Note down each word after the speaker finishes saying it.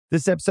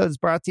This episode is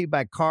brought to you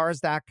by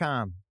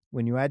Cars.com.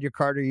 When you add your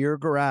car to your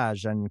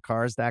garage on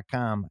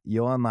Cars.com,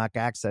 you'll unlock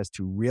access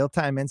to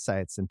real-time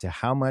insights into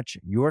how much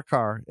your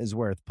car is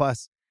worth.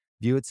 Plus,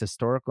 view its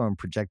historical and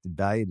projected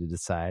value to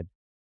decide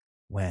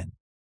when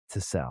to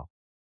sell.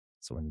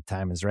 So when the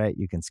time is right,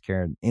 you can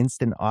secure an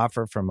instant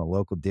offer from a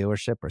local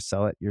dealership or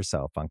sell it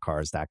yourself on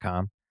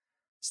Cars.com.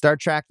 Start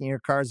tracking your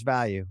car's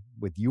value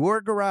with your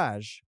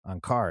garage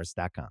on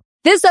Cars.com.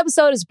 This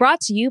episode is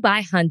brought to you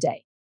by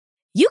Hyundai.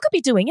 You could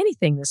be doing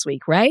anything this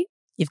week, right?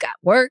 You've got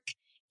work,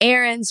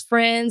 errands,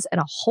 friends,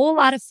 and a whole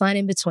lot of fun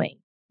in between.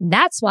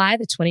 That's why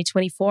the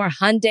 2024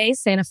 Hyundai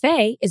Santa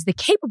Fe is the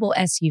capable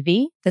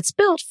SUV that's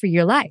built for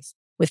your life.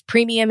 With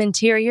premium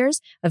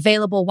interiors,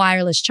 available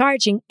wireless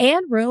charging,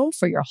 and room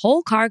for your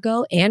whole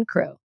cargo and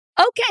crew.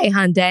 Okay,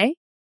 Hyundai.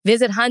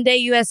 Visit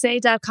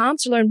HyundaiUSA.com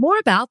to learn more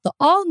about the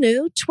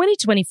all-new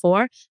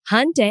 2024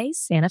 Hyundai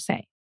Santa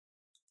Fe.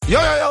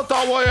 Yo,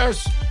 Thought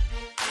Warriors!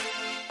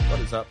 What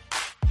is up?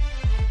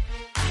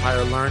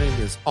 Higher Learning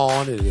is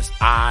on. It is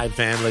I,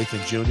 Van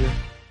Lathan Jr.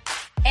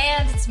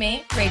 And it's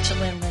me, Rachel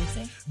Lynn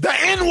Lindsay. The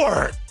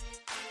N-word!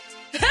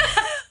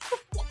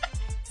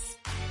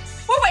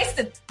 We're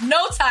wasting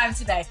no time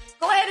today.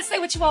 Go ahead and say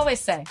what you always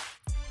say.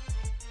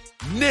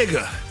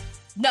 Nigga.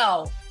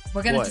 No,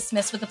 we're going to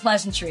dismiss with the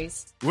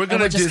pleasantries. We're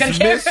going to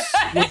dismiss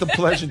with the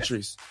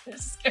pleasantries.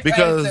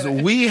 Because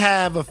we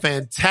have a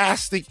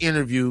fantastic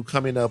interview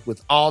coming up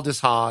with Aldis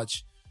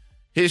Hodge.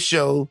 His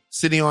show,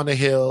 City on the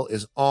Hill,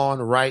 is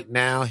on right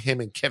now, him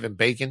and Kevin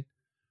Bacon.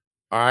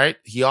 All right.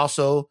 He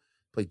also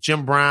played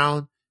Jim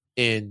Brown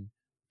in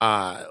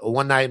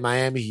One Night in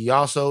Miami. He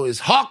also is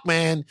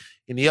Hawkman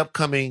in the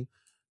upcoming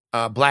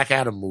Black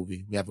Adam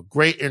movie. We have a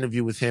great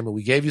interview with him, and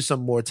we gave you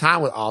some more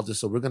time with Aldis,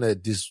 so we're going to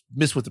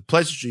dismiss with the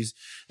pleasantries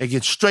and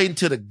get straight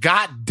into the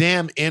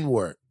goddamn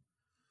N-word.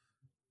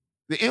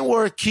 The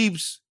N-word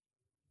keeps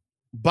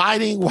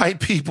biting white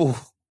people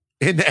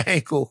in the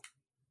ankle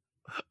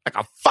like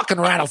a fucking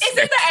rattlesnake. Is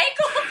it the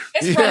ankle?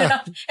 It's running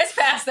up. It's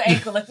past the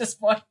ankle at this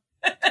point.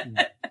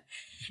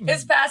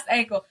 It's past the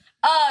ankle.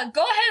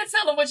 Go ahead and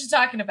tell them what you're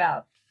talking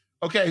about.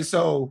 Okay,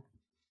 so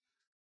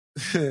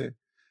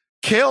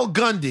Cale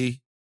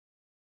Gundy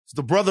is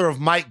the brother of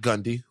Mike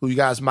Gundy, who you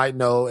guys might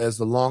know as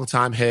the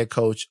longtime head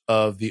coach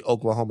of the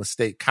Oklahoma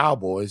State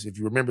Cowboys. If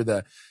you remember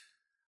the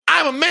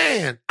I'm a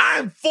man,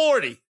 I'm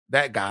 40.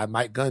 That guy,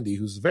 Mike Gundy,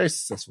 who's a very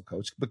successful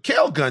coach. But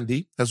Cale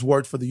Gundy has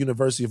worked for the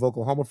University of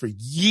Oklahoma for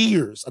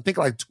years. I think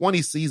like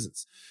 20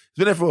 seasons. He's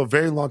been there for a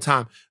very long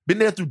time. Been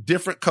there through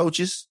different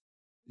coaches,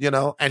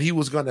 and he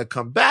was going to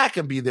come back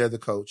and be there the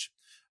coach.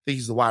 I think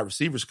he's the wide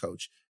receivers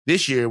coach.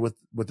 This year with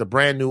the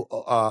brand new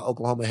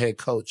Oklahoma head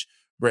coach,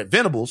 Brett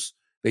Venables,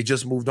 they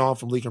just moved on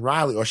from Lincoln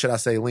Riley, or should I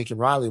say Lincoln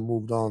Riley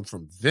moved on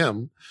from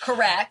them.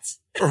 Correct.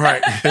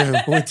 Right.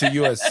 Went to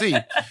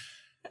USC.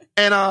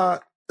 And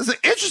there's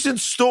an interesting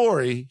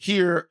story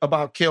here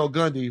about Cale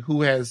Gundy,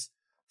 who has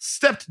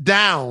stepped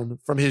down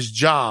from his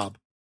job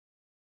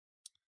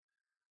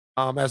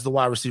as the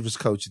wide receivers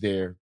coach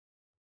there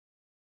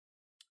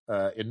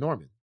in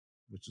Norman,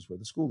 which is where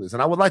the school is.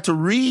 And I would like to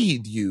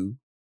read you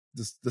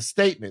the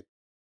statement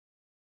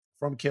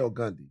from Cale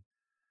Gundy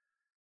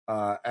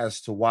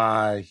as to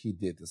why he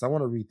did this. I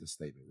want to read the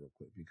statement real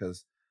quick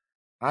because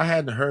I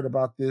hadn't heard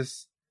about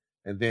this,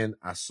 and then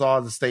I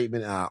saw the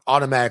statement and I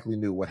automatically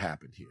knew what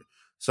happened here.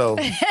 So,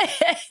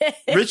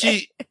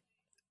 Richie,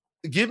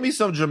 give me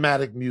some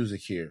dramatic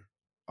music here,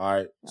 all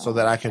right, so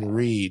that I can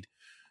read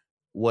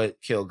what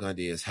Cale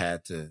Gundy has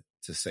had to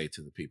say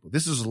to the people.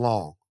 This is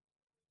long,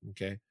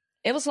 okay?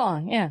 It was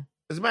long, yeah.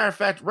 As a matter of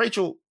fact,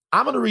 Rachel,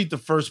 I'm going to read the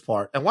first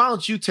part, and why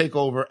don't you take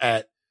over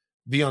at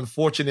the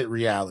unfortunate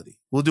reality?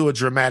 We'll do a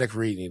dramatic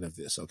reading of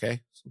this, okay?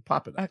 So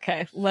pop it up.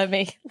 Okay, let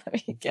me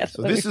get it.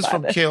 So this is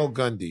from Cale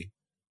Gundy,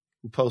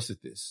 who posted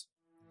this.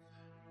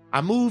 I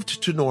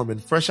moved to Norman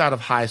fresh out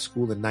of high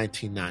school in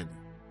 1990.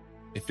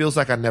 It feels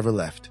like I never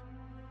left.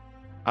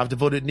 I've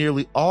devoted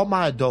nearly all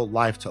my adult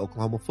life to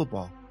Oklahoma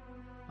football.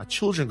 My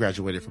children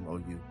graduated from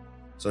OU.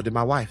 So did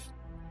my wife.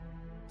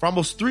 For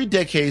almost 3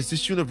 decades,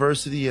 this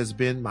university has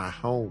been my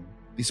home.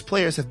 These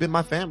players have been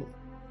my family.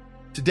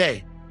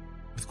 Today,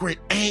 with great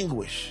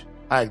anguish,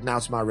 I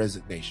announce my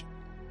resignation.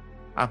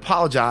 I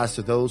apologize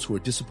to those who are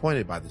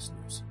disappointed by this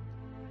news.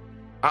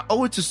 I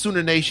owe it to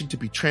Sooner Nation to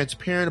be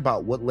transparent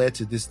about what led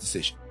to this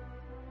decision.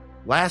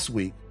 Last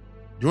week,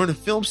 during a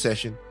film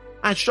session,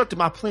 I instructed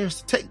my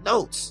players to take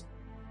notes.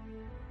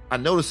 I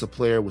noticed a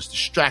player was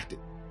distracted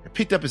and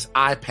picked up his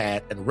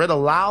iPad and read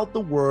aloud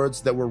the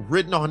words that were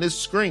written on his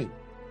screen.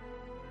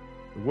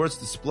 The words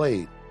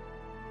displayed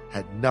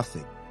had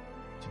nothing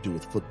to do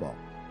with football.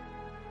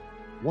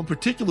 One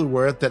particular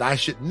word that I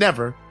should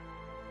never,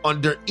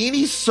 under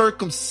any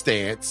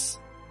circumstance,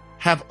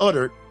 have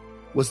uttered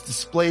was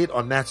displayed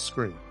on that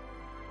screen.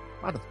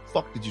 Why the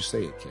fuck did you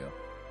say it, Cale?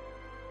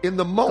 In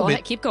the moment, go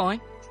ahead, keep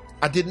going.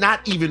 I did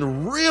not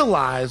even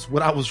realize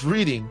what I was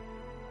reading.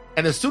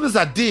 And as soon as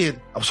I did,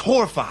 I was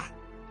horrified.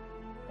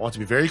 I want to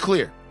be very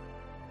clear.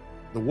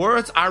 The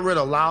words I read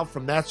aloud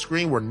from that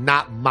screen were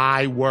not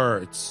my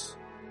words.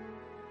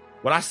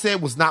 What I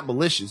said was not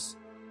malicious.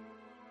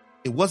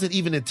 It wasn't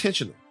even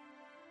intentional.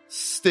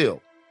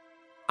 Still,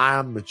 I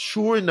am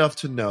mature enough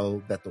to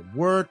know that the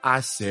word I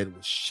said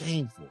was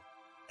shameful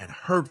and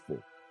hurtful,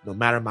 no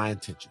matter my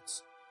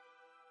intentions.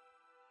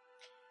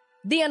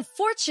 The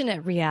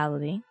unfortunate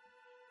reality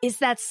is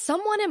that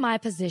someone in my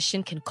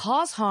position can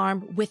cause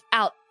harm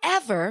without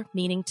ever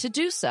meaning to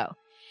do so.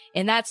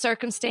 In that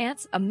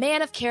circumstance, a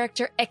man of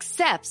character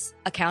accepts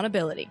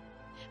accountability.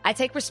 I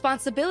take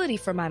responsibility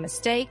for my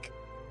mistake.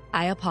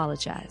 I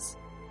apologize.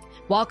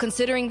 While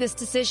considering this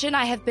decision,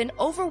 I have been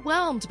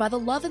overwhelmed by the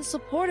love and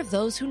support of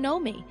those who know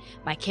me,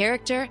 my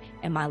character,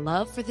 and my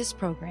love for this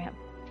program.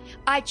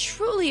 I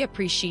truly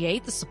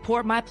appreciate the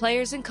support my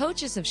players and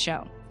coaches have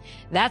shown.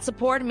 That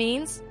support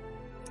means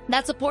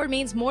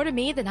more to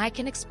me than I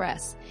can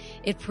express.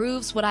 It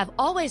proves what I've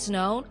always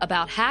known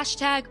about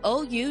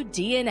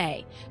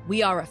 #OUDNA.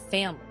 We are a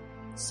family.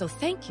 So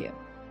thank you.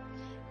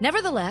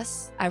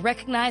 Nevertheless, I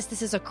recognize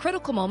this is a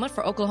critical moment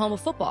for Oklahoma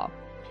football.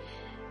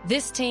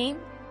 This team,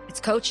 its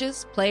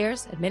coaches,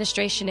 players,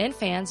 administration, and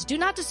fans do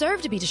not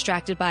deserve to be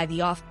distracted by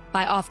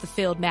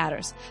off-the-field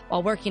matters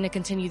while working to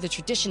continue the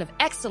tradition of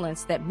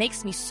excellence that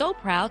makes me so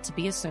proud to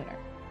be a Sooner.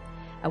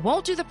 I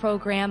won't do the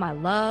program I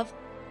love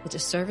the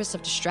disservice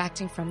of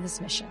distracting from this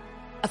mission.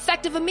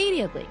 Effective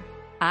immediately,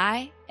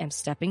 I am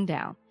stepping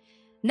down.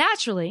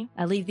 Naturally,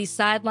 I leave these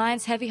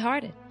sidelines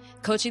heavy-hearted.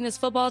 Coaching this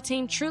football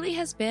team truly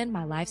has been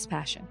my life's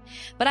passion.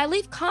 But I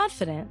leave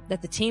confident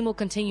that the team will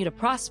continue to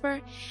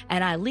prosper,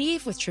 and I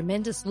leave with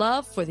tremendous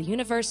love for the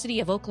University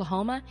of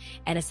Oklahoma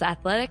and its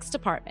athletics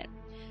department.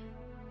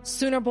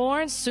 Sooner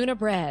born, sooner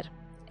bred,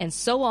 and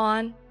so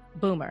on,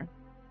 Boomer.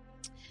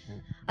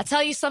 I'll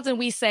tell you something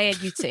we say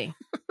at UT.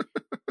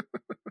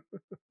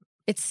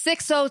 It's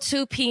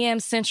 6:02 p.m.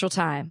 Central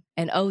Time,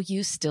 and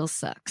OU still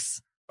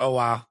sucks. Oh,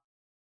 wow.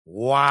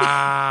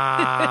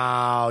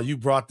 Wow. You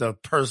brought the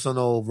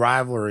personal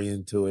rivalry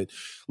into it.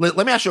 Let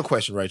me ask you a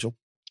question, Rachel.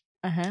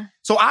 Uh-huh.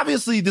 So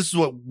obviously this is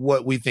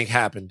what we think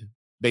happened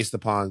based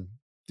upon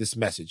this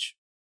message.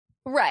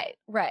 Right.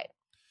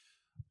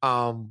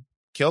 Cale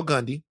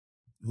Gundy,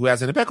 who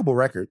has an impeccable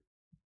record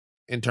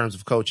in terms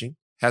of coaching,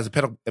 has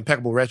an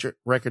impeccable record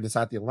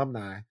inside the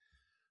alumni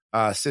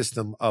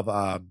system of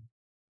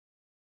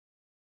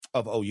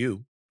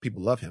OU.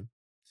 People love him.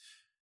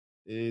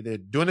 They're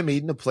doing a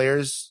meeting. The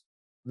players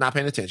not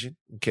paying attention.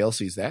 Cale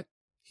sees that.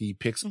 He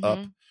picks up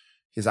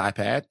his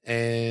iPad,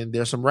 and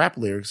there's some rap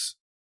lyrics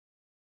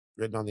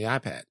written on the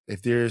iPad.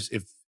 If in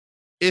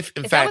Is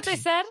fact, that what they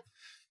said?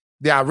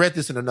 Yeah, I read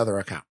this in another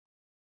account.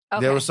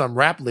 Okay. There were some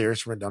rap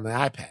lyrics written on the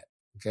iPad.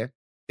 Okay.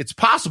 It's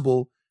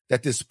possible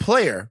that this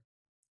player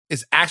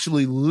is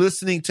actually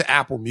listening to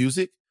Apple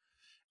Music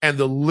and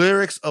the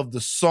lyrics of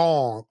the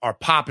song are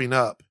popping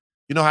up.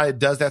 You know how it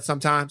does that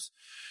sometimes?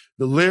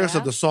 The lyrics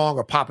of the song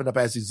are popping up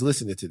as he's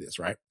listening to this,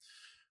 right?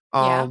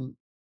 And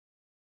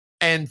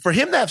for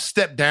him to have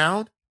stepped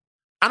down,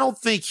 I don't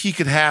think he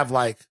could have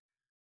like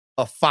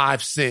a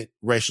 5-cent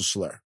racial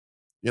slur,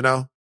 you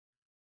know?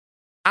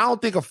 I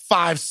don't think a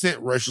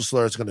 5-cent racial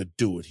slur is going to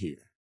do it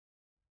here.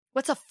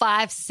 What's a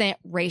 5-cent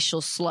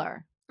racial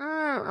slur?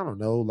 I don't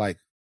know, like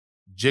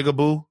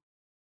jigaboo,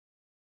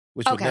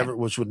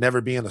 which would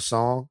never be in a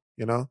song,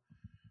 you know?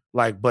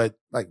 But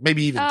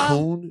maybe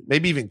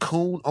even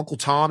coon. Uncle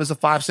Tom is a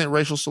 5-cent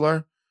racial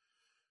slur.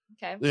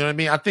 Okay. You know what I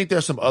mean? I think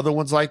there's some other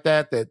ones like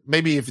that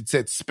maybe if it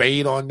said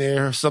spade on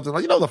there or something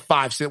like, the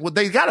 5-cent. Well,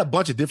 they got a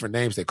bunch of different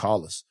names they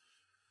call us.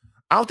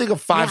 I don't think a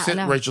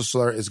 5-cent racial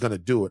slur is going to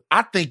do it.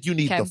 I think you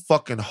need the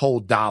fucking whole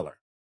dollar.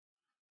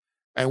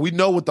 And we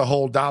know what the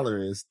whole dollar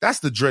is. That's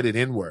the dreaded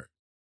N-word.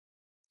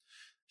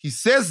 He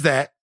says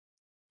that.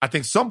 I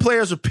think some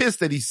players are pissed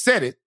that he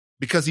said it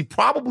because he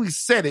probably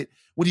said it.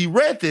 When he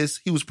read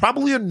this, he was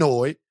probably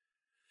annoyed.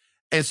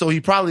 And so he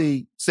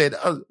probably said,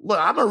 look,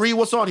 I'm going to read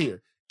what's on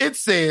here. It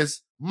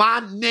says,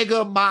 my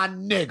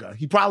nigga.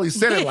 He probably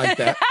said it like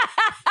that.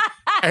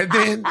 And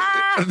then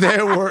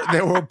there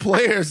were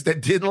players that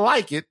didn't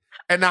like it.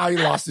 And now he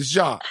lost his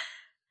job.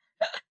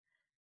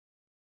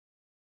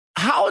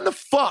 How in the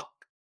fuck?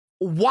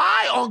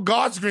 Why on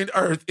God's green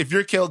earth, if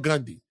you're Cale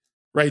Gundy,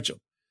 Rachel,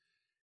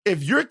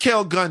 if you're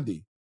Cale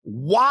Gundy,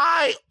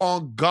 why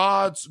on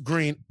God's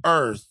green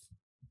earth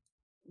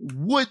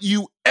would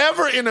you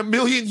ever in a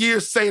million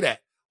years say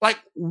that? Like,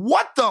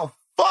 what the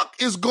fuck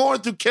is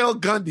going through Cale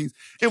Gundy's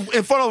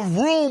in front of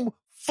a room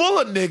full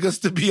of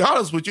niggas, to be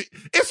honest with you?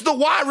 It's the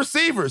wide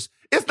receivers.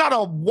 It's not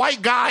a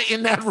white guy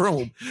in that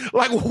room.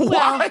 Like,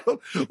 why?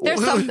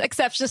 There's some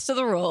exceptions to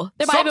the rule.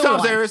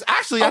 Sometimes there is.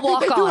 Actually, I think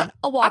they do.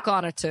 A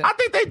walk-on or two. I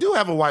think they do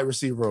have a wide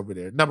receiver over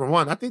there. Number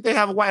one, I think they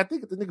have a white. I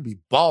think the nigga be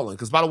balling.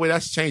 Because, by the way,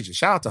 that's changing.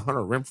 Shout out to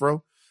Hunter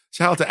Renfrow.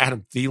 Shout out to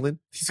Adam Thielen.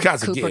 These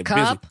guys are getting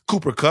busy.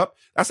 Cooper Kupp.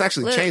 That's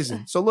actually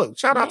changing. So, look,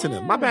 shout out to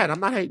them. My bad. I'm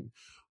not hating.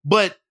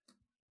 But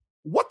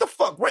what the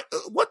fuck? What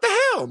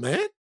the hell,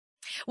 man?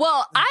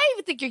 Well, I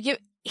even think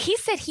he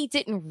said he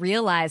didn't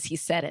realize he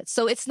said it.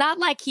 So it's not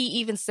like he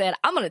even said,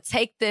 I'm going to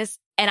take this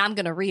and I'm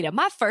going to read it.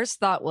 My first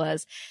thought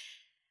was,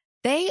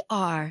 they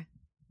are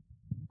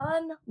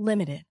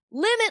unlimited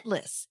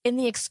limitless in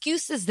the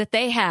excuses that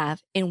they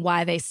have in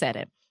why they said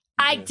it.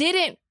 I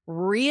didn't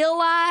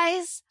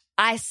realize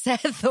I said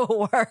the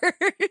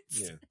words.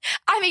 Yeah.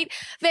 I mean,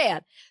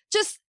 man,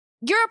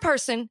 you're a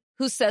person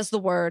who says the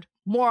word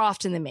more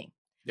often than me.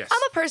 Yes.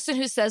 I'm a person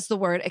who says the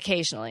word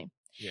occasionally.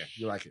 Yeah,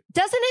 you like it.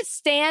 Doesn't it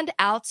stand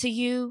out to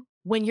you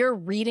when you're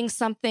reading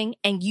something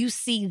and you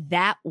see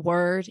that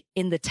word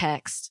in the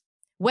text?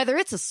 Whether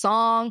it's a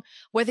song,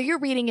 whether you're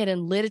reading it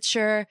in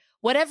literature,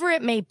 whatever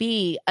it may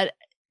be,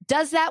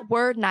 does that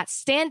word not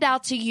stand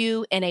out to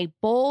you in a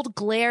bold,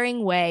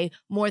 glaring way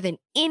more than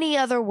any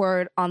other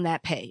word on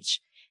that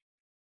page?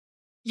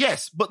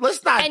 Yes, but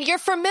let's not. And you're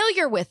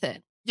familiar with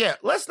it. Yeah,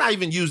 let's not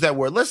even use that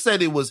word. Let's say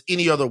it was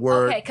any other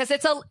word. Okay, because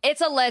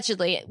it's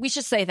allegedly. We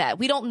should say that.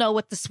 We don't know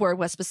what this word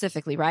was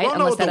specifically, right? We don't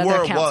know what the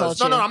word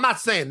was. No, I'm not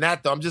saying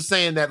that, though. I'm just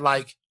saying that,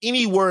 like,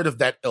 any word of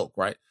that ilk,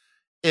 right?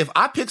 If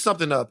I pick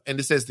something up and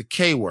it says the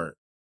K word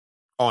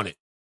on it,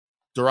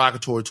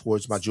 derogatory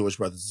towards my Jewish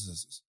brothers and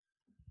sisters,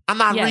 I'm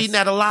not reading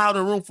that aloud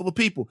in a room full of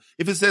people.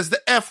 If it says the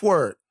F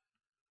word,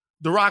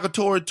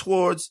 derogatory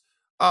towards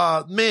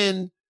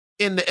men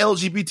in the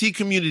LGBT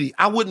community,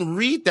 I wouldn't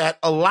read that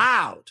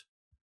aloud.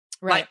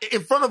 Right. Like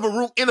in front of a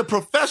room in a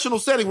professional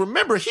setting.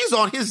 Remember, he's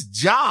on his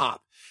job.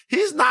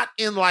 He's not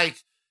in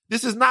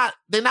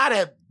they're not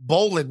at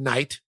bowling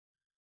night.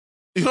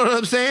 You know what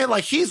I'm saying?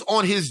 Like he's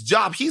on his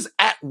job. He's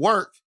at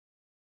work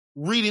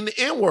reading the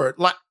N-word.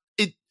 Like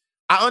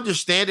I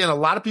understand. And a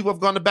lot of people have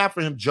gone to bat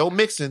for him. Joe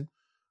Mixon.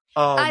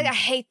 I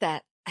hate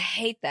that.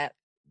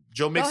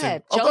 Joe Mixon. Go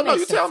ahead. Oh, Joe no, Mixon.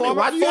 you tell me.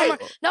 Why do you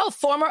hate? No,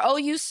 former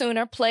OU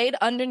Sooner, played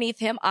underneath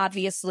him,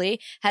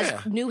 obviously,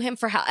 knew him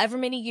for however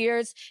many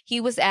years he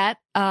was at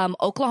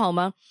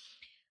Oklahoma.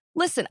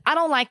 Listen, I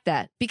don't like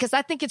that because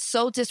I think it's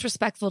so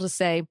disrespectful to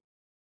say,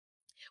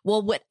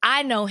 well, what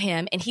I know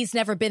him and he's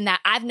never been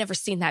that. I've never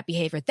seen that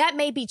behavior. That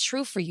may be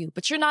true for you,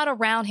 but you're not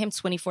around him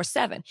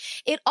 24/7.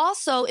 It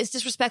also is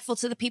disrespectful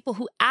to the people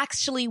who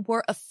actually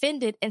were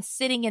offended and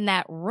sitting in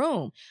that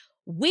room.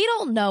 We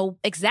don't know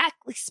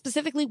exactly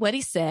specifically what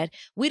he said.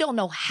 We don't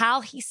know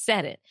how he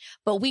said it,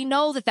 but we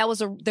know that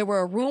there were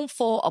a room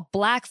full of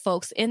Black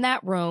folks in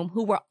that room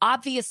who were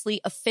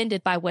obviously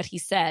offended by what he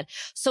said.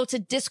 So to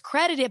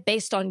discredit it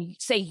based on,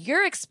 say,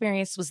 your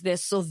experience was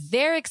this, so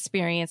their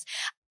experience,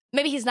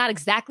 maybe he's not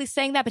exactly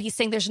saying that, but he's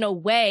saying there's no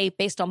way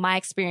based on my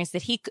experience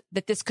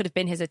that this could have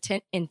been his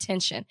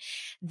intention.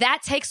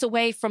 That takes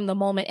away from the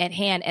moment at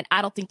hand. And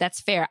I don't think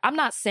that's fair. I'm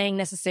not saying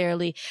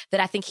necessarily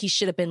that I think he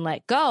should have been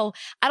let go.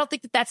 I don't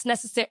think that that's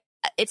necessary.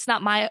 It's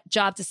not my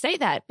job to say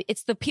that.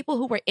 It's the people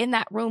who were in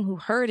that room who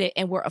heard it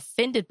and were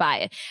offended by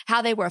it,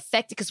 how they were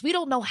affected, because we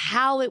don't know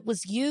how it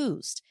was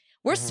used.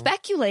 We're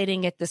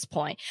speculating at this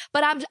point,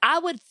 but I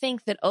would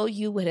think that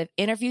OU would have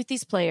interviewed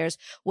these players,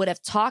 would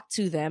have talked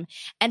to them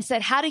and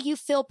said, how do you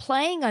feel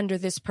playing under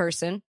this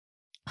person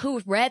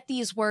who read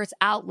these words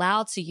out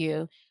loud to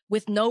you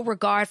with no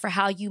regard for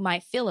how you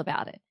might feel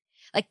about it?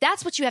 Like,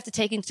 that's what you have to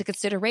take into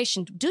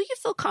consideration. Do you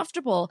feel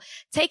comfortable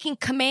taking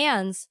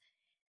commands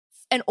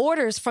and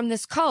orders from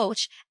this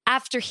coach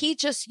after he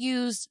just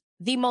used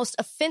the most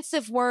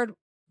offensive word,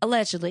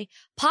 allegedly,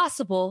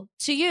 possible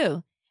to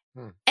you?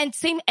 And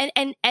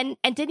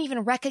didn't even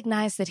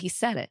recognize that he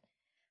said it.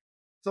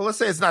 So let's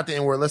say it's not the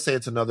N-word. Let's say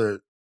it's another.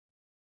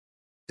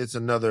 It's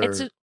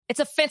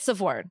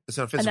offensive word. It's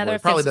an offensive word.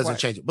 It probably doesn't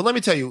change it. But let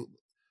me tell you,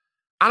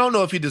 I don't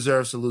know if he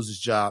deserves to lose his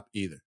job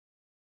either.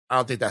 I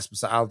don't think that's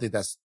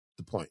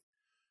the point.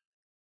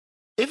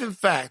 If in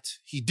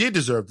fact he did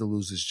deserve to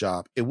lose his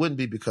job, it wouldn't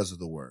be because of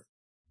the word.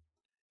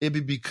 It'd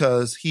be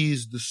because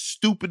he's the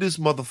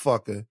stupidest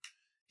motherfucker.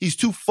 He's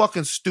too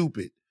fucking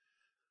stupid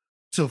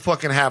to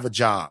fucking have a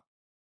job.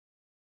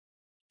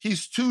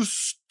 He's too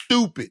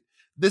stupid.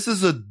 This is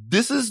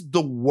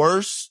the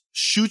worst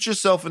shoot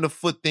yourself in the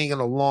foot thing in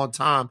a long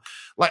time.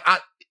 Like I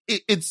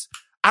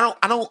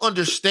don't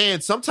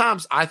understand.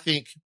 Sometimes I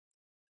think,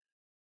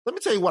 let me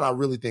tell you what I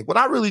really think. What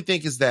I really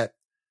think is that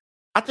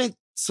I think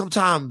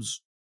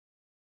sometimes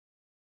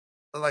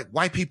like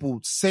white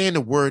people saying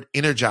the word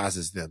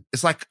energizes them.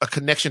 It's like a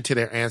connection to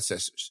their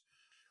ancestors.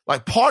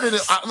 Like part of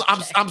it,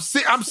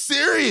 I'm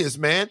serious,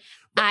 man.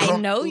 I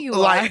know you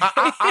like,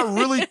 are. I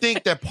really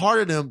think that part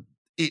of them,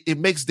 it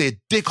makes their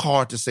dick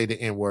hard to say the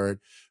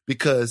N-word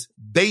because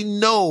they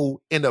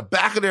know in the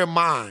back of their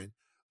mind,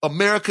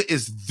 America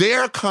is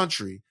their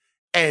country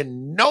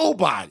and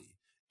nobody,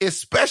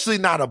 especially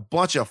not a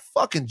bunch of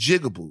fucking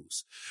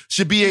jigaboos,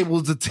 should be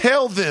able to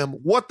tell them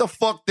what the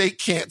fuck they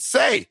can't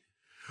say.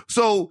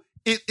 So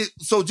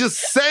so just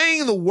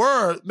saying the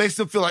word makes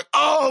them feel like,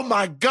 oh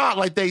my God,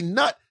 like they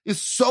nut.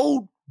 It's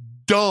so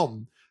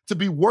dumb to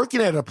be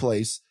working at a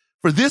place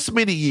for this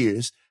many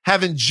years,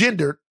 have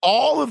engendered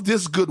all of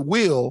this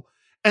goodwill,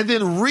 and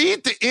then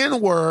read the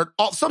N-word,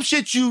 some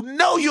shit you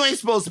know you ain't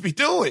supposed to be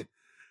doing.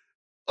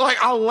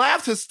 Like, I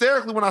laughed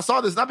hysterically when I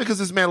saw this, not because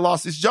this man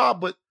lost his job,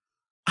 but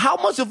how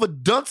much of a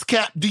dunce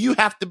cap do you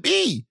have to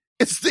be?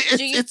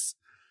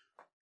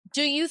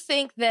 Do you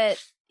think that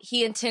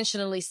he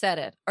intentionally said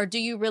it? Or do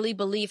you really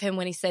believe him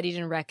when he said he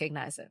didn't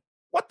recognize it?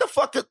 What the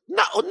fuck?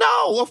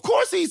 No, of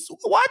course he's,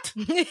 what?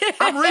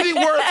 I'm reading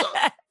words.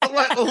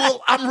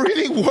 I'm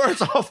reading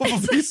words off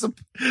of a piece of.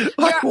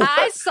 Like, your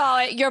eyes saw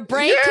it, your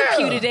brain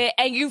computed it,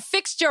 and you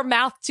fixed your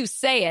mouth to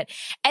say it.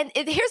 And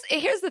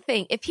here's the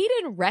thing. If he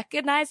didn't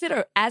recognize it,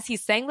 or as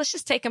he's saying, let's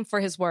just take him for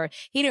his word.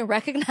 He didn't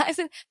recognize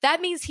it. That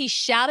means he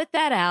shouted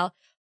that out,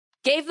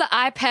 gave the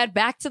iPad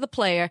back to the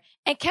player,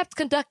 and kept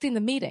conducting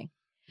the meeting.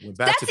 Went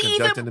back to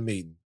conducting the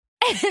meeting.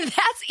 And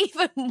that's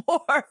even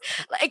more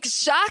like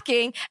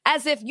shocking,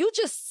 as if you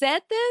just said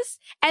this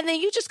and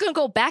then you just going to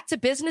go back to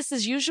business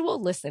as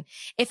usual. Listen,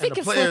 if it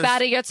can slip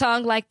out of your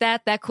tongue like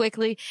that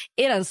quickly,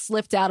 it done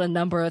slipped out a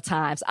number of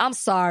times. I'm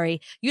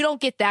sorry. You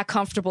don't get that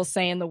comfortable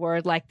saying the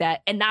word like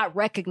that and not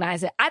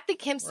recognize it. I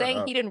think him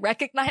saying he didn't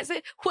recognize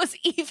it was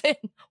even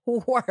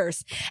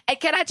worse. And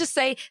can I just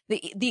say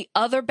the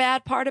other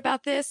bad part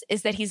about this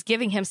is that he's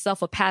giving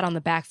himself a pat on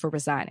the back for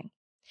resigning.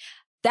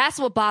 That's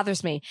what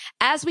bothers me.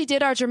 As we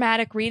did our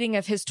dramatic reading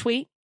of his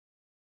tweet,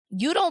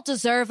 you don't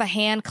deserve a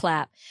hand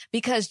clap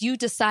because you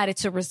decided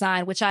to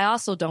resign, which I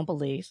also don't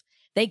believe.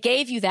 They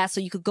gave you that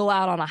so you could go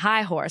out on a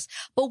high horse.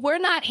 But we're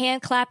not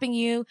hand clapping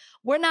you.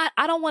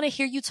 I don't want to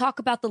hear you talk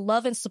about the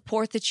love and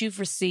support that you've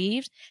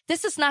received.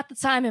 This is not the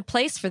time and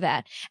place for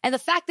that. And the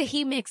fact that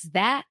he mixed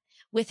that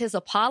with his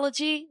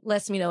apology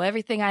lets me know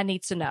everything I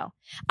need to know.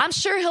 I'm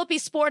sure he'll be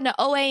sporting an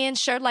OAN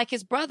shirt like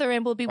his brother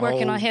and will be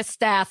working on his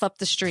staff up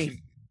the street.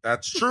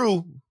 That's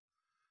true.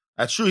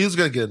 That's true. He was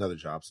going to get another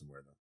job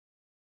somewhere, though.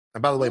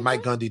 And by the way,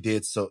 Mike Gundy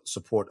did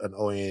support an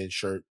OAN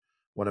shirt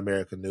on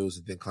American News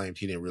and then claimed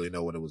he didn't really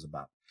know what it was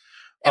about.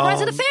 It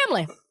runs in the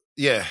family.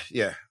 Yeah.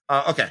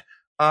 Okay.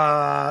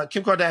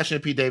 Kim Kardashian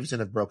and Pete Davidson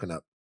have broken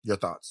up. Your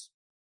thoughts?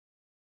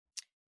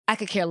 I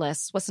could care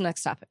less. What's the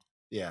next topic?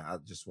 Yeah, I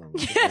just want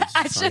to. Can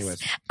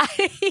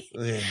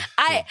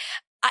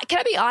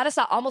I be honest?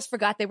 I almost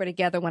forgot they were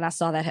together when I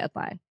saw that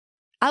headline.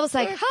 I was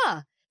like,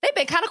 they've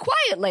been kind of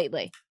quiet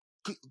lately.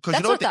 That's what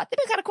I thought. They've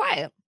been kind of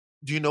quiet.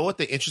 Do you know what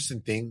the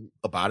interesting thing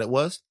about it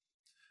was?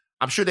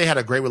 I'm sure they had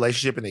a great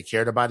relationship and they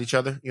cared about each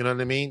other. You know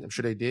what I mean? I'm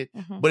sure they did.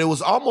 Mm-hmm. But it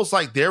was almost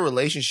like their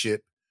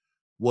relationship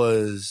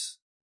was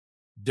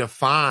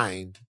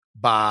defined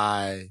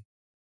by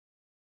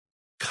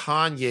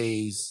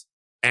Kanye's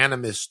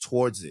animus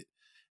towards it.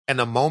 And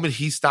the moment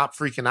he stopped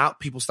freaking out,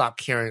 people stopped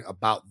caring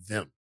about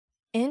them.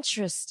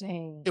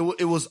 Interesting.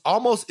 It was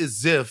almost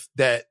as if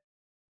that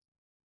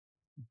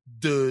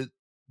the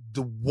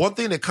one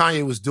thing that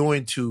Kanye was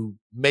doing to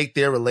make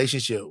their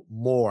relationship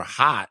more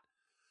hot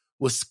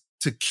was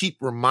to keep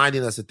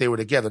reminding us that they were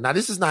together. Now,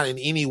 this is not in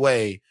any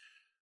way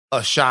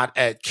a shot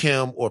at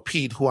Kim or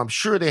Pete, who I'm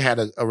sure they had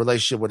a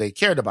relationship where they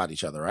cared about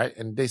each other, right?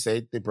 And they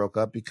say they broke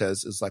up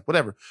because it's like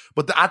whatever.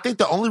 But I think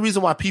the only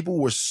reason why people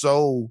were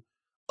so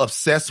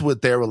obsessed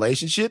with their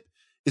relationship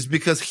is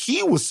because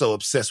he was so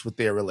obsessed with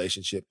their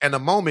relationship. And the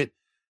moment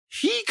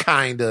he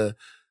kind of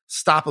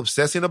stopped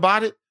obsessing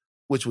about it,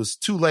 which was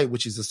too late,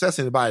 which he's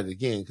obsessing about it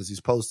again because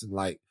he's posting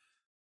like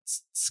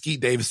Skeet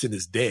Davidson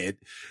is dead.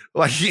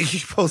 Like he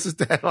posted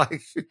that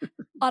like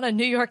on a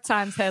New York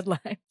Times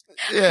headline.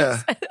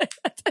 Yeah.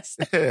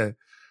 Yeah.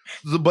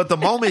 But the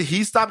moment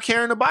he stopped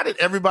caring about it,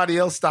 everybody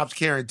else stopped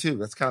caring too.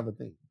 That's kind of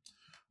the thing.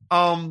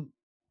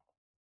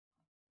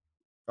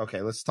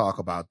 Okay, let's talk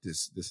about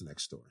this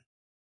next story.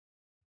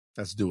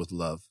 That's to do with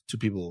love. Two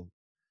people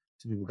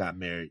got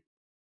married.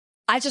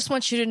 I just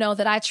want you to know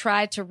that I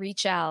tried to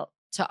reach out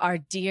to our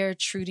dear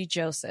Trudy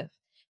Joseph,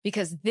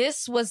 because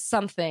this was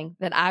something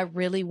that I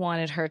really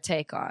wanted her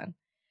take on.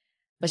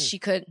 But she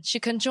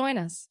couldn't join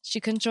us. She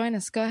couldn't join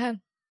us. Go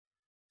ahead.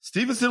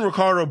 Stevenson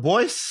Ricardo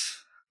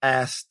Boyce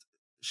asked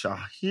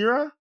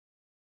Shahia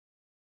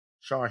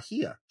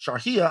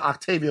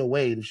Octavia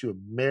Wade if she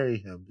would marry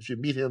him, if she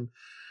would meet him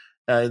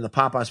in the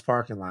Popeyes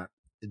parking lot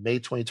in May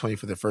 2020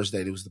 for their first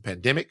date. It was the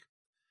pandemic.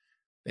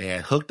 They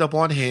had hooked up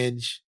on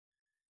Hinge.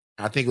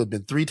 I think it had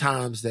been 3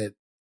 times that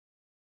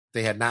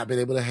they had not been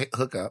able to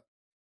hook up.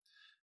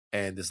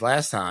 And this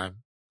last time,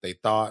 they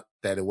thought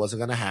that it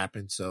wasn't going to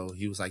happen. So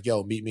he was like,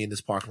 yo, meet me in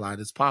this parking lot.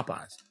 It's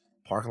Popeyes.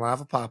 Parking lot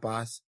for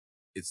Popeyes.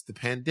 It's the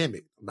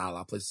pandemic. Not a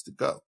lot of places to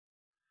go.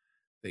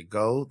 They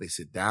go. They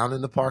sit down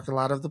in the parking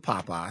lot of the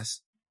Popeyes.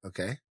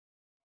 Okay.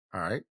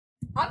 All right.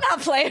 I'm not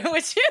playing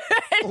with you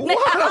right now.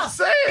 What I'm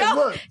saying. No,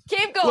 look.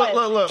 Keep going.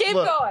 Look, keep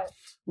going.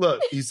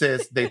 Look, he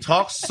says they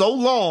talked so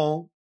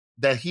long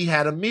that he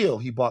had a meal.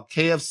 He bought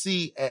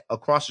KFC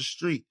across the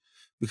street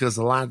because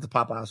the line at the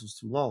Popeyes was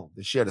too long.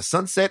 They shared a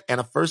sunset and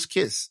a first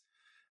kiss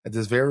at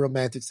this very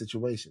romantic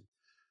situation.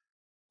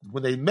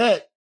 When they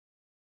met,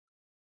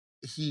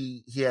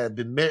 he had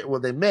been married.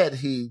 When they met,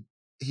 he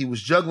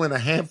was juggling a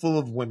handful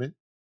of women.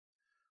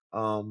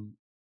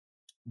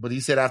 But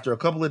he said after a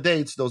couple of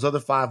dates, those other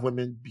 5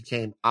 women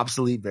became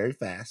obsolete very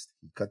fast.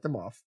 He cut them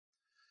off.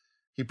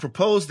 He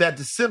proposed that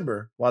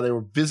December while they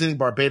were visiting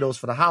Barbados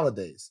for the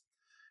holidays.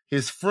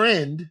 His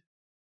friend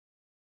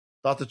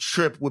thought the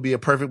trip would be a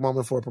perfect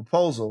moment for a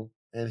proposal,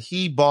 and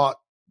he bought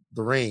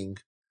the ring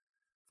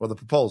for the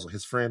proposal.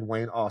 His friend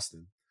Wayne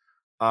Austin.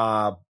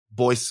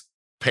 Boyce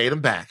paid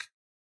him back.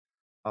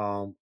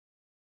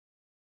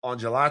 On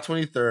July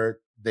 23rd,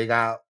 they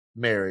got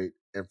married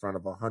in front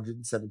of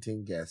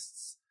 117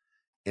 guests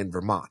in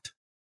Vermont.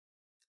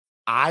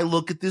 I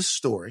look at this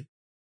story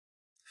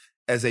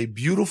as a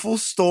beautiful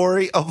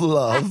story of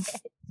love,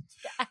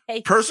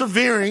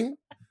 persevering.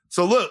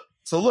 So look,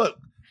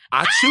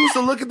 I choose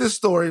to look at this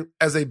story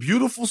as a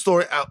beautiful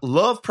story.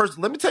 Love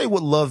person. Let me tell you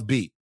what love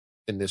beat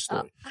in this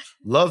story.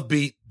 Love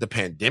beat the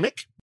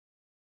pandemic.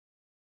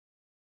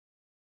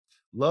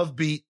 Love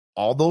beat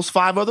all those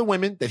 5 other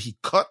women that he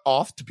cut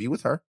off to be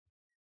with her.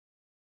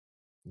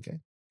 Okay.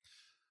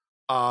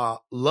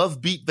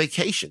 Love beat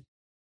vacation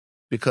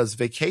because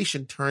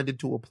vacation turned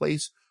into a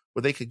place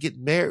where they could get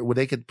married,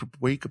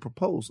 where he could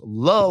propose.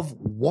 Love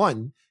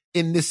won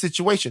in this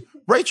situation.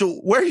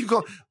 Rachel, where are you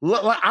going?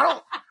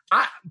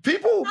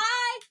 People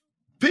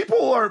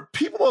are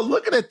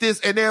looking at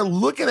this and they're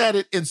looking at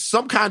it in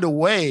some kind of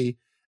way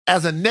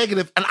as a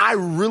negative, and I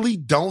really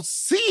don't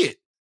see it.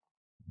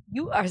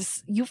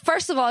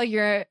 First of all,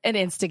 you're an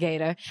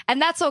instigator,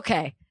 and that's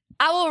okay.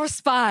 I will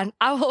respond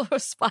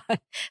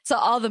to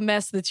all the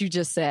mess that you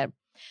just said.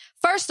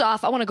 First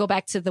off, I want to go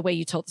back to the way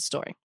you told the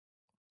story,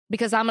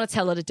 because I'm going to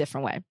tell it a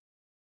different way.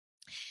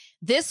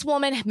 This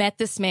woman met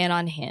this man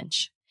on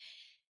Hinge.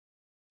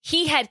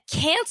 He had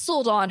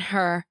canceled on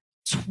her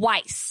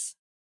twice.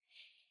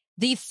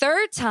 The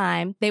third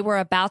time they were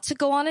about to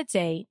go on a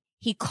date,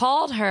 he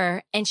called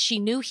her and she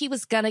knew he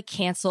was going to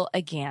cancel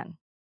again.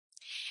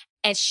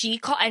 And she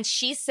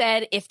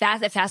said, if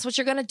that's what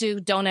you're going to do,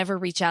 don't ever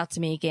reach out to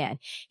me again.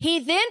 He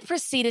then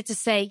proceeded to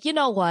say, you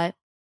know what?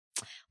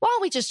 Why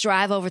don't we just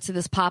drive over to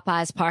this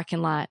Popeyes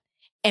parking lot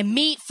and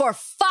meet for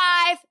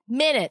 5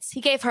 minutes?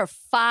 He gave her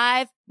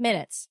 5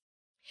 minutes.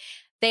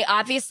 They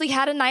obviously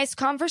had a nice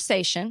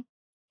conversation.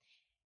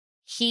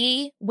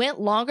 He went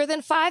longer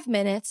than 5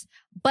 minutes,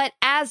 but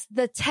as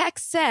the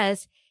text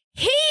says,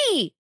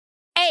 he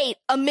ate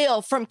a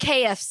meal from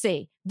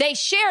KFC. They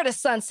shared a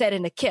sunset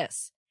and a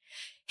kiss.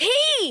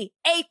 He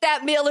ate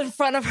that meal in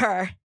front of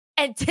her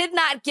and did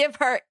not give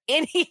her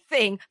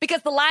anything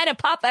because the line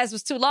at Popeyes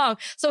was too long.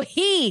 So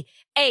he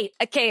ate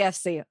a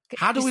KFC.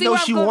 How do we know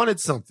she wanted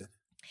something?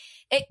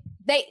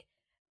 They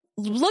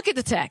look at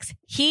the text.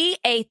 He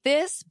ate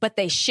this, but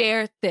they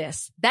shared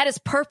this. That is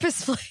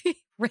purposefully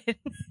written.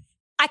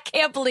 I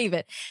can't believe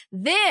it.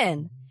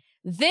 Then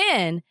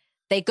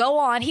they go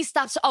on. He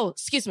stops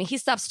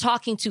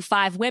talking to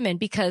 5 women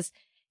because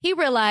he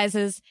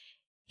realizes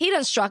he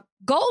done struck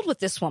gold with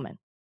this woman.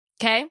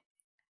 Okay.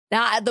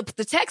 Now, the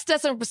text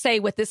doesn't say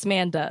what this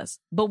man does,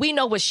 but we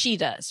know what she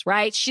does,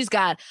 right? She's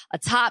got a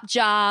top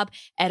job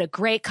at a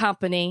great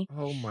company.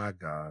 Oh, my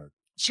God.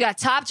 She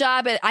got a top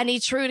job at, I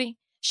Need Trudy.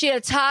 She had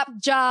a top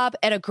job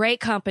at a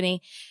great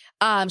company.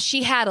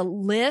 She had a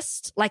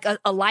list, like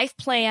a life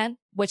plan,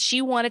 what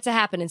she wanted to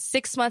happen in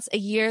 6 months, a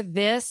year,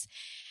 this.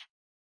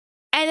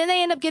 And then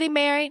they end up getting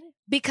married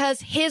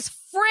because his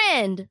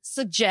friend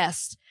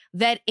suggests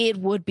that it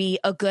would be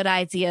a good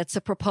idea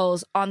to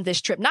propose on this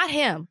trip, not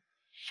him.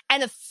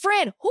 And the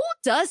friend, who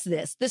does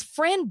this? This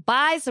friend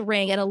buys a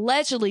ring and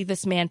allegedly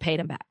this man paid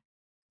him back.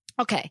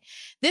 Okay.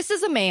 This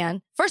is a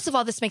man. First of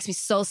all, this makes me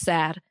so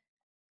sad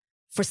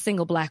for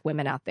single Black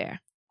women out there.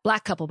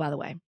 Black couple, by the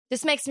way.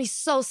 This makes me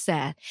so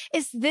sad.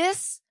 Is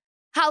this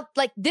how,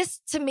 like this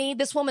to me,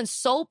 this woman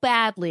so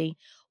badly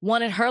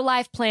wanted her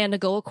life plan to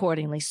go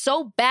accordingly,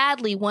 so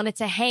badly wanted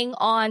to hang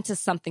on to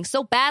something,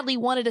 so badly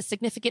wanted a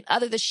significant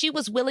other that she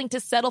was willing to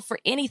settle for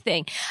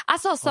anything. I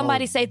saw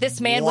somebody say this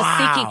man was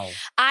seeking.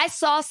 I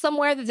saw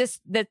somewhere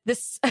that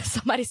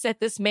somebody said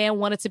this man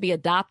wanted to be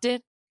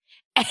adopted.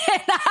 And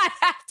I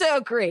have to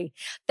agree.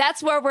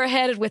 That's where we're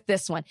headed with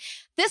this one.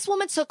 This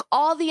woman took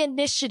all the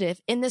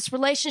initiative in this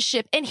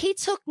relationship and he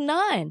took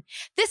none.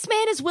 This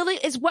man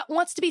is what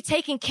wants to be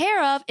taken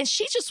care of, and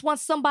she just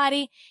wants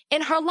somebody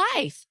in her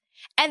life.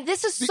 And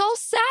this is so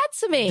sad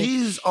to me.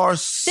 This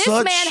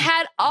man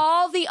had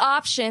all the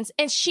options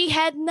and she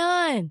had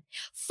none.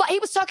 He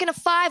was talking to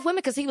 5 women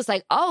because he was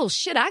like, oh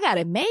shit, I got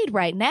it made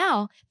right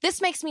now.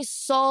 This makes me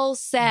so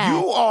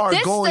sad. You are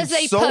going This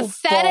is so a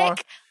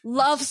pathetic far.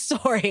 love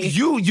story.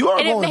 You are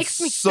and going it makes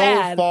me so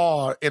sad.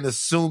 far in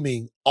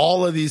assuming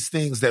all of these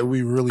things that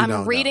we really don't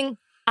know.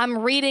 I'm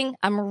reading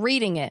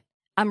it.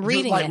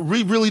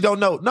 We really don't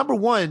know. Number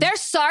one.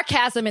 There's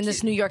sarcasm in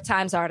this New York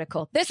Times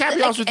article. Can I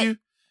be honest with you?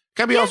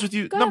 Can I be honest with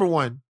you? Number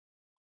one,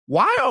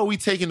 why are we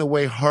taking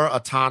away her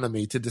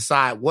autonomy to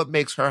decide what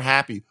makes her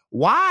happy?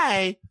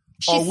 Why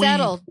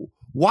settled.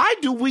 Why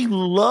do we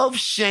love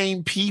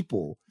shame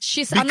people?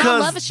 I'm not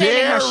love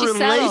shaming her. She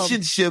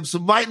relationships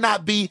might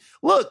not be.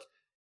 Look,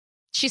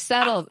 she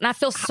settled, and I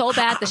feel so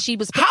bad that she had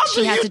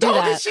to do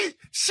that.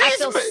 I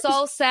feel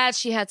so sad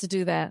she had to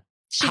do that.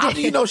 How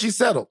do you know she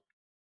settled?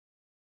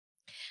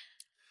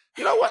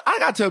 You know what? I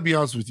got to be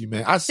honest with you,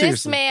 man.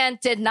 This man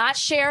did not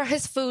share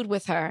his food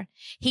with her.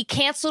 He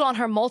canceled on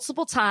her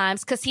multiple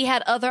times because he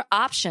had other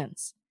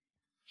options.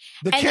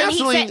 And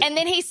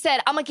then he said,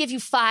 I'm going to give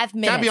you 5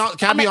 minutes.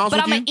 Can I be honest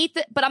with you?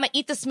 But I'm going to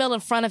eat this meal in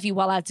front of you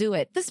while I do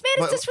it. This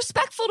man is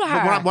disrespectful to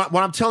her.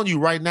 What I'm telling you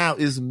right now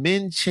is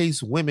men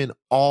chase women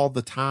all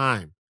the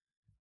time.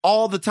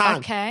 all the time.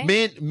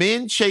 Okay.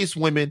 Men chase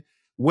women.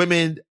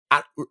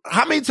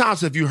 How many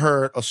times have you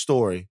heard a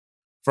story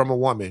from a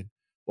woman?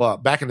 Well,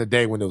 back in the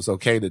day when it was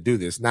okay to do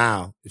this.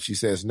 Now, if she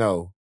says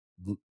no,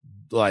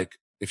 like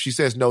if she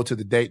says no to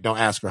the date, don't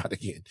ask her out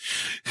again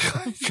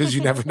because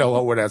you never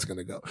know where that's going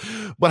to go.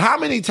 But how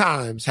many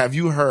times have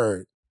you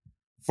heard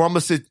from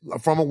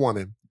a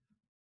woman?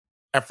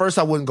 At first,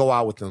 I wouldn't go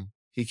out with him.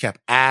 He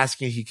kept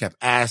asking. He kept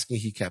asking.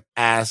 He kept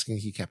asking.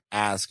 He kept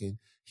asking.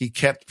 He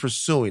kept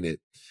pursuing it.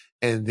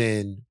 And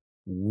then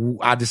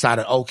I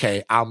decided,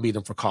 okay, I'll meet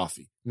him for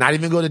coffee. Not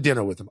even go to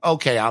dinner with him.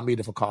 Okay, I'll meet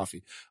him for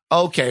coffee.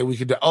 Okay,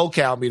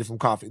 I'll meet him for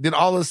coffee. Then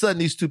all of a sudden,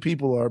 these two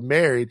people are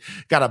married,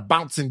 got a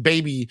bouncing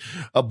baby,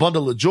 a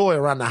bundle of joy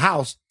around the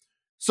house.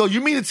 So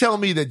you mean to tell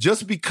me that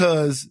just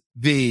because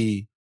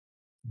the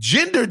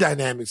gender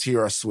dynamics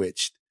here are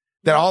switched,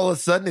 that all of a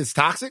sudden it's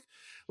toxic?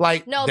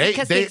 Like no, they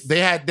because they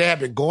had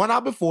been going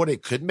out before. They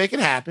couldn't make it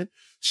happen.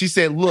 She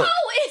said, look. No,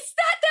 it's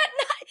not.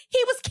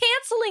 He was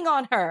canceling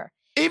on her.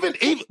 Even,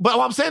 but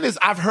what I'm saying is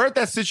I've heard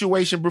that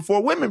situation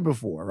before, women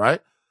before, right?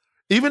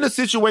 Even a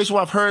situation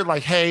where I've heard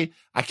like, hey,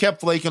 I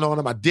kept flaking on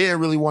him. I didn't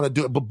really want to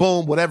do it, but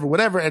boom,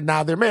 whatever. And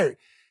now they're married.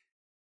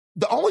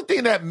 The only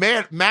thing that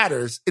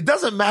matters, it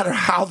doesn't matter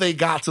how they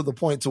got to the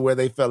point to where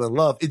they fell in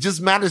love. It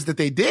just matters that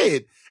they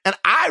did. And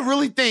I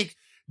really think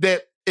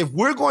that if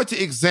we're going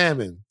to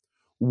examine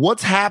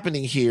what's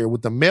happening here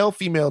with the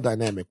male-female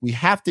dynamic, we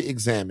have to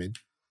examine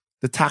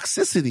the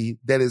toxicity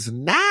that is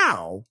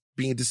now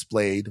being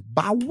displayed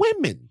by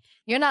women.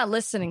 You're not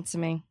listening to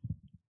me.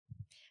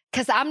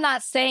 Because I'm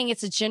not saying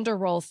it's a gender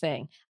role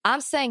thing.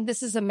 I'm saying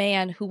this is a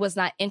man who was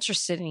not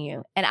interested in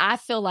you. And I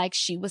feel like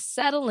she was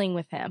settling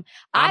with him.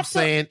 I'm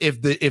saying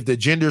if the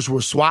genders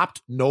were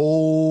swapped,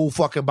 no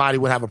fucking body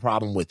would have a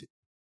problem with it.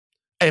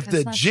 If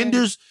the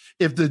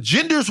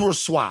genders were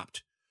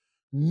swapped,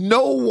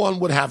 no one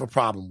would have a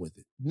problem with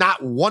it.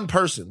 Not one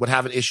person would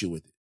have an issue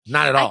with it.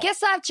 Not at all. I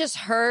guess I've just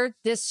heard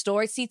this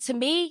story. See, to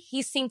me,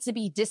 he seemed to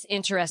be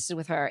disinterested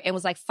with her and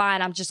was like,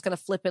 fine, I'm just going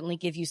to flippantly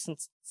give you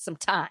some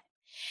time.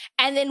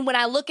 And then when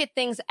I look at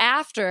things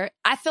after,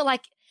 I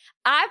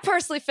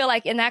personally feel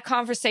like in that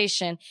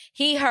conversation,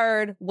 he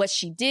heard what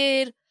she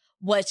did,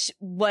 all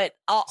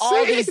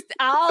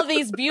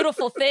these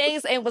beautiful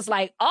things, and was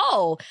like,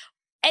 oh,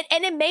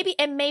 and maybe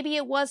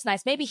it was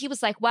nice. Maybe he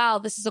was like, wow,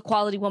 this is a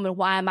quality woman.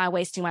 Why am I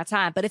wasting my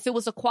time? But if it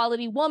was a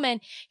quality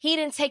woman, he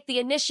didn't take the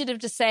initiative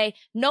to say,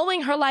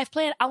 knowing her life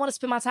plan, I want to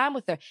spend my time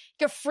with her.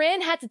 Your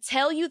friend had to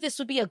tell you this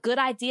would be a good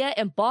idea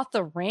and bought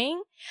the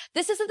ring.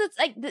 This isn't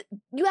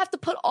you have to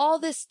put all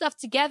this stuff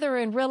together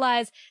and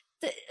realize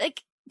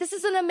this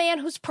isn't a man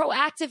who's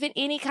proactive in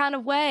any kind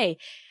of way.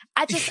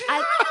 It's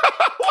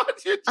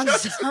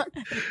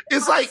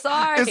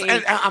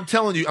sorry. I'm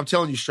telling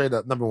you straight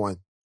up. Number one,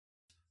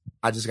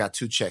 I just got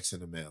 2 checks in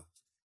the mail.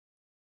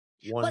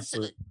 One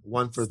for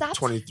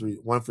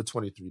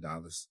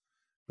 $23.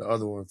 The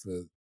other one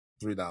for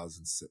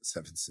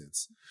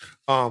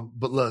 $3.07.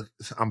 But look,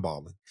 I'm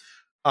balling.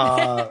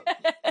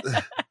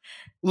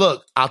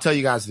 Look, I'll tell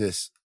you guys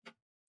this.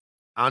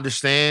 I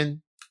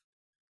understand.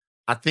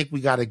 I think we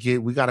gotta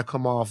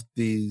come off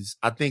these.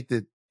 I think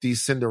that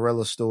these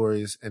Cinderella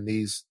stories and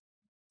these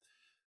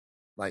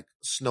like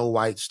Snow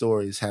White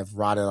stories have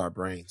rotted our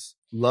brains.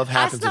 Love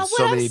happens in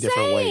so many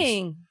different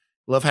ways.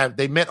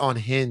 They met on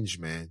Hinge,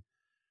 man.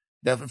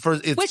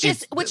 Which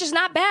is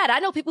not bad. I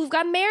know people who've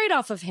gotten married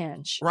off of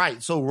Hinge.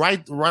 Right. So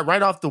right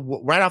off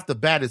the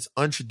bat, it's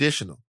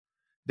untraditional.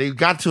 They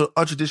got to an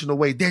untraditional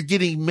way. They're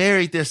getting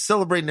married. They're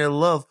celebrating their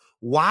love.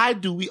 Why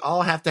do we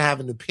all have to have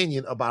an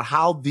opinion about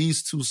how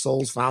these two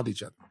souls found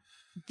each other?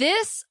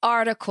 This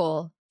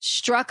article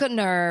struck a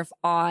nerve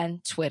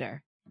on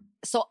Twitter.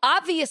 So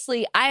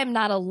obviously, I am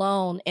not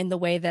alone in the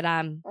way that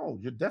I'm. Oh,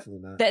 you're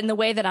definitely not. In the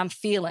way that I'm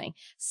feeling.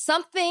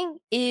 Something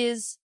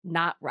is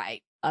not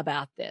right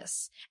about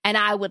this. And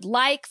I would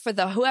like for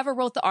whoever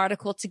wrote the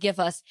article to give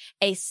us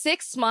a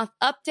 6-month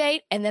update,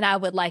 and then I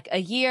would like a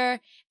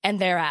year and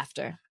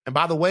thereafter. And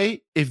by the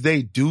way, if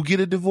they do get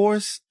a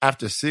divorce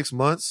after 6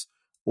 months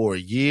or a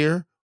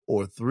year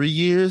or 3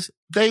 years,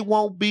 they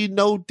won't be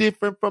no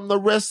different from the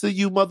rest of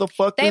you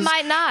motherfuckers. They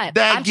might not.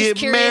 That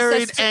get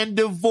married and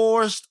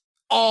divorced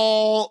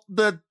all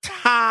the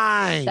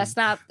time. It's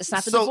not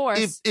the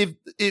divorce. If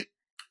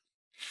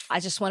I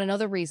just want to know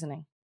the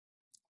reasoning.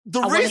 I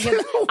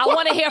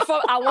want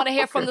to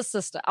hear from the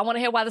sister. I want to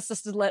hear why the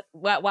sister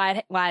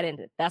why it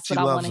ended. That's what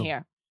I want to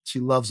hear.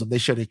 She loves them. They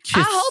should have kissed.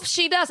 I hope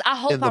she does. I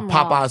hope in the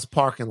Popeyes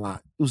parking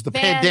lot. It was the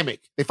pandemic.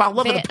 They found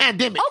love in the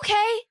pandemic.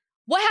 Okay.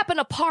 What happened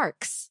to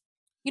parks?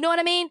 You know what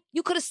I mean?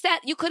 You could have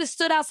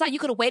stood outside. You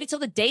could have waited till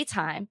the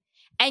daytime,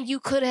 and you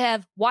could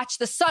have watched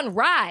the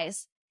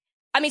sunset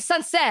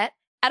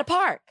at a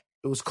park.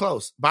 It was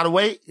close. By the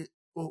way,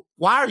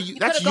 why are you?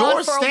 That's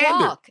your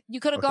standard. You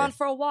could have gone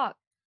for a walk.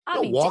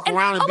 Walk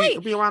around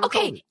and be around the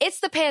corner. Okay,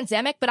 it's the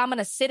pandemic, but I'm going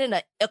to sit in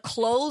a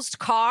closed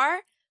car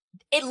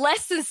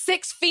less than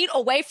 6 feet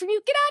away from you.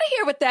 Get out of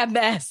here with that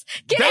mess.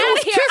 Get out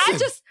of here.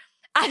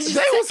 They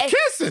was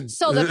kissing.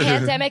 So the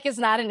pandemic is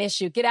not an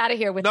issue. Get out of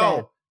here with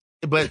that.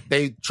 but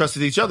they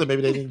trusted each other.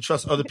 Maybe they didn't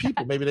trust other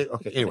people. Maybe they,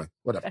 okay, anyway,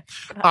 whatever.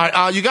 All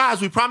right, you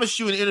guys, we promised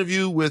you an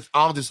interview with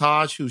Aldis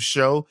Hodge, whose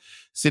show,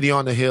 City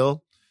on the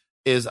Hill,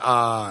 is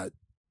on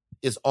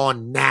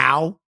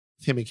now.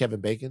 Him and Kevin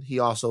Bacon. He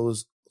also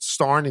is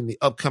starring in the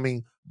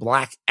upcoming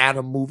Black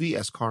Adam movie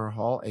as Connor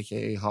Hall,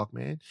 a.k.a.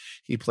 Hawkman.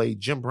 He played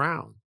Jim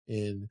Brown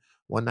in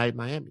One Night in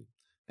Miami.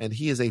 And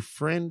he is a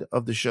friend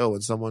of the show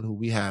and someone who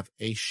we have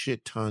a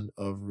shit ton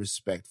of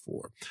respect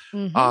for.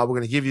 Mm-hmm. We're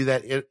going to give you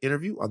that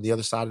interview on the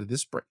other side of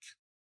this break.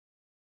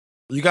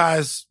 You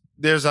guys,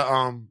 there's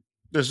a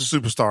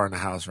superstar in the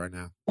house right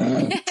now.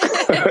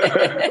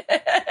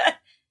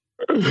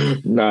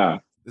 Nah.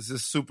 There's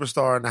this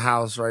superstar in the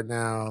house right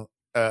now.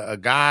 A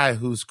guy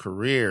whose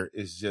career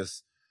is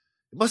just,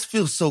 it must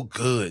feel so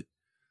good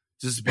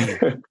just be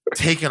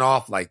taking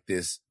off like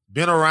this.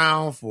 Been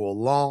around for a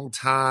long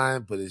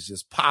time, but it's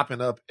just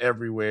popping up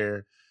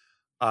everywhere.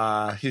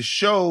 His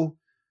show,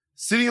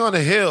 City on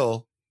the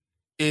Hill,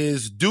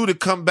 is due to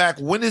come back.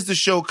 When is the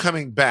show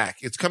coming back?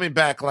 It's coming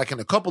back like in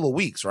a couple of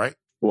weeks, right?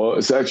 Well,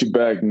 it's actually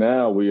back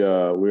now.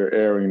 We're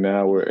airing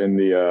now. We're in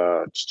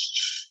the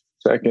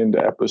second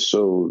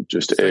episode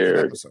just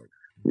aired. Episode.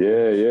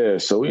 Yeah.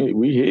 So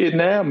we here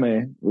now,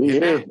 man. We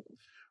here.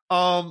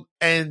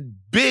 And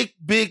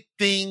big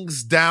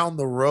things down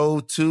the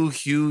road. 2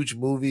 huge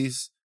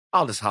movies.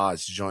 Aldis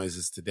Hodge joins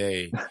us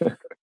today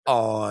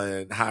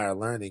on Higher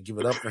Learning. Give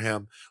it up for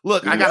him.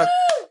 Look, I got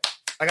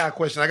a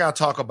question. I gotta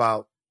talk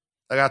about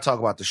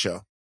the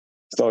show.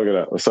 Let's talk it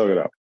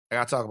out. I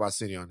gotta talk about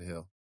City on the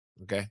Hill.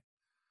 Okay.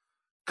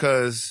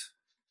 Cause,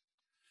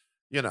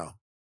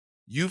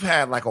 you've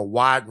had like a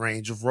wide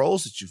range of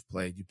roles that you've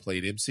played. You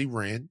played MC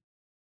Ren.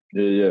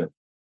 Yeah.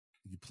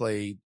 You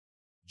played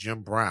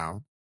Jim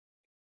Brown.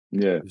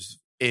 Yeah.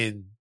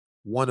 In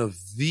one of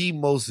the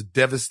most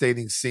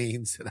devastating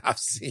scenes that I've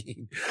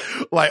seen.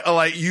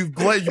 Like you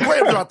played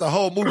throughout the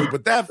whole movie,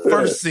 but that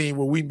first scene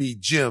where we meet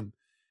Jim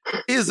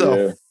is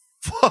a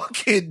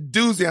fucking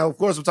doozy. And of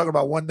course, we're talking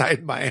about One Night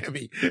in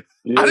Miami.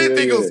 I didn't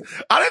think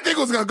it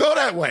was gonna go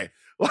that way.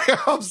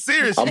 Like, I'm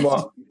serious.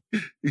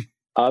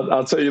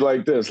 I'll tell you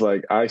like this.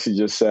 Like, I actually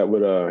just sat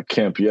with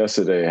Kemp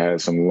yesterday, had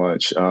some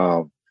lunch.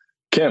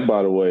 Kemp,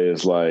 by the way,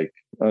 is like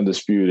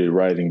undisputed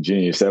writing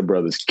genius. That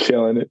brother's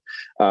killing it.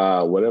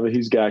 Whatever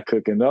he's got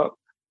cooking up,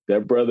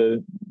 that brother,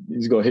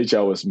 he's gonna hit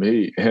y'all with some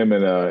heat. Him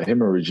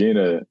and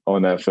Regina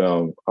on that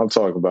film. I'm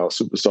talking about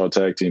superstar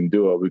tag team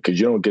duo, because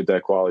you don't get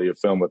that quality of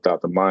film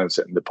without the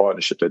mindset and the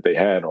partnership that they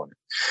had on it.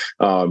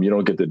 You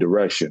don't get the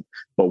direction.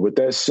 But with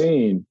that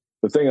scene,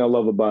 the thing I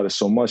love about it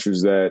so much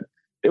was that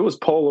it was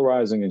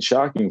polarizing and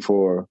shocking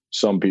for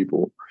some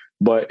people,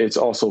 but it's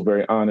also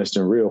very honest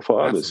and real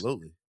for others.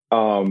 Absolutely.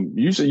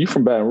 You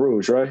from Baton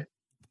Rouge, right?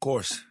 Of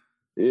course.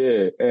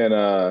 Yeah. And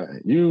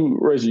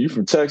Reggie, you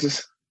from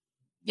Texas?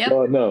 Yep.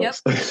 Lord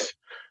knows. Yep.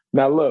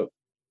 Now look,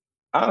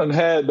 I done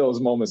had those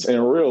moments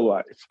in real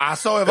life.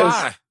 So have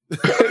I.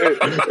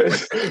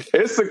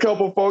 It's a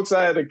couple folks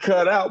I had to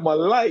cut out my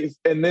life.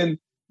 And then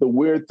the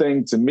weird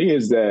thing to me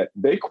is that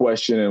they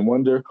question and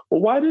wonder,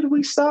 well, why did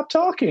we stop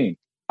talking?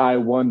 I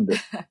wonder.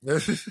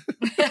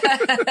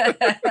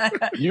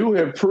 You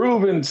have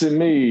proven to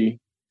me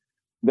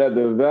that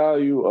the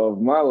value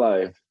of my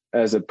life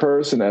as a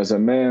person, as a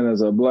man,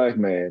 as a black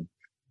man,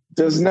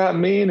 does not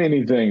mean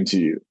anything to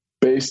you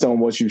based on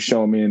what you've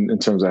shown me in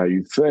terms of how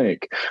you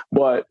think.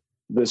 But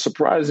the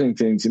surprising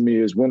thing to me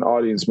is when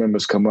audience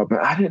members come up and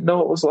I didn't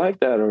know it was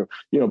like that, or,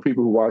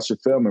 people who watch the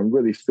film and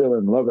really feel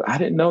and love it. I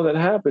didn't know that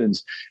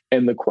happens.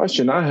 And the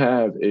question I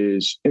have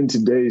is, in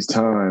today's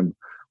time,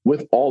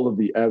 with all of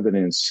the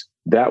evidence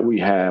that we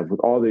have, with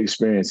all the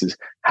experiences,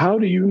 how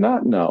do you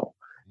not know?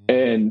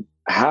 And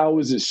how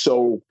is it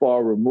so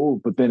far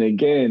removed? But then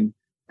again,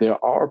 there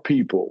are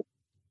people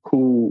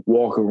who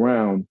walk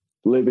around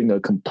living a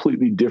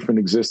completely different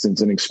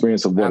existence and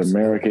experience of what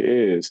Absolutely. America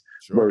is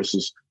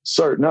versus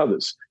certain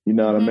others. You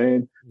know what I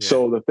mean? Yeah.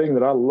 So the thing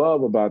that I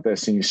love about that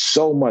scene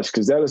so much,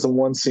 because that is the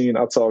one scene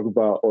I talk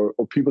about, or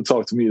people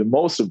talk to me the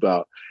most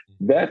about.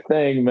 That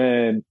thing,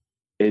 man,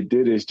 it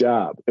did its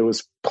job. It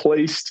was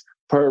placed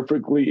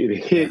perfectly. It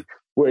hit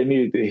where it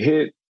needed to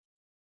hit.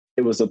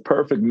 It was a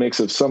perfect mix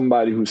of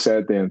somebody who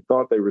sat there and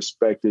thought they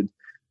respected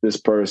this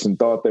person,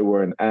 thought they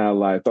were an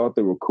ally, thought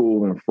they were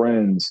cool and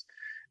friends,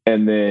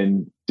 and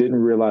then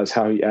didn't realize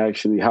how he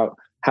actually, how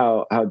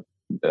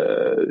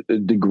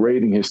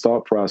degrading his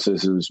thought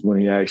process is when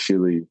he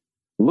actually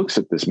looks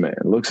at this man,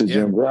 looks at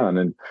Jim Brown.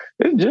 And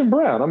it's Jim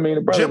Brown. I mean,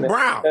 the brother, Jim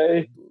Brown.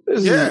 Hey,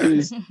 this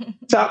is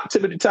top,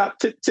 tippity top,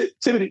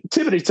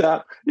 tippity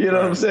top. You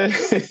know what I'm saying?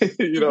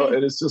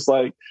 And it's just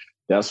like,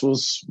 that's what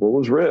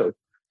was real,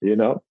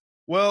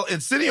 Well,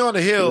 in City on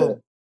the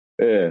Hill.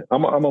 Yeah.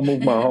 I'm gonna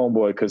move my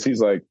homeboy because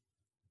he's like,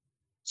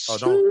 oh,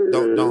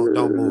 don't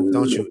move.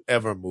 Don't you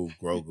ever move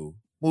Grogu.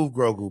 Move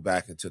Grogu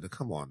back into the,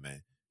 come on,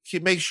 man.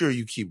 Make sure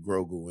you keep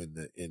Grogu in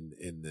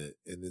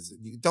this.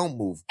 Don't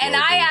move Grogu. And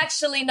I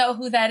actually know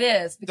who that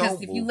is, because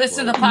if you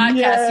listen to the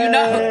podcast, you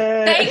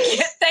know.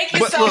 Thank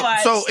you so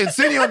much. So in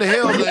City on the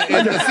Hill,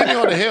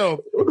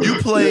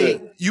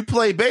 you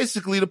play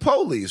basically the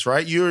police,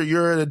 right?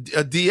 You're a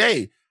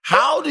DA.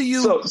 How do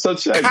you? So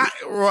check it.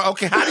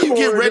 How do you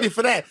get ready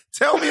for that?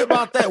 Tell me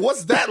about that.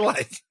 What's that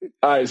like?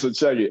 All right, so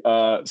check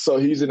it. So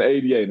he's an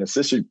ADA, an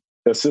assistant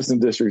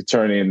district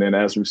attorney, and then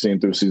as we've seen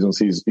through seasons,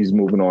 he's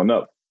moving on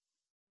up.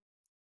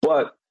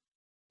 But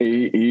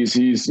he's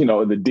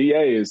the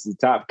DA is the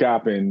top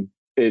cop in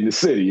the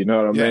city. You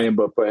know what I mean?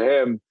 But for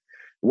him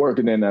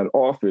working in that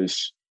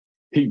office,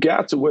 he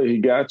got to where he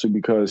got to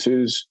because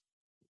his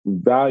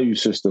value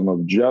system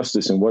of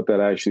justice and what that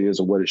actually is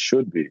and what it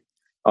should be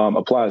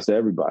applies to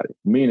everybody.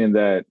 Meaning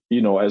that,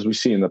 as we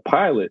see in the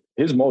pilot,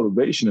 his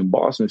motivation in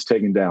Boston is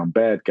taking down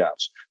bad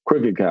cops,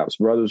 crooked cops,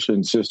 brothers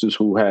and sisters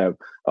who have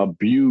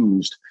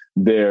abused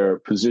their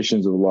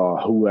positions of law,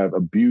 who have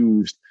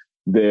abused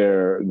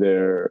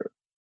their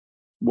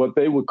what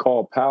they would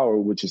call power,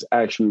 which is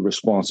actually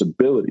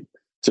responsibility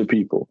to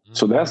people. Mm-hmm.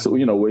 So that's,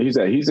 where he's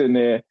at. He's in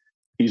there.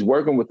 He's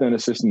working within a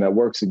system that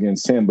works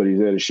against him, but he's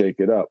there to shake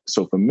it up.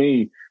 So for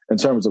me, in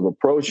terms of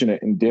approaching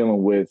it and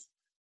dealing with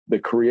the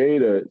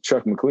creator,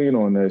 Chuck McLean,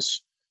 on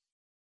this,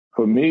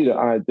 for me, the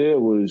idea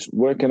was,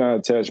 where can I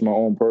attach my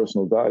own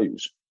personal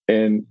values?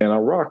 And I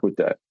rock with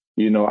that.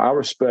 I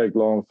respect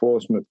law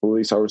enforcement,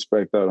 police. I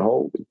respect that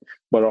wholly.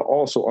 But I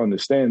also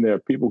understand there are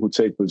people who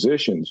take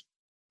positions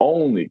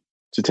only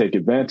to take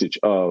advantage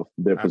of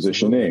their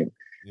positioning.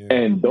 Yeah.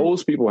 And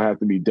those people have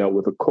to be dealt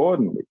with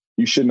accordingly.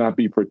 You should not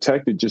be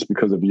protected just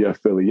because of your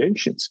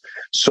affiliations.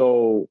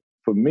 So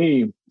for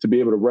me, to be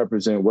able to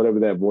represent whatever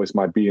that voice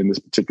might be in this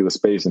particular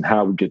space and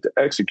how we get to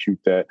execute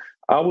that,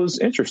 I was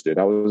interested.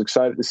 I was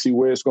excited to see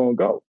where it's going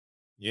to go.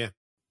 Yeah.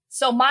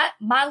 So my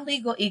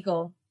legal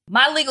eagle's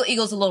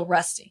a little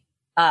rusty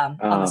on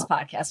this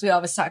podcast. We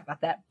always talk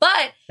about that.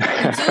 But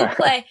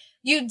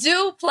you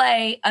do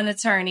play an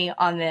attorney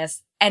on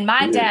this. And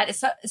my dad,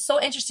 it's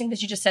so interesting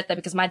that you just said that,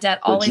 because my dad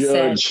always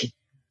said,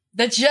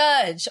 the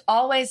judge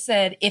always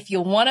said, if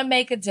you want to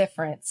make a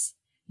difference,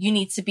 you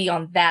need to be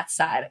on that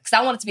side. Because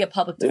I wanted to be a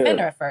public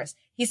defender at first.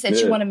 He said,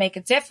 you want to make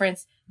a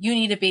difference, you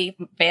need to be,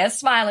 Bear's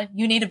smiling,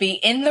 you need to be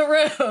in the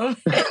room,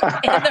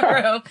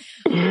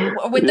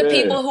 with the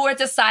people who are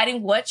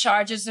deciding what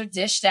charges are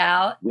dished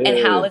out and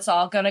how it's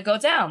all going to go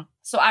down.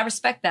 So I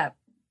respect that.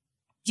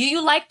 Do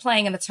you like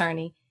playing an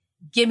attorney?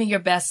 Give me your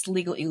best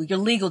your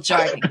legal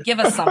jargon. Give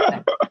us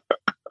something.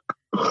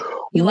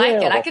 You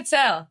like it. I could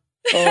tell.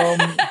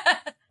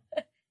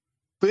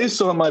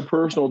 Based on my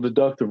personal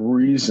deductive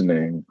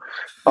reasoning,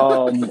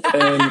 and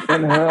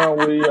how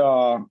we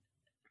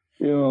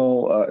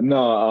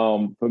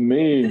for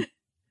me,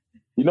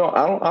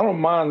 I don't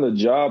mind the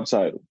job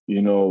title,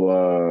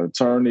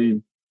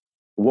 attorney.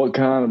 What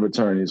kind of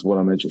attorney is what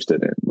I'm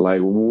interested in? Like,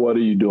 what are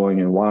you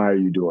doing and why are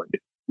you doing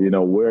it?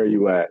 Where are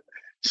you at?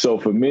 So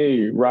for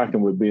me, rocking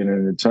with being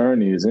an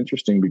attorney is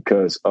interesting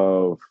because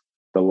of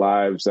the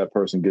lives that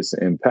person gets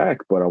to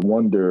impact. But I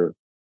wonder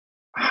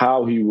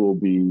how he will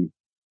be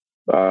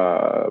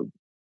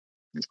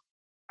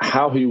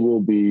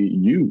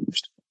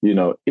used.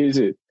 Is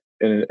it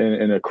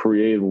in a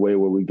creative way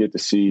where we get to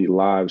see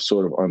lives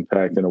sort of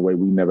unpacked in a way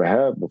we never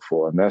have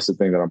before? And that's the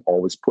thing that I'm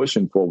always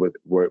pushing for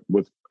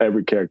with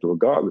every character,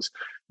 regardless.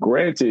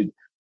 Granted,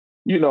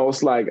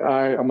 it's like, all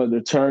right, I'm an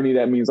attorney.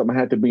 That means I'm gonna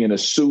have to be in a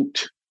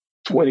suit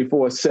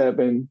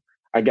 24/7.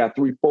 I got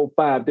 3, 4,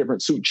 5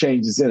 different suit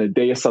changes in a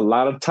day. It's a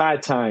lot of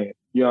tie-tying.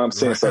 You know what I'm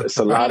saying? So it's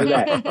a lot of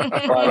that.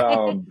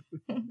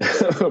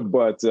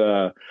 But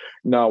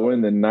no, we're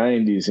in the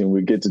 90s and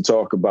we get to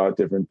talk about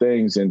different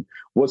things. And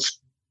what's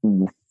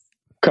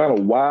kind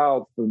of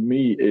wild for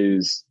me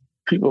is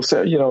people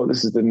say,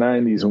 this is the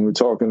 90s when we're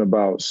talking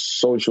about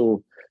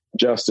social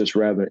justice,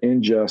 rather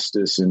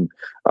injustice, and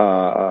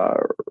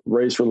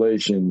race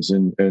relations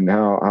and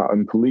how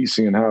and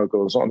policing and how it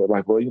goes on. They're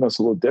like, well, it's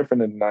a little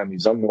different in the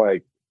 90s. I'm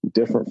like,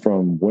 different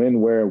from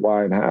when, where,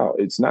 why, and how?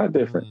 It's not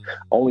different.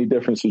 Only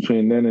difference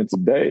between then and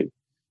today: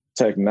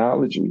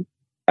 technology,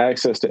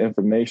 access to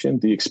information,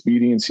 the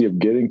expediency of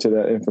getting to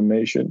that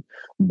information.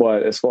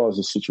 But as far as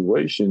the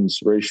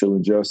situations, racial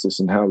injustice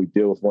and how we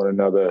deal with one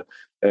another,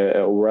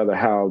 or rather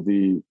how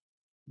the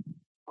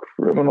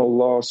criminal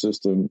law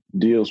system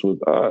deals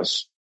with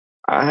us,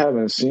 I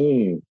haven't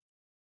seen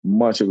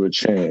much of a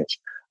change.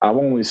 I've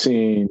only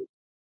seen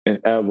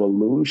an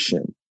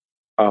evolution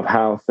of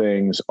how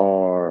things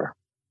are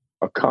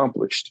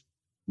accomplished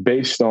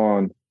based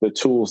on the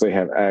tools they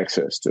have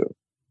access to,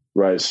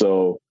 right?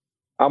 So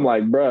I'm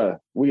like, bruh,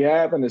 we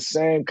having the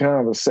same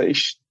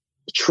conversation.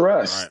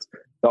 Trust.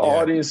 The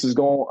audience is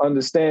going to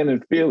understand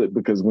and feel it,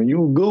 because when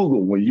you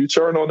Google, when you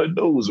turn on the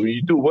news, when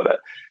you do whatever,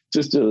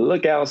 just to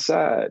look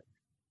outside,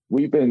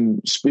 we've been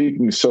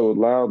speaking so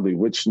loudly,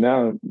 which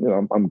now,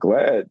 I'm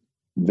glad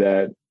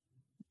that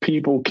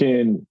people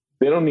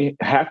they don't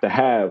have to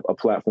have a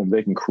platform.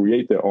 They can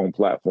create their own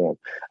platform.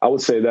 I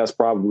would say that's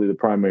probably the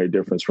primary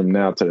difference from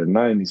now to the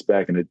 90s.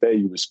 Back in the day,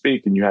 you would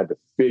speak and you had to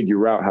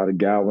figure out how to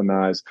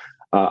galvanize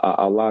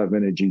a lot of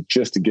energy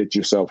just to get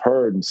yourself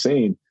heard and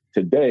seen.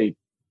 Today,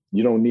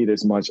 you don't need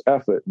as much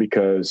effort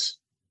because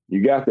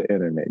you got the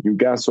internet, you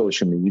got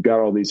social media, you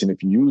got all these. And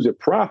if you use it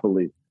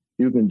properly,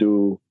 you can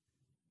do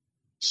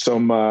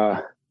some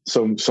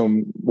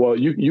well,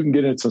 you can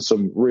get into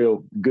some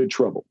real good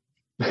trouble.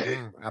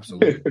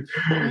 Absolutely.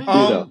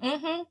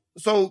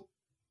 So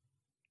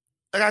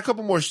I got a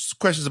couple more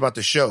questions about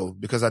the show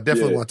because I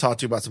definitely want to talk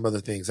to you about some other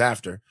things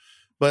after.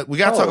 But we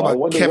got to talk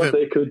about Kevin. What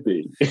they could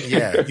be.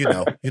 Yeah,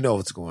 you know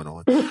what's going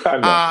on.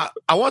 I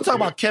want to talk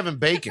about Kevin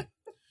Bacon.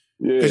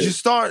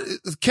 Because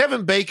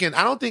Kevin Bacon.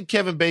 I don't think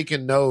Kevin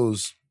Bacon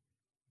knows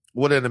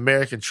what an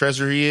American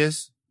treasure he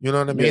is. You know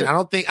what I mean? Yeah. I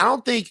don't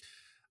think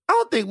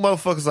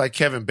motherfuckers like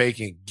Kevin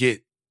Bacon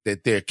get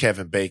that they're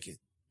Kevin Bacon.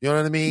 You know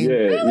what I mean?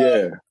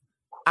 Yeah.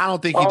 I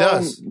don't think he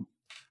does.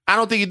 I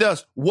don't think he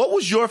does. What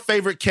was your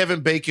favorite Kevin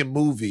Bacon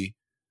movie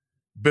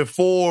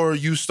before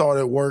you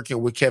started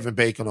working with Kevin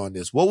Bacon on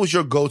this? What was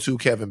your go-to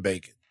Kevin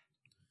Bacon?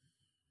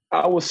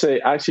 I would say,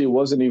 actually, it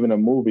wasn't even a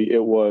movie.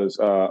 It was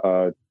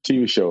a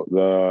TV show.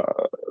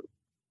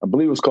 I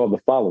believe it was called The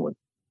Following.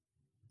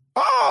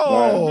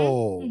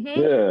 Oh!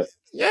 Right?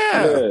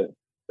 Yeah.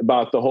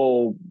 About the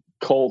whole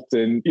cult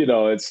and,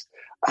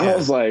 I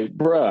was like,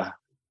 bruh,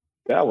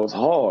 that was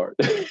hard.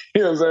 You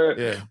know what I'm saying?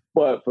 Yeah.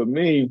 But for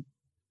me,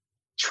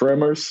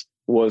 Tremors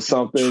was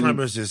something.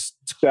 Tremors is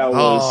that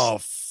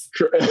was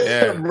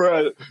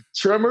bruh,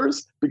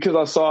 Tremors, because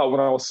I saw it when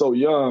I was so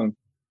young,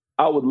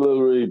 I would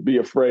literally be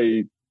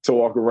afraid to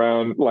walk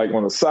around like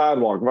on the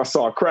sidewalk. If I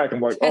saw a crack,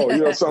 I'm like,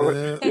 oh,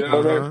 something. You know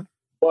what I mean?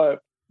 But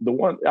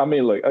look,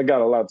 I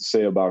got a lot to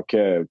say about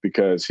Kev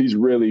because he's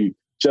really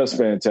just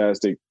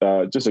fantastic.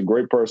 Just a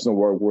great person to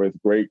work with.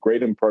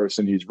 Great in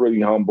person. He's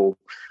really humble.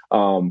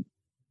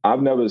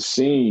 I've never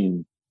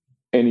seen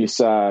any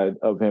side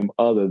of him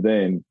other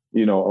than,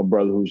 a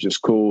brother who's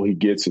just cool. He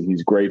gets it.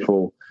 He's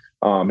grateful.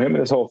 Him and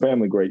his whole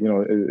family, great.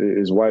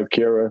 His wife,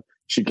 Kara,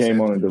 she came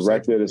on and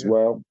directed as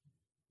well.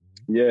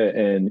 Yeah.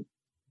 And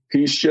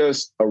he's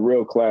just a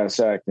real class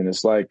act. And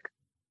it's like,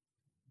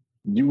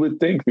 you would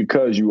think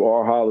because you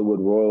are Hollywood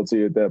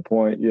royalty at that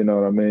point, you know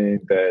what I mean?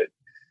 That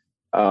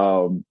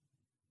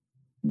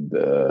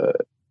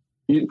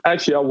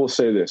actually, I will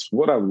say this.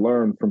 What I've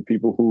learned from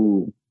people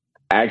who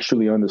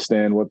actually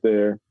understand what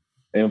their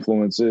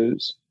influence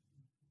is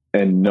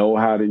and know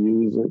how to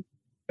use it,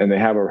 and they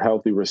have a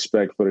healthy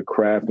respect for the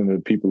craft and the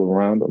people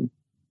around them,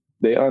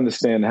 they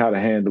understand how to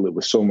handle it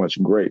with so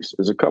much grace.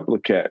 There's a couple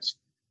of cats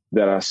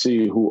that I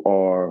see who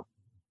are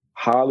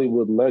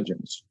Hollywood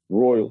legends,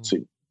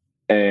 royalty,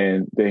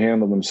 and they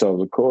handle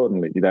themselves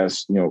accordingly.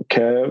 That's,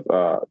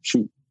 Kev,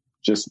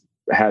 just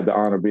had the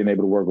honor of being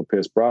able to work with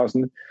Pierce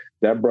Brosnan.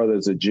 That brother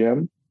is a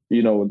gem.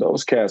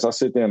 Those cats, I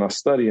sit there and I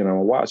study and I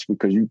watch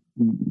because you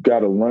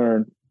got to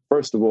learn.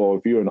 First of all,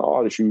 if you're an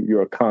artist,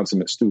 you're a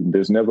consummate student.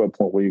 There's never a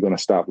point where you're going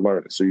to stop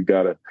learning. So you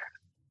got to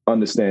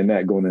understand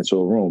that going into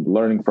a room,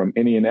 learning from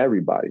any and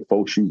everybody,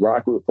 folks you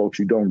rock with, folks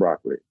you don't rock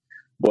with.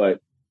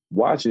 But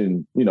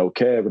watching,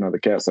 Kev and other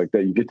cats like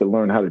that, you get to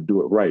learn how to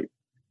do it right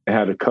and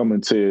how to come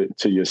into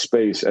your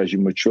space as you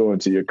mature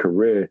into your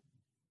career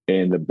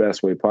in the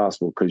best way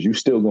possible, because you're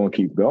still going to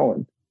keep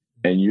going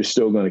and you're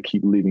still going to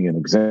keep leaving an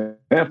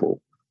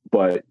example.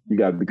 But you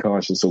got to be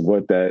conscious of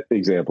what that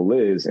example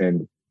is.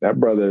 And that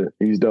brother,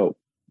 he's dope.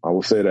 I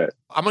will say that.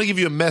 I'm going to give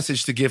you a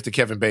message to give to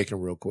Kevin Bacon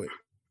real quick.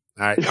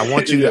 All right. I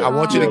want you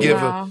to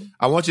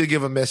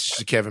give a message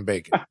to Kevin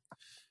Bacon.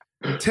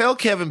 Tell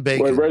Kevin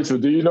Bacon. Wait, Rachel,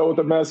 do you know what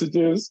the message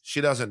is?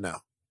 She doesn't know.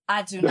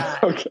 I do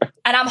not. Okay.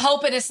 And I'm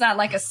hoping it's not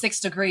like a 6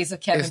 degrees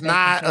of Kevin Bacon. It's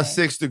not a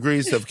 6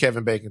 degrees of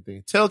Kevin Bacon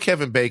thing. Tell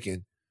Kevin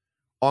Bacon,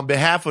 on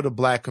behalf of the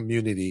Black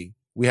community,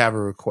 we have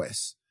a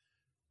request.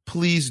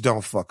 Please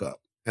don't fuck up.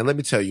 And let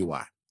me tell you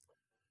why.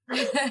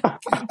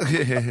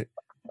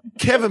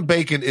 Kevin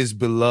Bacon is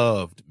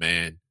beloved,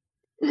 man.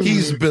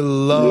 He's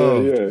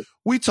beloved. Yeah.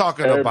 We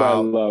talking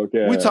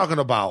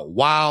about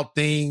Wild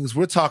Things.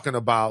 We're talking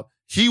about,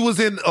 he was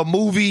in a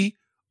movie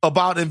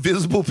about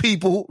invisible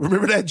people.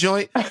 Remember that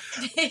joint?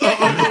 You know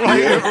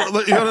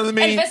what I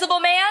mean? Invisible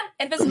Man?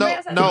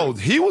 No,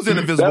 he was in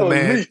Invisible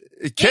Man.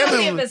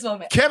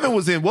 Kevin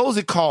was in, what was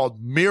it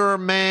called? Mirror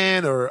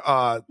Man or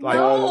it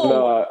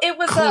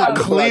was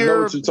Clear. I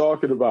know what you're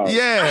talking about.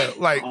 Yeah,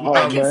 like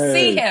I can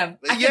see him.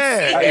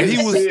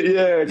 He was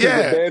the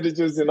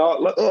bandages and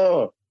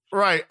all.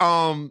 Right.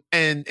 And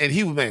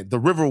he was, man, the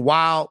River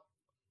Wild.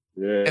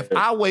 Yeah. If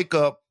I wake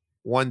up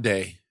one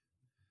day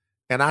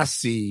and I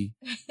see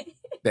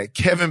that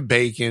Kevin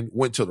Bacon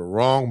went to the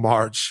wrong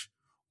march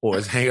or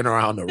is hanging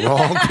around the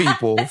wrong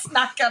people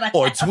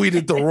or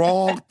tweeted the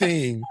wrong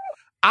thing,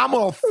 I'm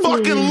going to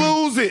fucking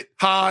lose it,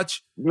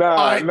 Hodge.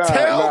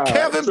 Tell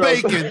Kevin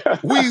Bacon,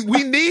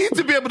 we need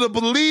to be able to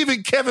believe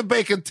in Kevin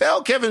Bacon.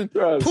 Tell Kevin,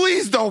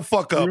 please don't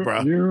fuck up,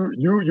 bro.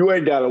 You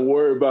ain't got to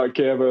worry about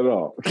Kevin at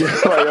all. Like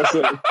I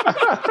said.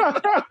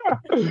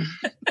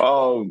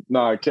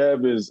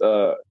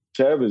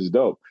 Kev is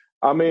dope.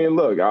 I mean,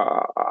 look,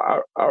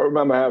 I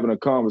remember having a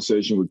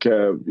conversation with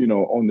Kev,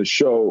 on the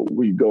show.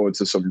 We go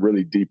into some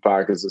really deep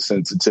pockets of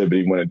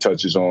sensitivity when it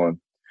touches on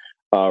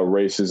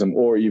racism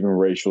or even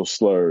racial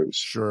slurs.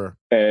 Sure.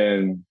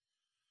 And,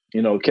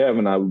 Kev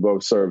and I, we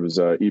both serve as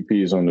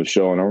EPs on the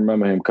show. And I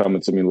remember him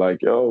coming to me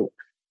like, yo,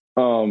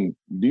 Do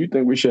you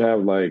think we should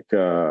have like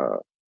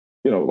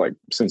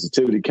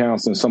sensitivity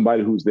counseling,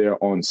 somebody who's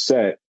there on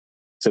set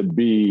to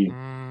be,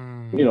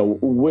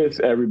 with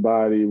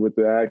everybody, with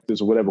the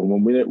actors or whatever,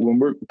 when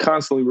we're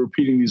constantly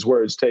repeating these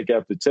words take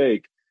after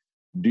take,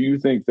 do you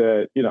think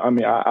that,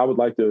 I would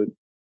like to,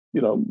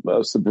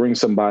 us to bring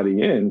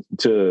somebody in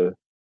to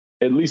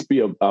at least be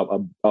a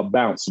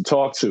bounce to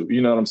talk to,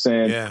 you know what I'm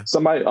saying? Yeah.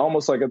 Somebody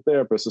almost like a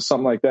therapist or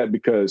something like that,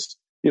 because,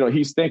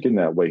 he's thinking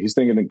that way. He's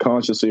thinking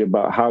consciously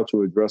about how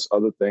to address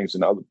other things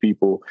and other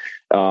people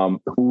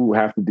who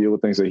have to deal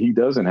with things that he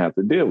doesn't have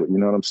to deal with. You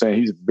know what I'm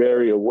saying? He's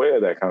very aware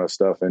of that kind of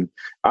stuff. And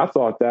I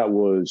thought that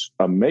was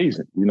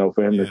amazing,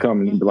 for him to come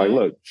and be like,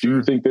 look, do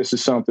you think this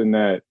is something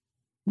that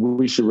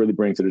we should really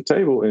bring to the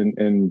table?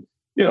 And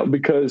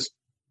because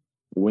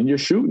when you're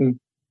shooting,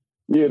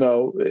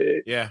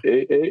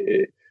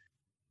 the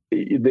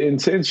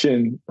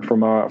intention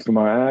from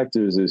our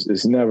actors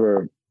is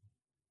never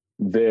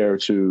there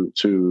to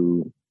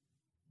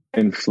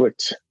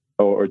inflict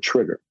or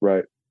trigger,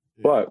 right?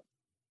 Yeah. But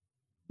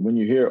when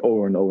you hear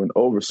over and over and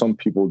over, some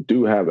people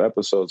do have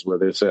episodes where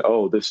they say,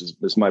 "Oh, this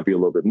might be a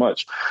little bit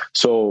much."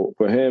 So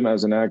for him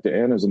as an actor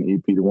and as an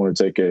EP to want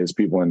to take care of his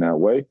people in that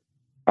way,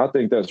 I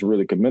think that's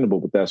really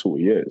commendable. But that's who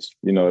he is.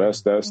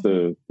 That's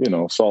the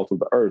salt of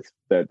the earth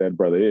that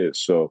brother is.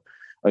 So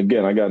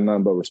again, I got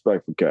nothing but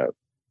respect for Cap.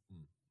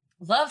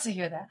 Love to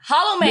hear that.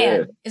 Hollow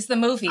Man is the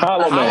movie.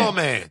 Hollow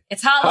Man.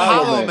 It's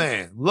Hollow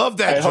Man. Love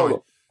that hey,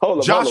 joint.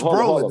 Josh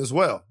Brolin as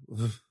well.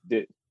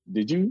 Did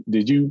you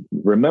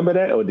remember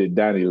that, or did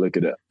Donnie look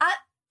it up? I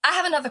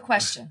have another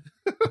question.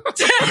 You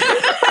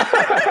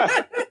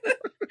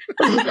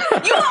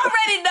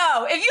already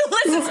know. If you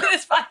listen to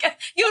this podcast,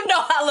 you know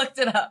I looked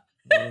it up.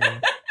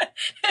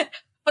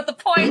 But the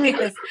point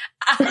is,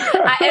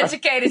 I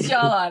educated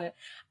y'all on it.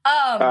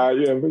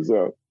 Yeah, for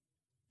sure.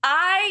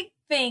 I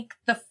think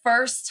the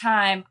first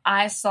time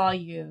I saw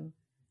you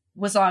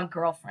was on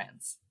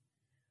Girlfriends.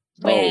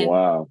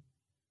 Wow.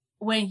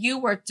 When you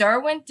were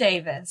Derwin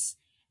Davis,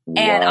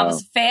 and I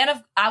was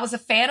a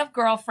fan of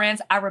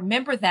Girlfriends. I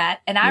remember that.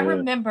 And I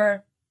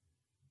remember,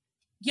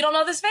 you don't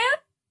know this man?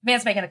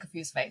 Man's making a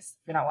confused face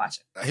if you're not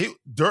watching.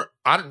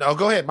 I don't know.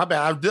 Go ahead. My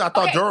bad. I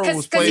thought Derwin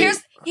was playing.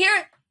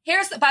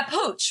 Here's by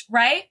Pooch,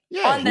 right?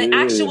 Yeah. On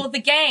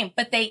the game.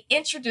 But they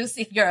introduced,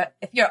 if you're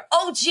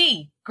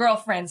OG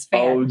Girlfriends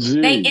fan,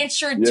 they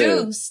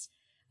introduced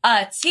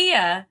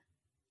Tia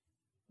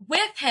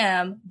with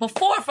him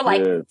before for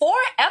 4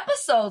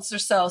 episodes or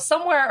so,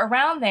 somewhere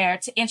around there,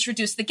 to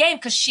introduce the game,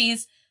 because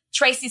she's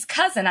Tracy's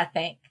cousin, I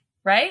think,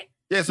 right?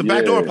 Yeah, it's a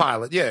backdoor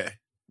pilot, yeah.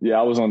 Yeah,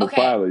 I was on the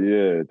pilot,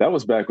 yeah. That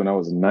was back when I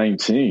was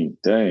 19,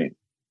 dang.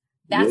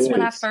 That's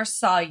when I first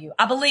saw you.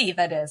 I believe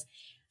that is.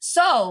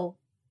 So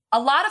a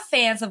lot of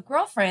fans of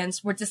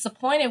Girlfriends were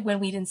disappointed when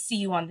we didn't see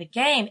you on the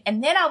game.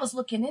 And then I was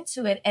looking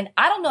into it, and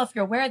I don't know if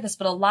you're aware of this,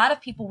 but a lot of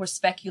people were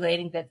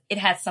speculating that it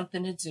had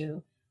something to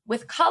do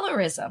with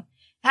colorism.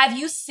 Have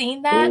you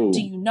seen that? Ooh. Do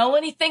you know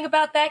anything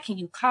about that? Can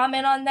you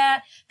comment on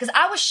that? Because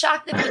I was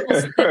shocked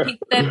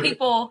that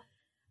people,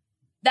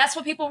 that's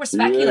what people were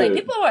speculating.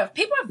 Yeah.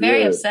 People are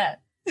very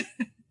upset.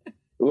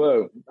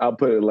 Look, I'll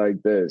put it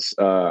like this.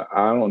 I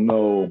don't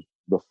know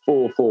the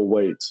full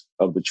weight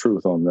of the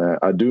truth on that.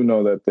 I do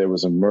know that there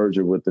was a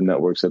merger with the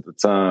networks at the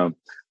time.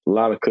 A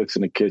lot of cooks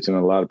in the kitchen,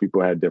 a lot of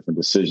people had different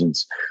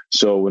decisions.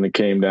 So when it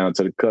came down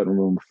to the cutting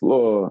room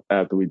floor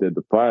after we did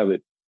the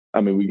pilot,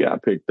 we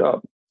got picked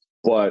up,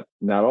 but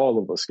not all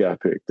of us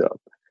got picked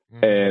up.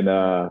 Mm-hmm. And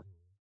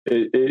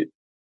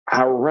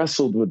I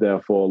wrestled with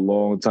that for a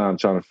long time,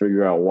 trying to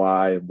figure out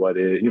why and what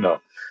it,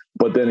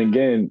 But then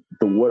again,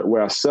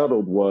 where I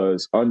settled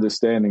was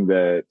understanding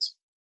that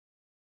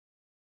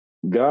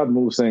God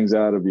moves things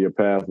out of your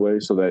pathway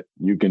so that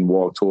you can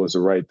walk towards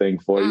the right thing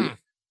for you.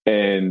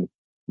 And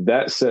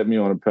that set me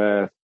on a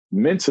path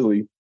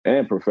mentally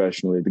and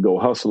professionally to go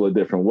hustle a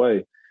different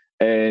way.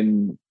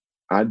 And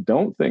I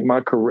don't think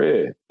my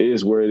career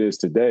is where it is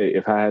today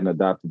if I hadn't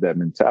adopted that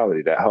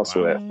mentality, that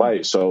hustle, that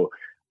fight. So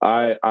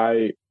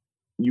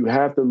you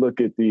have to look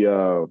at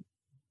for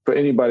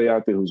anybody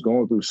out there who's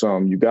going through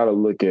something, you got to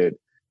look at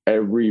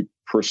every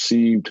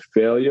perceived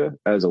failure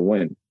as a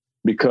win,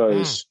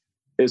 because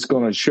it's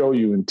going to show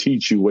you and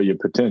teach you where your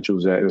potential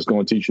is at. It's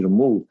going to teach you to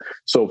move.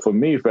 So for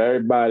me, for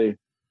everybody,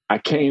 I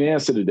can't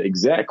answer the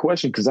exact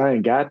question because I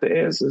ain't got the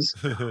answers,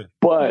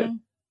 but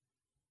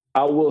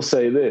I will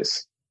say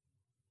this.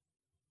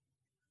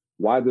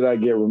 Why did I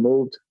get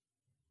removed?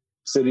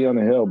 City on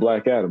the Hill,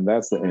 Black Adam.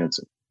 That's the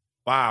answer.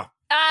 Wow.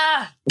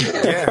 So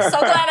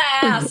glad I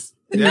asked.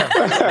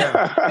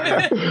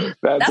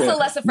 That's a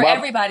lesson for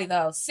everybody,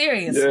 though.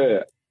 Seriously.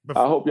 Yeah.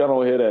 I hope y'all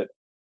don't hear that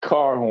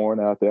car horn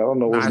out there. I don't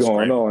know what's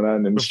going on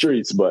out in the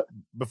streets, but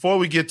before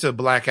we get to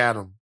Black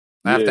Adam,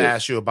 I have to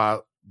ask you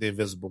about The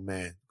Invisible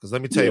Man, because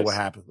let me tell you what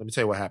happened.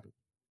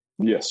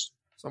 Yes.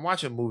 So I'm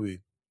watching a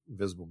movie,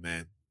 Invisible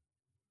Man.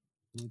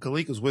 And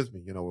Khalik was with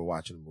me. We're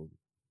watching the movie.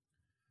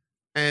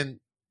 And,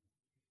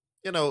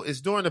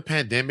 it's during the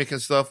pandemic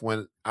and stuff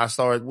when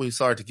we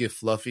started to get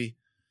fluffy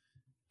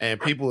and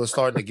people are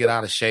starting to get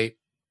out of shape.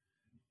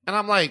 And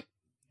I'm like,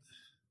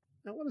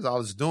 what is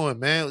Aldis doing,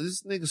 man?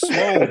 This nigga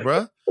swole,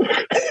 bro.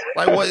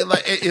 Like what?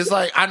 Like it's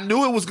like I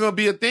knew it was gonna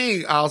be a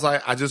thing. I was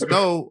like, I just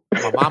know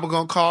my mama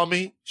gonna call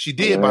me. She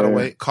did, by the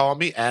way, call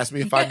me, ask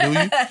me if I knew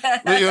you.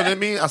 You know what I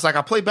mean? I was like,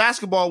 I play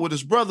basketball with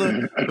his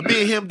brother, but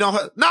me and him don't.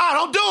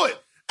 Don't do it.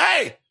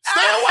 Hey,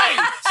 stay away.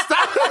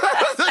 Stop.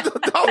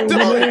 Don't do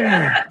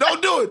it.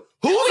 Don't do it.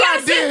 Whose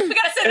idea? We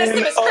gotta send this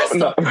to Miss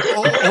Crystal.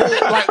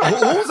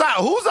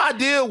 Whose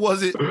idea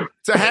was it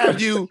to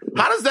have you?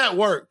 How does that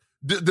work?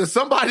 Does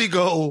somebody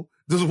go?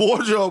 Does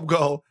wardrobe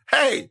go?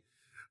 Hey.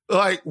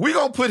 Like, we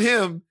gonna put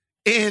him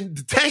in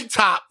the tank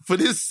top for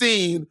this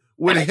scene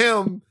with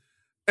him,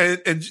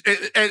 and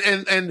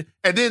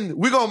then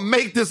we gonna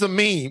make this a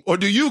meme. Or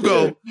do you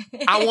go,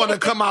 I want to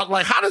come out?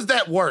 Like, how does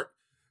that work?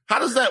 How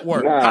does that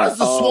work? How does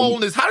the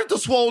swollenness? How did the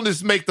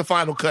swollenness make the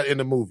final cut in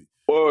the movie?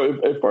 Well,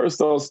 it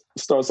first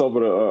starts off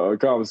with a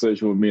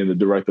conversation with me and the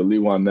director Lee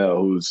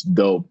Wanell, who's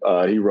dope.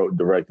 He wrote and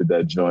directed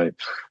that joint.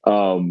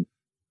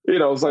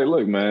 It's like,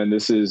 look, man,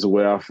 this is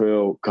where I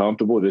feel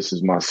comfortable. This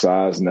is my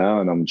size now,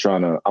 and I'm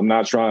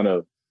not trying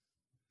to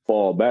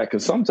fall back,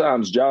 because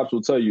sometimes jobs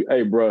will tell you,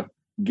 hey, bro,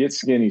 get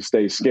skinny,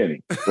 stay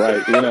skinny,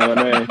 right? You know what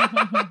I mean?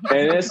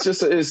 And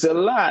it's a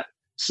lot.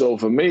 So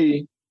for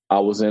me, I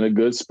was in a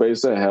good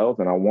space of health,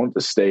 and I wanted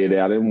to stay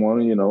there. I didn't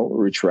want to,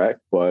 retract,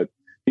 but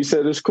he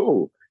said it's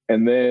cool.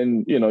 And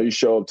then, you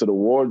show up to the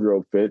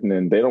wardrobe fit, and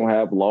then they don't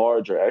have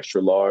large or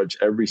extra large.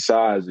 Every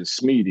size is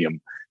medium,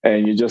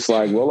 and you're just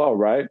like, well, all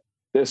right.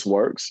 This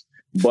works,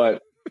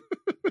 but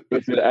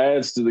if it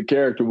adds to the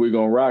character, we're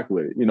going to rock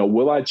with it.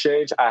 Will I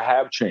change? I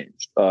have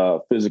changed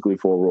physically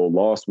for a role,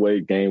 lost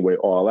weight, gained weight,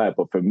 all that.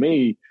 But for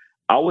me,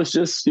 I was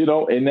just,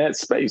 in that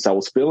space. I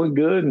was feeling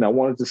good and I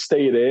wanted to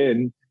stay there.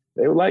 And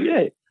they were like,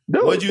 hey,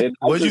 do it.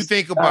 What'd you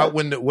think about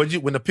when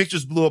the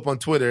pictures blew up on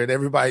Twitter and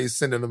everybody's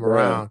sending them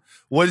around?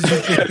 What did you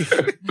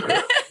think?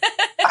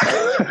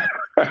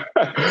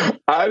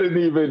 I didn't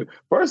even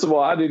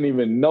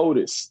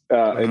notice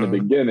in the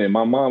beginning.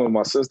 My mom and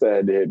my sister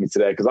had to hit me to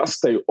that, because I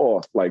stay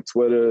off like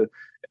Twitter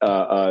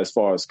as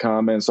far as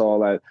comments, all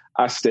that.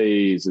 I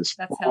stay as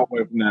far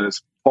away from that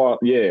as far.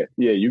 Yeah,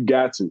 you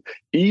got to.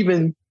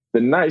 Even the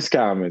nice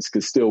comments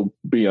could still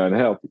be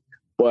unhealthy.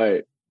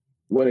 But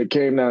when it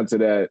came down to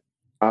that,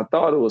 I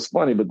thought it was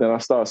funny, but then I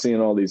started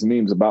seeing all these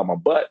memes about my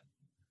butt.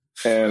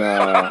 And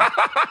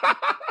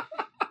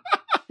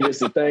here's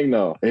the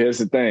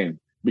thing,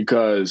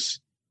 because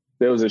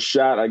there was a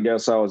shot, I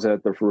guess I was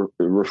at the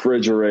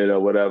refrigerator or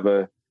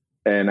whatever,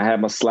 and I had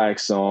my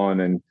slacks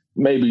on, and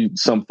maybe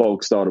some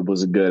folks thought it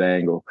was a good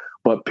angle.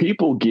 But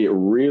people get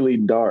really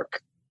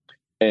dark,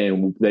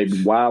 and they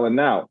be wilding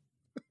out.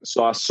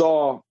 So I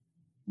saw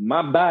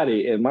my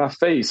body and my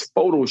face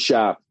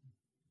photoshopped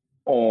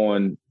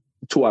on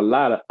to a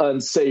lot of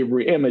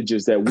unsavory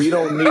images that we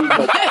don't need.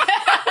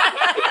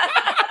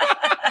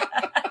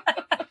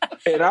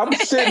 And I'm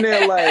sitting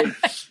there like,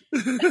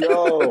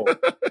 yo,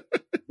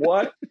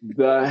 what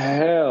the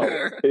hell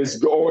is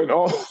going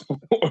on?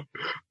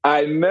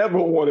 I never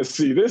want to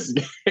see this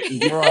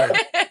game. Right.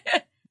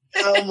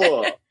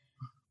 Ever.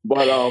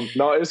 But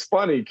no, it's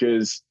funny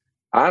because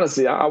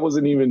honestly, I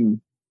wasn't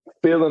even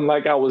feeling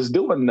like I was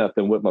doing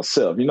nothing with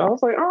myself. I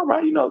was like, all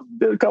right,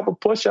 did a couple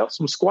push-ups,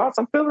 some squats.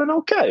 I'm feeling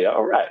okay.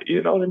 All right.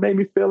 It made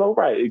me feel all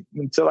right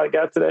until I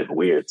got to that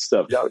weird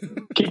stuff. Y'all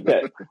keep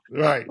that.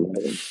 Right.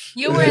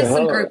 You were in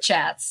some group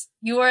chats.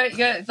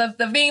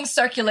 The meme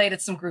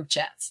circulated some group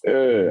chats.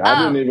 Yeah,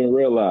 I didn't even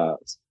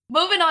realize.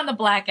 Moving on to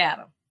Black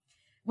Adam,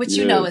 which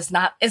is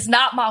not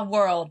my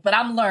world, but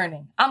I'm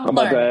learning. I'm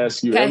about to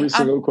ask you every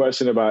single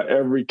question about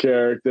every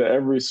character,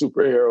 every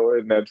superhero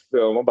in that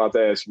film. I'm about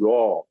to ask you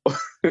all.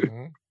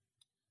 Mm-hmm.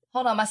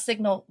 Hold on, my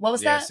signal. What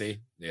was that? She's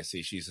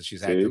acting like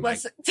she's acting like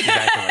she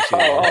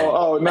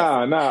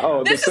nah.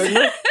 Oh, the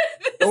signal?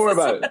 Don't worry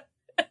about it.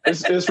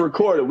 It's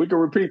recorded. We can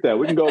repeat that.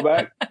 We can go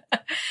back.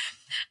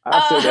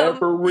 I said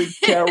every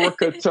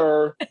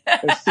caricature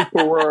and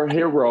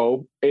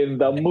superhero in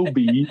the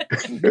movie.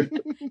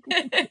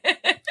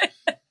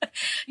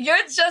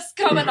 You're just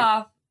coming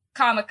off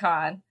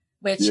Comic-Con,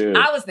 which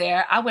I was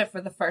there. I went for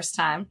the first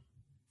time.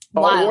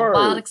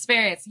 Wild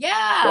experience.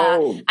 Yeah.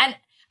 Oh. And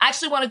I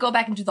actually want to go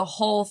back and do the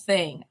whole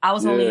thing. I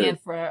was only in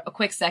for a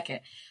quick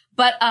second.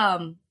 But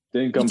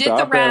didn't come to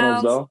our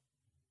panels, though.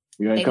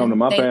 You ain't come to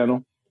my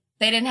panel.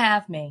 They didn't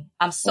have me.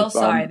 I'm so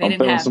sorry. They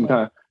didn't have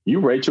me. You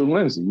Rachel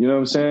Lindsay. You know what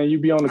I'm saying? You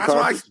be on the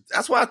carpet.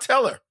 That's why I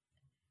tell her.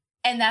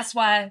 And that's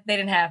why they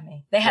didn't have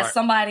me. They had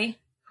somebody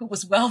who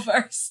was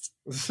well-versed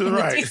in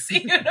the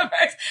DC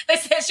universe. They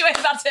said she was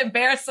about to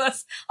embarrass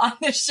us on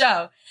this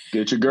show.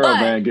 Get your girl,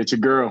 man. Get your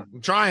girl.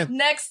 I'm trying.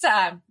 Next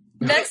time.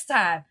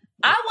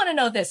 I want to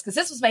know this, because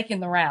this was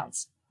making the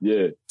rounds.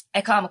 Yeah.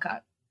 At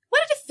Comic-Con.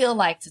 What did it feel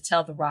like to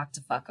tell The Rock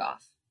to fuck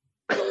off?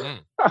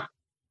 What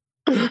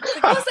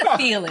was the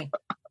feeling?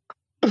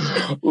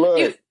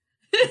 Look,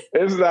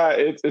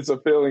 it's a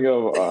feeling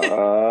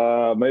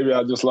of maybe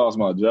I just lost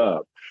my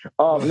job.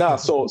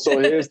 So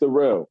here's the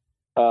real.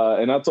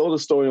 And I told the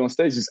story on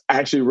stage. It's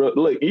actually real.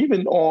 Look,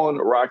 even on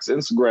Rock's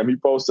Instagram, he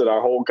posted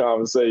our whole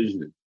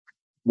conversation,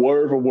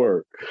 word for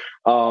word.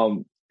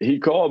 he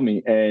called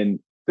me, and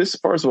this,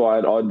 first of all, I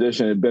had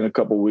auditioned. It had been a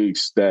couple of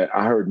weeks that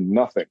I heard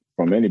nothing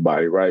from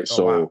anybody, right? Oh,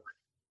 so, wow.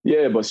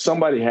 yeah, but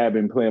somebody had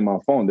been playing my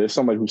phone. There's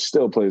somebody who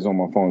still plays on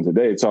my phone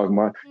today talking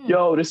about,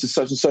 yo, this is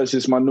such and such.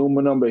 This is my new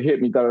number.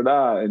 Hit me,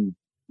 da-da-da. And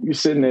you're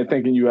sitting there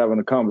thinking you're having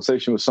a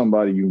conversation with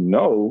somebody you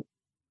know,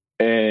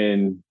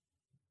 and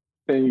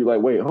then you're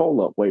like, wait, hold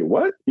up. Wait,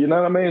 what? You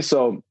know what I mean?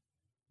 So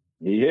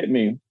he hit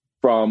me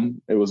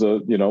from, it was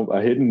a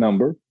hidden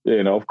number.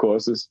 Of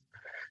course, it's,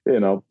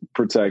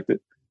 protected.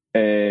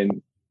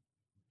 And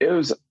it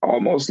was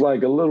almost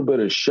like a little bit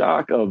of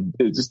shock of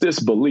just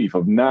disbelief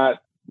of not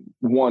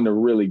wanting to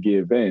really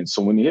give in.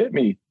 So when he hit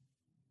me,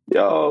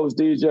 yo, it was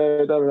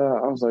DJ, da, da,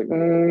 da. I was like,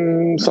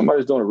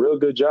 somebody's doing a real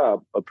good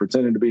job of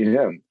pretending to be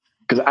him.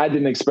 Because I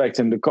didn't expect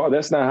him to call.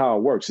 That's not how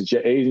it works. It's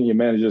your agent, your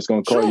manager's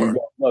going to call you.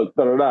 Look,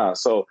 da, da, da.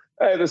 So,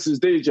 hey, this is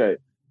DJ.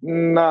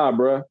 Nah,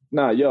 bro.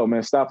 Nah, yo,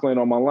 man, stop playing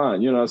on my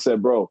line. I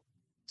said, bro,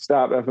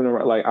 stop effing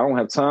around. Like, I don't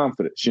have time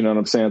for this. You know what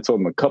I'm saying? I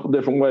told him a couple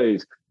different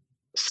ways.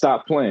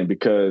 Stop playing,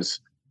 because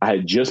I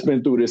had just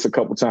been through this a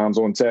couple times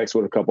on text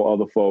with a couple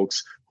other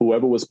folks.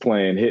 Whoever was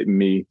playing, hitting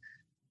me.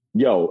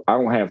 Yo, I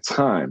don't have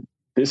time.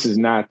 This is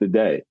not the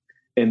day.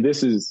 And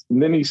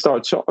then he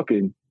started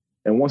talking.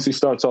 And once he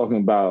started talking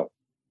about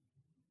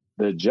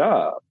the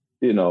job,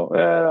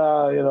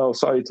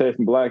 salutation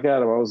from Black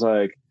Adam, I was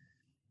like,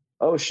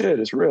 oh shit,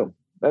 it's real.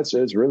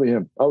 It's really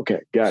him. Okay,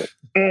 got it.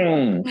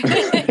 You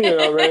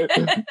know what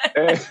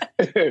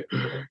I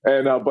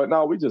mean? But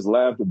no, we just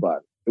laughed about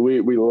it.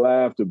 We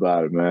laughed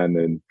about it, man.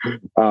 And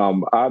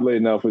oddly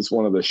enough, it's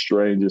one of the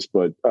strangest,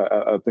 but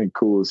I think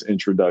coolest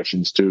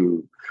introductions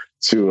to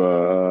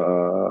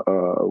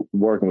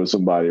working with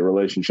somebody, a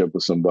relationship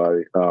with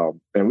somebody.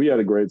 And we had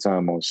a great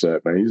time on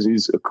set, man.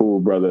 He's a cool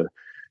brother.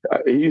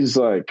 He's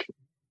like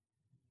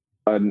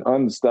an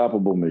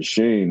unstoppable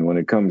machine when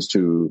it comes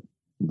to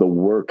the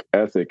work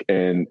ethic,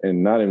 and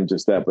not even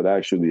just that, but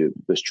actually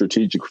the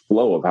strategic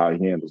flow of how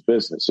he handles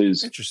business.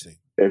 Is interesting.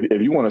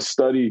 If you want to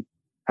study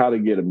how to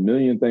get a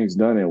million things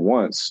done at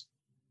once,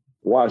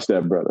 watch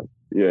that brother.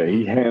 Yeah,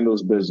 he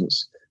handles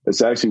business.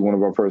 It's actually one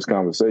of our first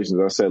conversations.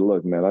 I said,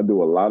 look, man, I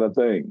do a lot of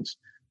things.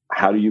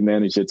 How do you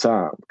manage your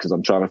time? Because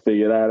I'm trying to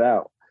figure that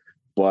out.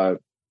 But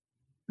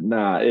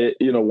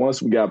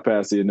once we got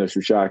past the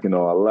initial shock and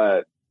all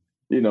that,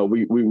 we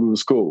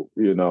was cool,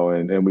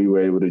 and we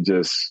were able to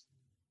just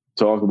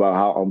talk about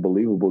how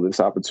unbelievable this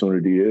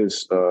opportunity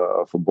is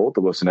for both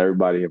of us and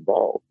everybody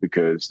involved,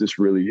 because this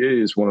really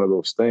is one of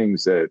those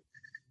things that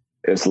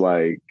it's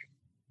like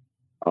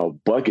a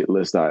bucket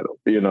list item.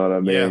 You know what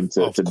I mean?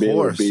 Yeah, to be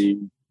able to be,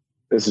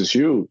 this is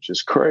huge.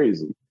 It's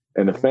crazy.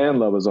 And the fan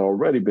love has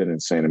already been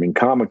insane. I mean,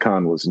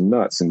 Comic-Con was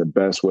nuts in the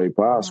best way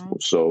possible.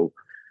 So,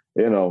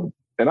 and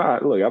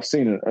I've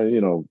seen it,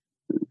 in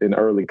the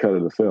early cut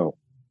of the film.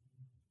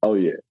 Oh,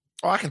 yeah.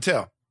 Oh, I can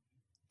tell.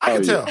 I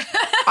can tell.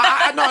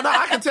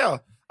 I can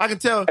tell. I can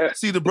tell.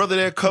 See the brother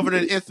there covered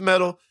in nth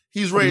metal.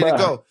 He's ready to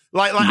go.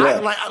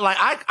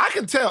 I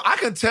can tell. I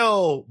can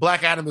tell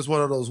Black Adam is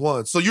one of those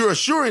ones. So you're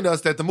assuring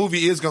us that the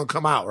movie is going to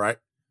come out, right?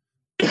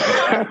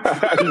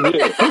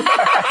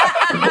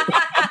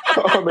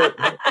 Oh, man.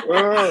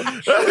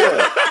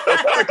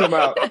 It better come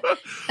out.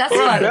 That's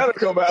right. It better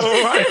come out.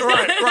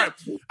 Right.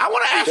 I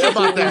want to ask you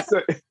about that.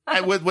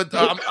 I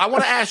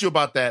want to ask you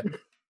about that.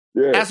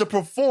 Yeah. As a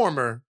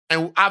performer,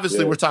 and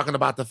obviously we're talking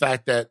about the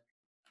fact that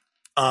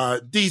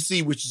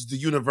DC, which is the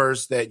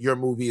universe that your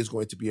movie is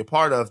going to be a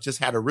part of, just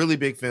had a really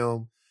big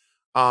film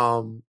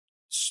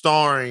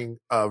starring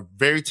a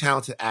very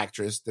talented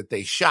actress that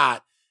they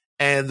shot,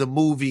 and the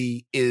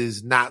movie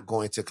is not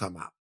going to come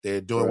out.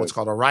 They're doing what's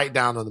called a write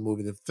down on the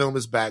movie. The film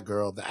is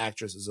Batgirl. The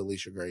actress is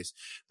Alicia Grace.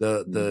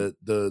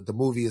 The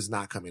movie is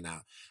not coming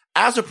out.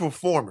 As a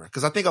performer,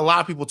 because I think a lot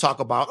of people talk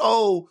about,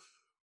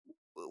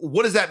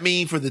 what does that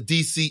mean for the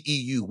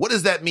DCEU? What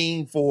does that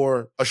mean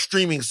for a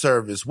streaming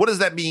service? What does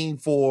that mean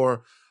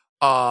for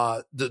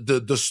the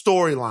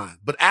storyline?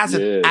 But as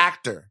an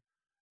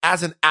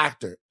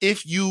actor,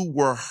 if you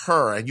were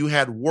her and you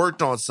had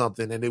worked on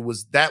something and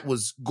that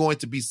was going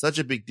to be such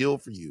a big deal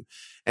for you,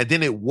 and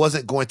then it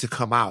wasn't going to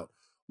come out,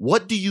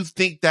 what do you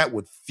think that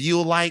would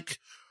feel like?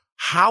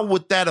 How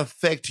would that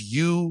affect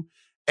you?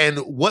 And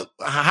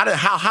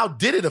how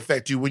did it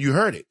affect you when you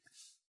heard it?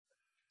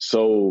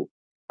 So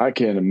I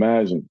can't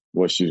imagine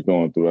what she's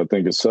going through. I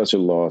think it's such a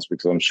loss,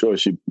 because I'm sure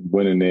she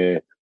went in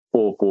there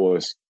full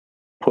force,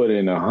 put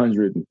in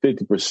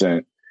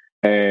 150%.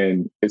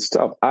 And it's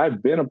tough.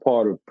 I've been a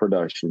part of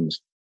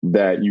productions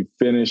that you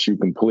finish, you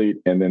complete,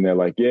 and then they're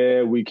like,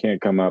 yeah, we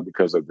can't come out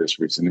because of this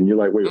reason. And you're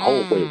like, wait,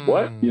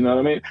 what? You know what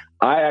I mean?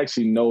 I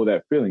actually know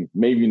that feeling,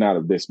 maybe not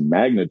of this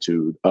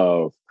magnitude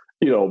of,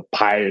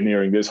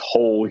 pioneering this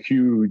whole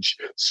huge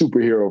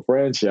superhero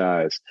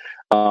franchise.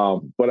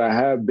 But I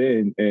have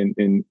been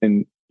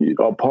in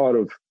a part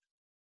of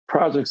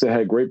projects that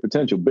had great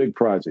potential, big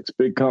projects,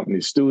 big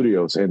companies,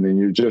 studios. And then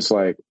you're just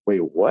like, wait,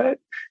 what?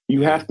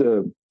 You have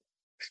to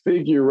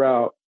figure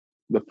out,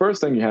 the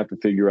first thing you have to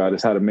figure out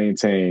is how to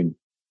maintain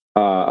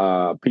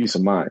peace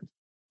of mind,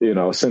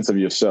 a sense of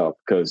yourself,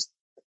 because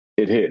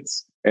it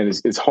hits. And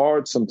it's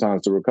hard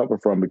sometimes to recover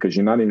from because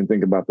you're not even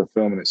thinking about the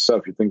film in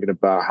itself. You're thinking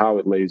about how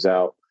it lays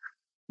out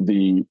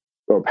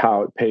or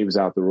how it paves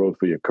out the road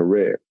for your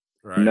career.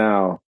 Right.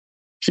 Now,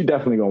 she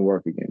definitely gonna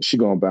work again. She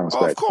gonna bounce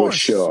back for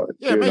sure.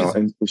 Yeah,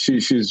 and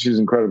she's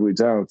incredibly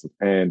talented.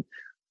 And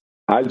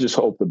I just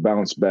hope the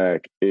bounce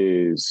back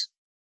is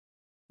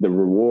the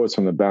rewards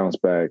from the bounce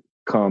back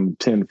come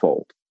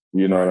tenfold.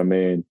 You know what I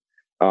mean?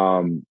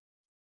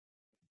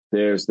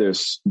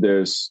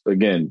 There's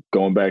again,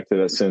 going back to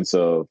that sense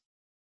of,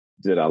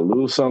 did I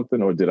lose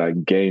something or did I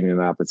gain an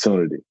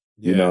opportunity?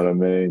 You know what I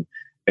mean?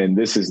 And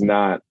this is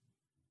not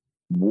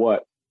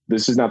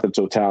the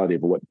totality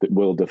of what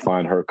will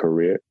define her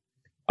career.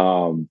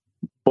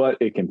 But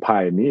it can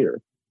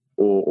pioneer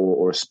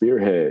or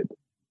spearhead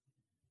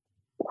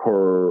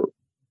her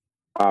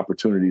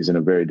opportunities in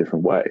a very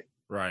different way.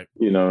 Right.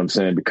 You know what I'm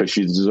saying? Because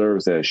she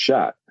deserves that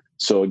shot.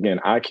 So again,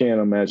 I can't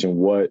imagine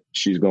what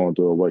she's going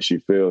through or what she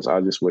feels.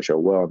 I just wish her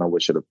well and I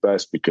wish her the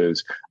best,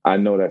 because I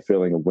know that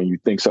feeling of when you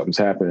think something's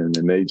happening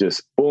and they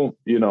just, boom,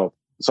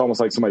 it's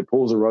almost like somebody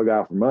pulls a rug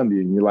out from under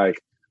you and you're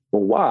like,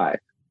 well, why?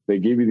 They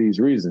give you these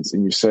reasons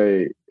and you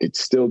say, it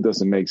still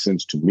doesn't make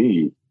sense to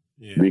me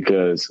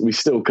because we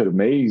still could have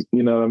made,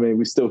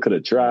 we still could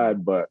have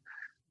tried. But,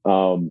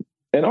 and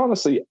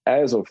honestly,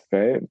 as a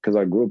fan, because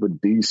I grew up a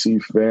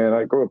DC fan,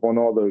 I grew up on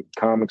all the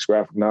comics,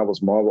 graphic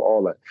novels, Marvel,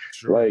 all that.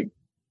 Sure. Like,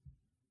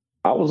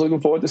 I was looking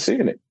forward to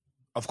seeing it.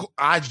 Of course,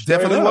 I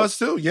definitely was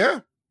too.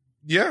 Yeah,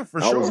 for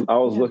sure. I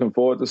was looking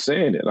forward to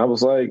seeing it. And I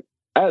was like,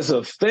 as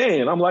a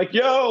fan, I'm like,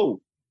 yo,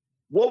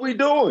 what we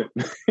doing?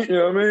 You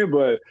know what I mean?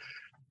 But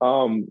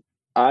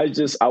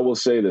I will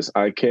say this: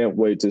 I can't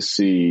wait to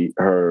see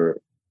her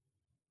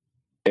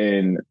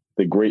in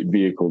the great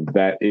vehicle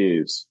that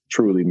is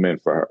truly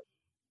meant for her.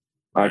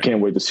 I can't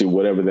wait to see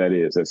whatever that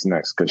is that's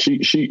next, because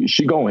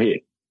she gonna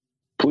hit.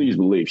 Please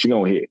believe she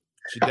gonna hit.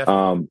 She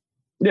definitely.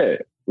 Yeah.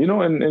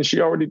 And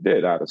she already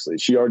did, honestly.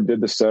 She already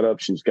did the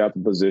setup. She's got the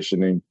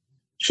positioning.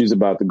 She's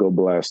about to go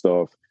blast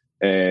off.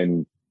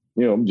 And,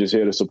 I'm just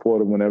here to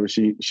support her whenever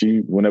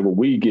whenever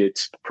we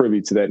get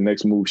privy to that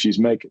next move she's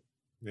making.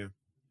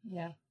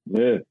 Yeah.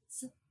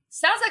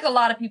 Sounds like a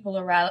lot of people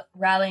are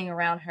rallying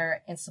around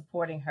her and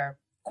supporting her.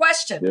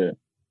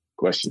 Question.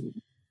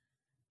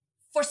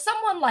 For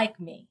someone like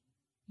me,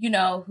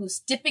 who's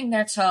dipping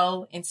their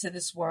toe into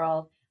this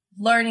world,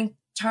 learning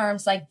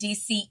terms like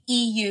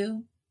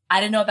DCEU, I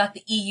didn't know about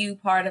the EU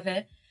part of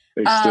it.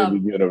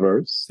 Extended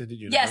universe.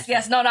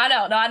 Yes. No, I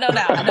know now.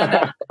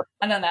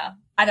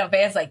 I know.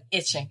 Van's like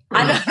itching.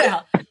 I know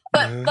now.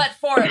 But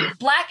for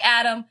Black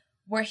Adam,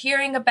 we're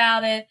hearing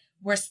about it.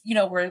 We're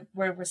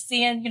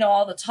seeing,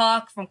 all the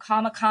talk from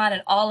Comic-Con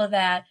and all of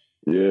that.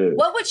 Yeah.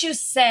 What would you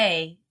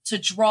say to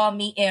draw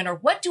me in, or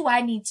what do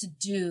I need to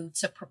do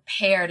to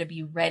prepare to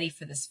be ready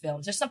for this film?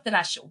 Is there something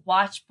I should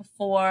watch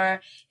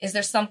before? Is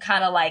there some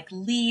kind of like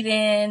lead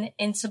in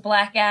into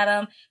Black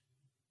Adam?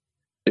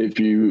 If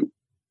you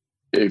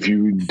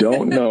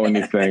don't know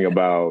anything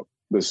about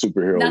the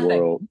superhero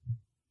world,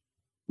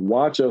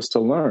 watch us to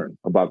learn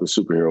about the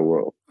superhero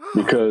world,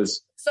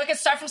 because so I can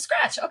start from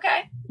scratch.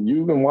 Okay.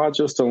 You can watch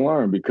us to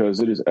learn, because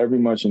it is every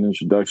much an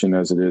introduction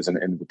as it is an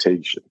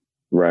invitation,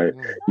 right?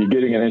 You're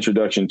getting an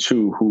introduction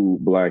to who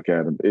Black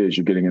Adam is.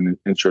 You're getting an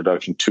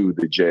introduction to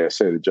the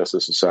JSA, the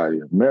Justice Society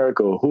of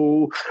America,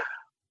 who,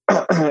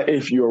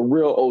 if you're a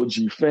real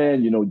OG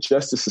fan,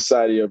 Justice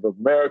Society of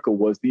America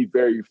was the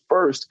very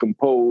first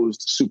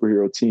composed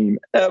superhero team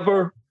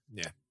ever.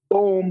 Yeah.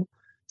 Boom.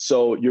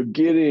 So you're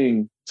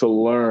getting to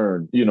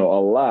learn, a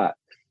lot.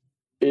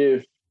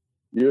 If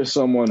you're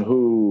someone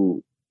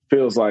who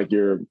feels like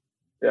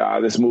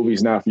this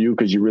movie's not for you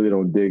because you really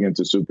don't dig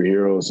into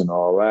superheroes and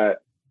all that,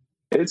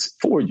 it's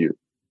for you,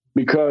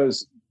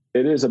 because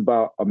it is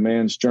about a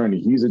man's journey.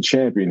 He's a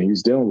champion.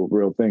 He's dealing with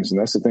real things. And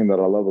that's the thing that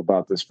I love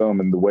about this film,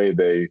 and the way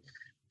they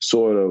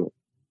sort of,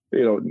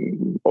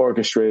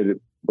 orchestrated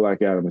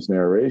Black Adam's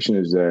narration,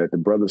 is that the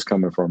brother's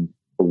coming from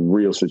a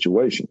real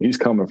situation. He's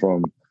coming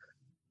from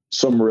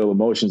some real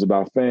emotions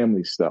about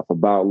family stuff,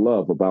 about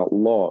love, about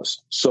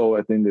loss. So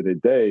at the end of the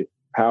day,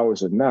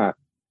 powers or not,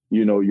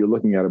 you're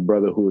looking at a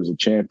brother who is a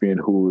champion,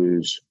 who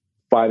is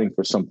fighting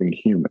for something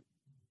human.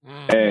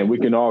 And we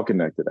can all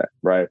connect to that,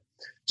 right?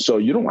 So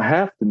you don't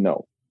have to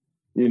know,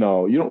 you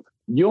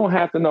don't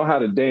have to know how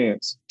to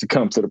dance to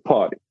come to the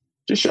party.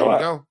 Just show up.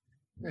 Go.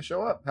 Yeah,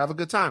 show up. Have a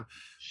good time.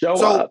 Show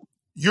up.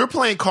 You're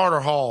playing Carter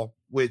Hall,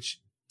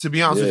 which, to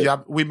be honest with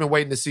you, we've been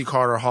waiting to see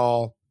Carter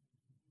Hall,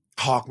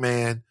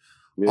 Hawkman.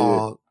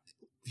 Yeah.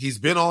 He's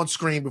been on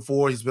screen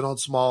before. He's been on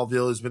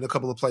Smallville. He's been a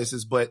couple of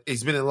places, but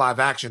he's been in live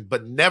action,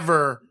 but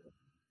never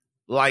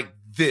like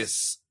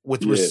this,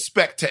 with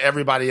respect to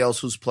everybody else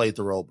who's played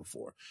the role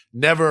before.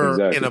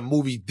 Never in a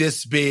movie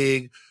this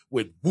big,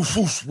 with whoosh,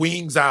 whoosh,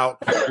 wings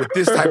out, with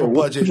this type of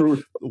budget.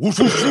 Whoosh, whoosh,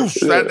 whoosh.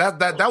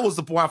 That was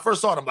the point. When I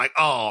first saw it, I'm like,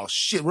 oh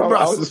shit. Remember,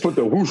 I just put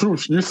the whoosh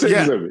whoosh. You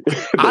said it.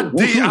 I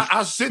did.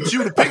 I sent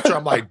you the picture.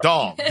 I'm like,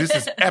 dog, this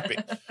is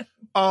epic.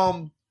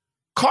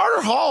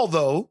 Carter Hall,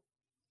 though,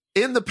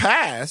 in the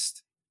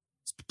past,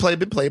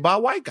 been played by a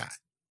white guy.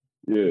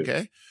 Yeah.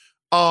 Okay.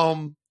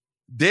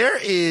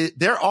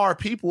 There are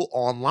people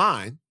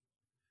online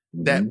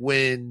that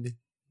when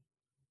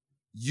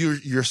you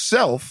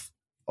yourself,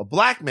 a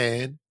black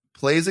man,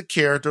 plays a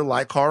character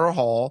like Carter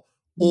Hall,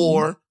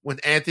 or when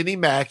Anthony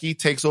Mackie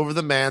takes over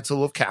the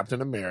mantle of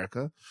Captain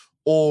America,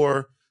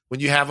 or when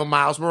you have a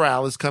Miles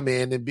Morales come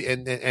in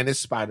and is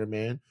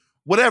Spider-Man,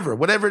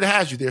 whatever it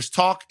has you. There's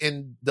talk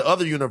in the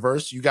other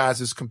universe, you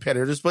guys as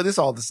competitors, but it's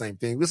all the same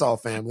thing. It's all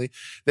family.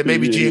 That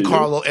maybe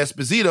Giancarlo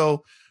Esposito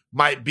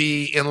might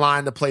be in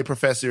line to play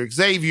Professor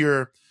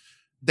Xavier.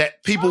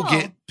 That people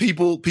get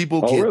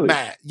really?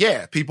 mad.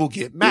 Yeah, people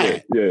get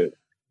mad.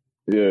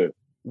 Yeah.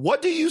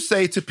 What do you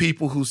say to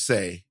people who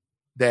say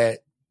that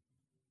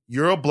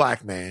you're a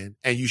black man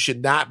and you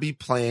should not be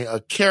playing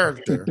a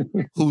character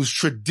who's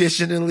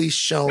traditionally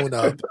shown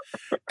up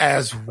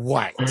as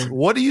white?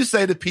 What do you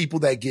say to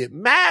people that get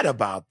mad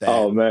about that?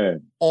 Oh,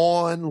 man.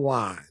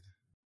 Online.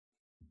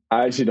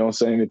 I actually don't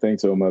say anything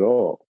to them at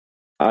all.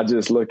 I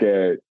just look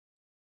at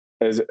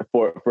as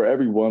for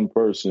every one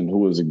person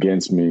who is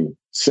against me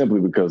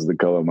simply because of the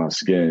color of my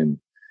skin,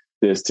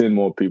 there's 10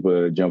 more people that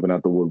are jumping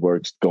out the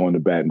woodworks, going to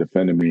bat and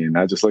defending me. And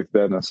I just look at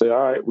that and I say,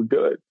 all right, we're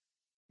good.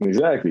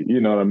 Exactly.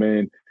 You know what I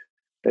mean?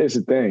 Here's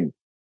the thing.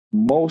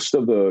 Most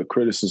of the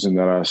criticism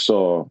that I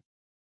saw,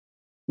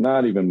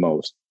 not even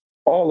most,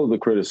 all of the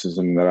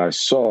criticism that I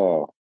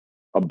saw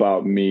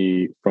about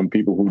me from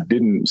people who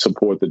didn't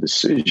support the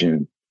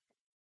decision,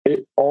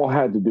 it all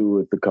had to do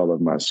with the color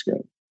of my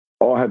skin.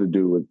 All had to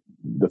do with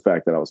the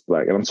fact that I was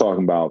black. And I'm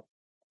talking about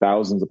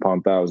thousands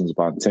upon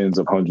tens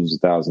of hundreds of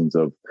thousands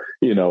of,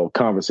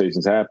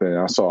 conversations happening.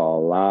 I saw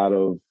a lot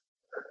of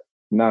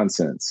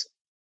nonsense.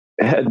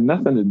 It had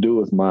nothing to do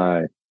with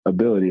my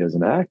ability as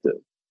an actor.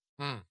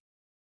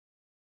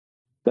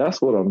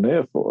 That's what I'm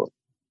there for.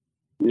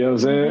 You know what I'm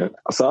saying?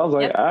 So I was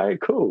like, all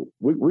right, cool.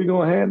 We're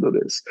going to handle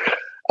this.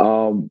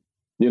 And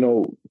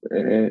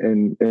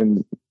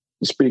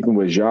speaking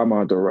with Jean,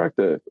 my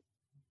director,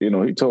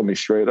 he told me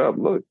straight up,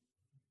 look,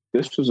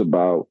 this was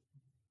about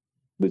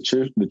the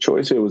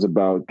choice here was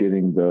about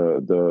getting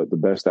the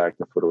best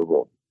actor for the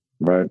role,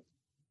 right?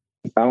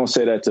 I don't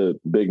say that to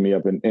big me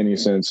up in any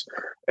sense.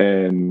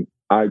 And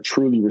I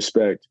truly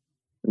respect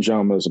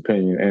Jean-Marc's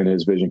opinion and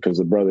his vision because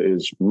the brother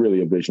is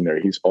really a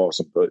visionary. He's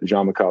awesome. But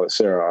Jean-Marc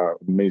Sarah, our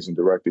amazing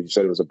director, he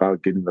said it was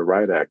about getting the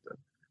right actor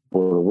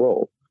for the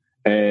role.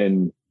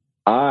 And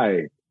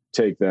I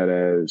take that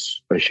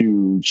as a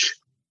huge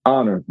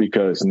honor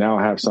because now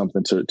I have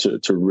something to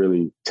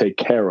really take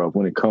care of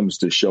when it comes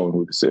to showing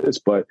who this is.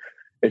 But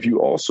if you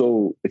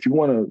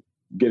want to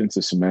get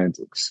into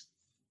semantics,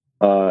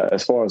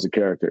 as far as the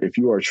character, if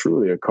you are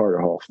truly a Carter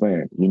Hall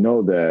fan, you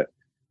know that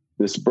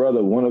this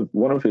brother,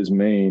 one of his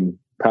main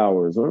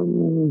powers or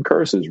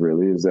curses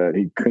really is that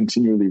he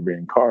continually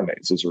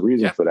reincarnates. There's a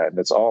reason for that, and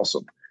it's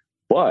awesome.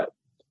 But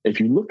if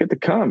you look at the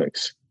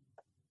comics,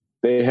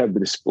 they have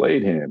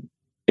displayed him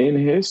in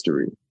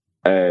history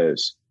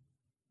as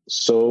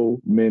so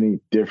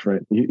many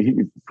different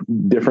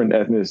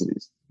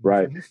ethnicities,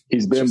 right?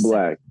 He's been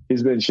black,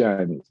 he's been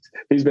Chinese,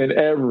 he's been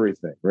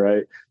everything,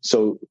 right?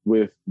 So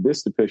with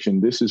this depiction,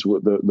 this is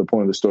what the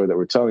point of the story that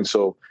we're telling.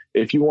 So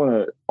if you want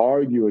to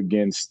argue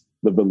against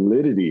the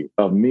validity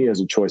of me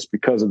as a choice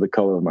because of the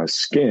color of my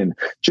skin,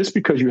 just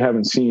because you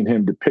haven't seen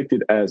him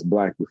depicted as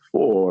black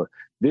before,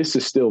 this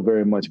is still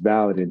very much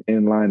valid and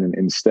in line and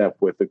in step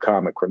with the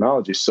comic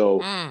chronology.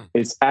 So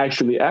it's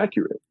actually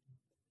accurate.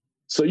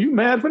 So you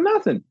mad for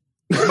nothing.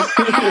 What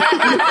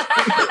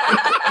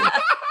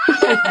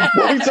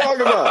we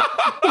talking about?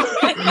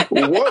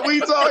 What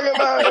we talking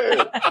about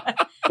here?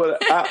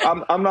 But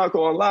I'm not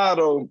going to lie,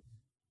 though.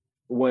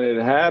 When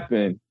it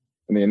happened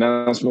and the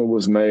announcement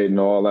was made and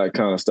all that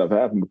kind of stuff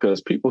happened,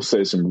 because people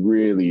say some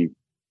really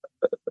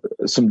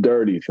some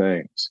dirty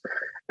things.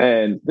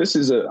 And this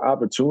is an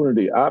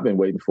opportunity I've been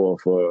waiting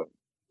for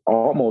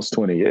almost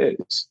 20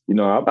 years.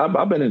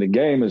 I've been in the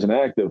game as an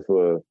actor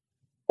for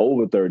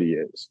over 30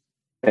 years.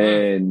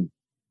 And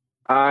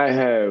I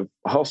have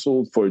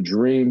hustled for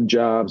dream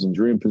jobs and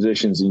dream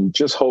positions. And you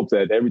just hope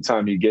that every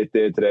time you get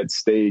there to that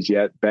stage, you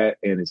at bat,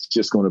 and it's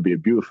just going to be a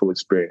beautiful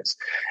experience.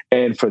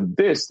 And for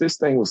this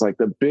thing was like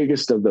the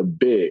biggest of the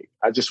big.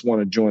 I just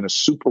want to join a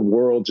super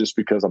world just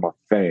because I'm a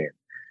fan.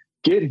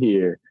 Get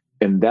here.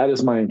 And that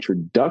is my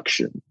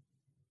introduction.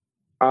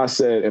 I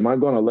said, am I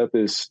going to let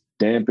this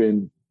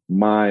dampen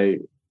my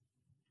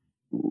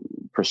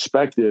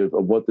perspective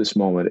of what this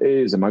moment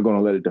is? Am I going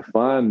to let it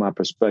define my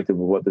perspective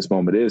of what this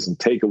moment is and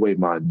take away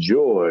my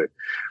joy?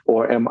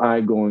 Or am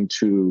I going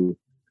to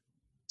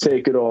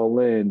take it all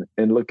in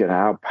and look at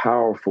how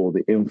powerful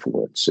the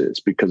influence is?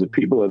 Because if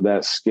people are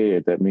that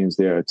scared, that means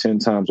there are 10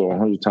 times or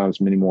 100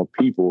 times many more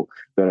people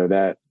that are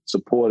that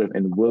supportive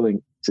and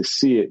willing to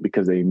see it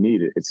because they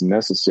need it. It's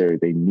necessary.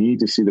 They need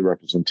to see the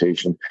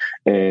representation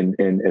and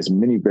as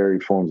many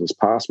varied forms as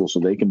possible so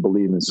they can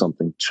believe in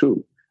something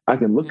too. I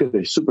can look at a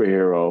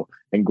superhero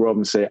and grow up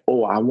and say,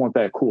 oh, I want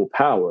that cool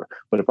power.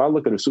 But if I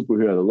look at a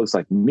superhero that looks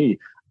like me,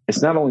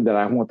 it's not only that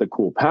I want the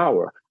cool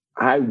power,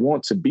 I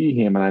want to be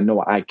him and I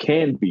know I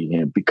can be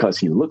him because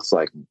he looks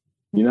like me.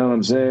 You know what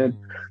I'm saying?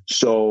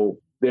 So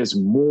there's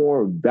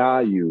more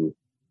value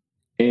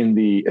in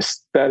the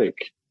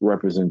aesthetic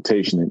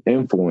representation and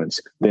influence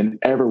than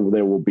ever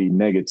there will be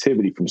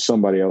negativity from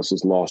somebody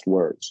else's lost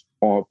words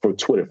or for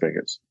Twitter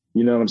fingers.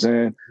 You know what I'm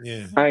saying?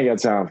 Yeah. I ain't got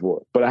time for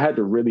it. But I had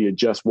to really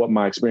adjust what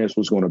my experience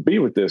was going to be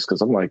with this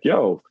because I'm like,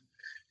 yo,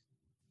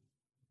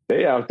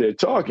 they out there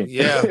talking.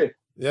 Yeah. You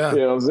know what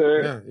I'm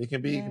saying? Yeah. It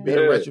can be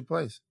a wretched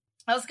place.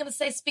 I was going to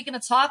say, speaking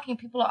of talking,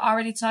 people are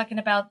already talking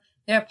about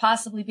there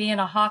possibly being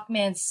a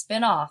Hawkman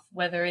spinoff,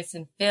 whether it's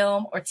in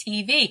film or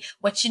TV.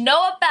 What you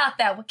know about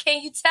that? What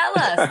can you tell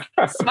us?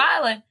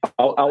 Smiling.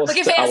 I will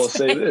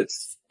say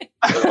this.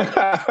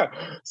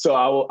 So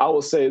I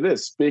will say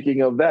this.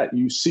 Speaking of that,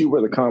 you see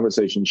where the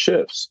conversation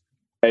shifts.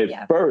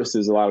 At first,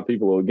 there's a lot of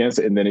people against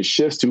it, and then it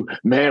shifts to,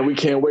 man, we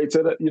can't wait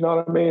till that. You know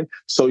what I mean?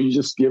 So you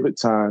just give it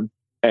time,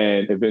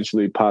 and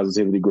eventually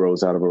positivity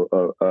grows out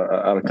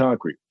of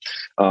concrete.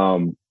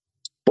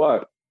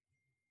 But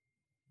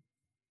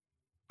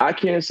I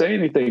can't say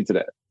anything to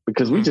that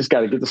because we just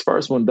got to get this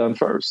first one done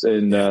first.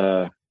 And,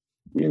 I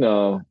ain't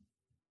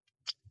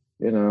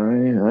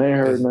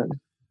heard nothing.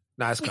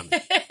 Nah, it's coming.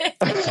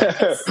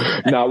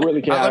 No, I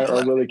really can't.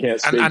 I really can't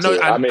speak to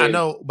it. I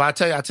know,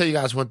 but I tell you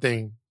guys one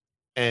thing,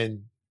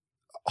 and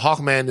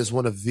Hawkman is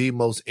one of the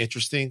most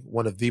interesting,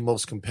 one of the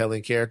most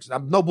compelling characters.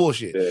 No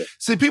bullshit. Yeah.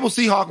 See, people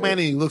see Hawkman and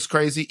he looks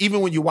crazy.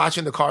 Even when you're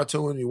watching the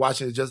cartoon, you're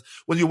watching it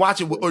when you're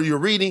watching or you're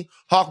reading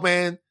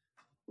Hawkman,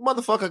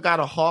 motherfucker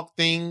got a hawk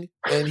thing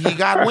and he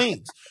got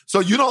wings. So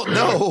you don't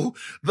know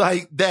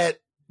like that.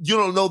 You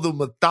don't know the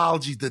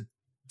mythology, the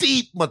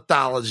deep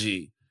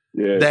mythology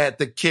that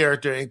the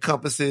character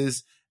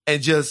encompasses,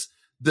 and just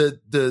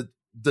the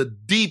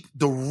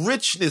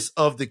richness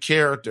of the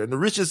character and the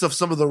richness of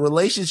some of the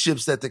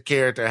relationships that the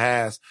character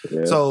has.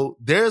 Yeah. So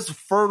there's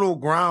fertile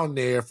ground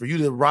there for you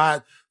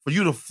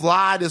to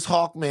fly this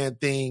Hawkman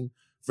thing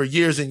for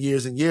years and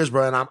years and years,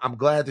 bro. And I'm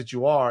glad that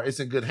you are. It's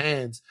in good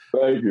hands.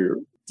 Thank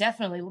you.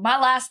 Definitely. My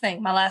last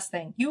thing.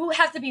 You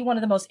have to be one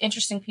of the most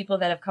interesting people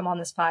that have come on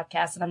this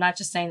podcast. And I'm not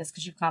just saying this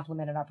because you've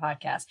complimented our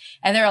podcast.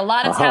 And there are a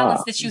lot of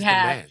talents that you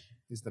have.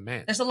 He's the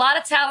man. There's a lot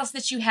of talents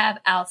that you have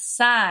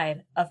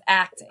outside of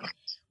acting,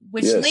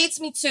 which leads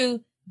me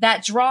to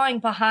that drawing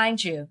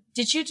behind you.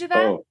 Did you do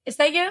that? Oh. Is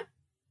that you?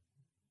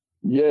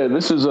 Yeah,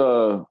 this is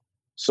so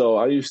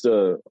I used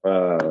to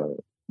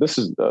this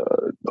is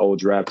the old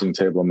drafting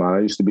table of mine.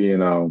 I used to be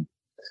in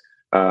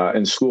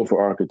school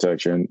for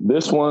architecture. And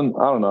this one,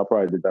 I don't know, I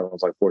probably did that when I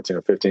was like 14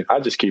 or 15.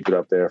 I just keep it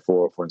up there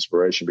for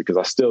inspiration because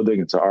I still dig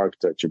into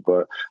architecture.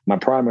 But my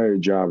primary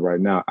job right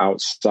now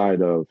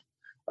outside of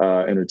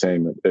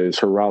entertainment is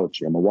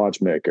horology. I'm a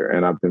watchmaker,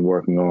 and I've been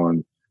working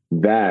on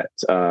that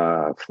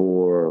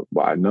for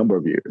a number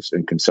of years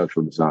in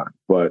conceptual design.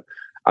 But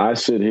I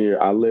sit here,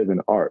 I live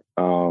in art.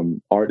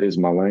 Art is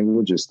my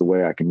language. It's the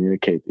way I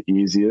communicate the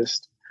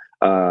easiest.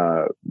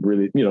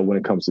 Really, when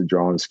it comes to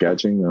drawing and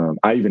sketching.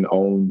 I even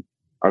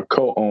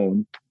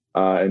co-own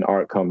an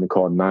art company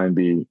called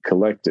 9B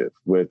Collective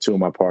with two of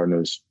my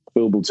partners,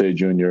 Phil Boutte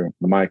Jr.,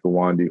 Michael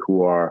Gundy,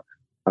 who are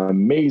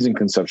amazing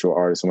conceptual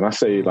artists. And when I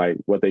say like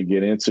what they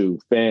get into,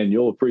 Fan,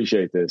 you'll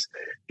appreciate this.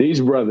 These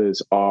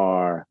brothers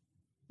are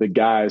the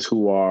guys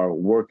who are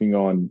working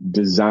on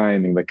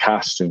designing the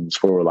costumes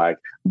for like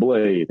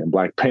Blade and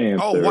Black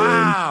Panther. Oh,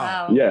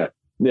 wow. And,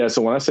 yeah.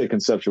 So when I say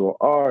conceptual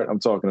art, I'm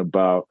talking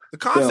about the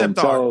concept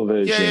film, art,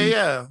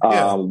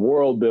 television,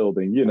 world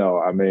building.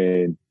 I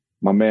mean,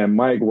 my man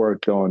Mike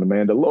worked on The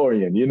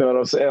Mandalorian. You know what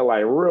I'm saying?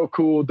 Like real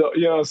cool.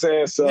 You know what I'm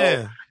saying?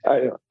 So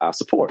I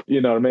support.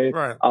 You know what I mean?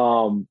 Right.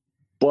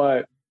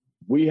 But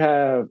we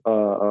have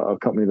a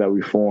company that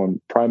we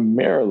formed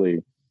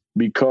primarily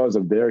because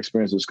of their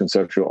experience as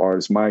conceptual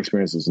artists, my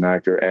experience as an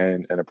actor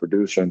and a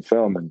producer in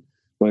film. And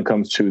when it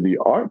comes to the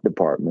art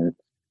department,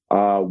 we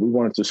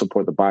wanted to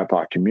support the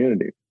BIPOC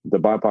community. The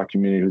BIPOC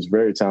community who's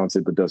very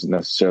talented, but doesn't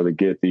necessarily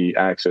get the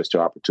access to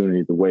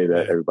opportunity the way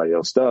that everybody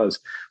else does.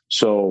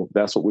 So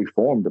that's what we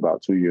formed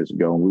about 2 years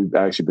ago. And we've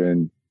actually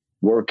been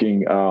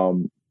working.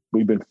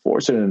 We've been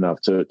fortunate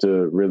enough to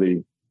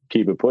really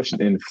keep it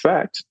pushing. In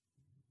fact,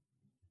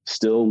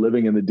 still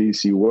living in the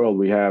DC world,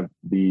 we have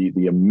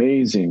the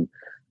amazing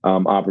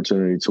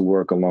opportunity to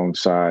work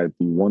alongside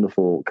the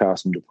wonderful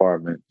costume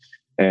department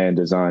and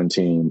design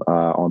team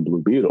on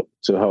Blue Beetle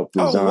to help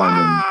design. Oh,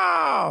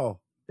 wow.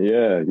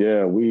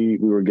 Yeah. We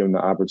were given the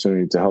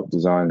opportunity to help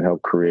design and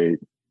help create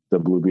the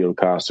Blue Beetle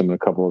costume and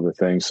a couple other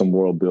things, some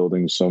world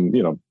building, some,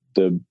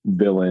 the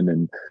villain.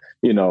 And,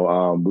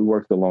 we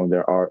worked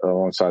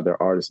alongside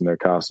their artists and their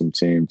costume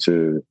team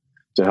to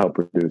help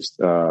produce,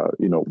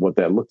 what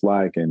that looked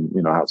like and,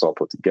 how it's all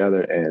put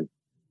together. And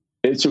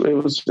it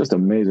was just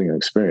an amazing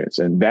experience.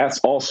 And that's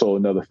also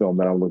another film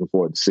that I'm looking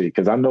forward to see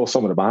because I know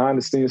some of the behind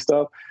the scenes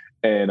stuff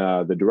and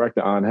the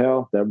director,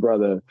 Angel, that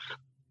brother,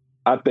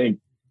 I think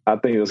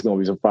there's going to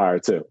be some fire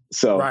too.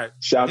 So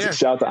shout to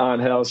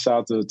Angel,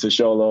 shout to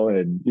Sholo,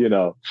 and,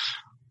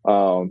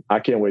 I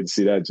can't wait to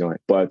see that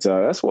joint. But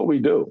that's what we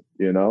do,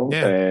 Yeah,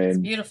 and it's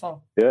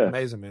beautiful. Yeah.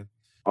 Amazing, man.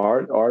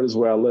 Art is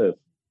where I live.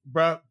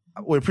 Bro,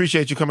 we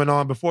appreciate you coming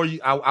on. Before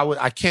you,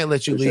 I can't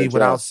let you Appreciate leave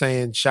without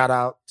saying shout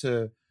out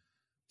to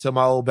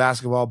my old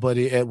basketball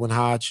buddy Edwin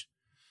Hodge.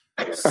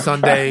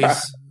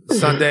 Sundays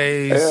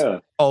Yeah.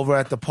 over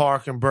at the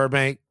park in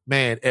Burbank.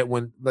 Man,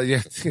 Edwin,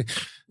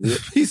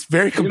 he's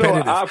very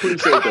competitive. I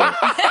appreciate that.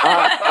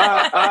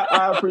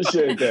 I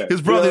appreciate that.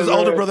 His brother, his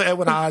older brother,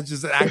 Edwin Hodge,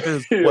 is an actor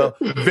as well.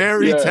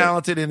 Very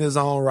talented in his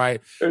own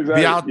right.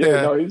 Exactly. Be out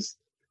there. No, he's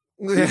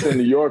in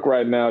New York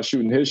right now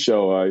shooting his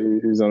show.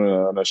 He's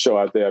on a show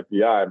out there at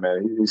FBI,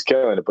 man. He's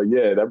killing it. But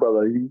yeah, that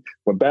brother,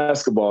 with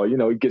basketball, he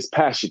gets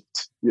passionate.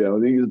 He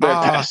gets very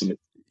passionate.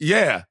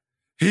 Yeah.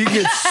 He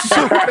gets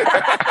super.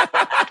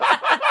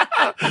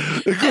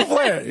 Good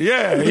player.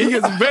 Yeah, he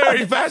gets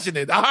very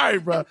passionate. All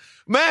right, bro.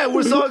 Man,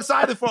 we're so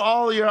excited for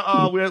all your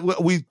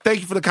we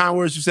thank you for the kind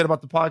words you said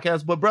about the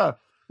podcast, but bro,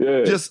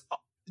 just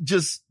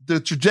the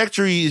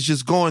trajectory is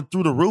just going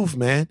through the roof,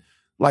 man.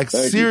 Like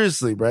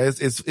seriously, bro.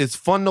 It's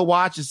fun to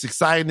watch. It's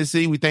exciting to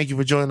see. We thank you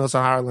for joining us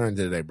on Higher Learning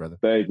today, brother.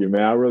 Thank you,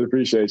 man. I really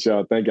appreciate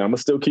y'all. Thank you. I'm gonna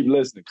still keep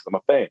listening because I'm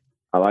a fan.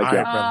 I like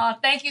y'all.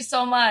 Thank you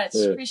so much.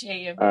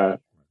 Appreciate you. All right.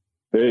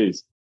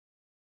 Peace.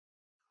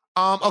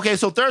 Okay,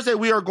 so Thursday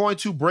we're going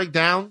to do a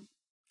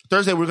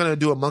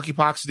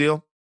monkeypox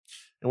deal,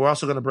 and we're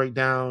also going to break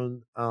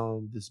down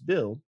this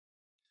bill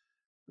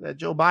that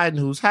Joe Biden,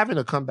 who's having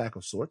a comeback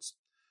of sorts,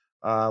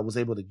 was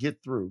able to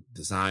get through,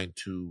 designed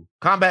to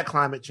combat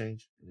climate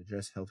change and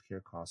address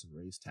healthcare costs and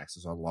raise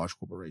taxes on large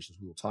corporations.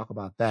 We will talk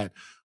about that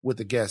with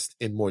the guest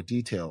in more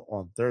detail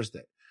on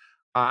Thursday.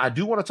 I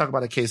do want to talk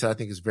about a case that I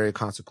think is very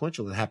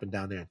consequential that happened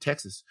down there in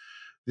Texas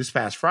this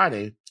past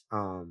Friday.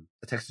 A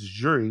Texas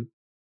jury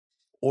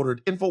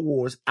ordered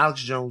InfoWars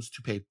Alex Jones to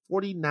pay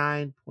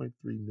 $49.3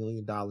 million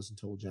in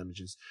total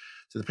damages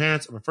to the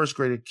parents of a first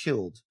grader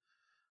killed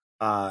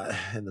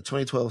in the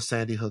 2012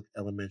 Sandy Hook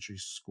Elementary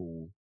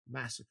School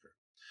massacre.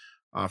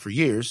 For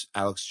years,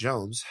 Alex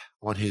Jones,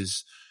 on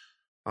his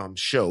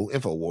show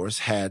InfoWars,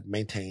 had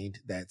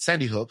maintained that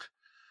Sandy Hook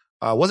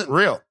wasn't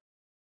real,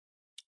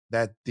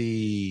 that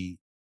the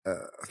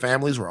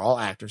families were all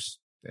actors,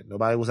 that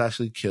nobody was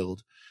actually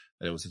killed,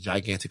 that it was a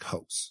gigantic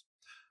hoax.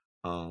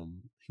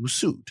 He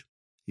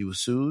was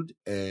sued,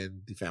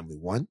 and the family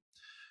won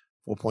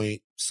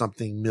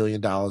 $4-point-something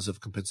million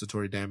of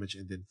compensatory damage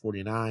and then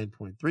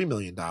 $49.3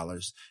 million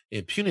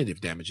in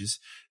punitive damages.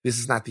 This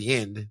is not the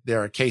end.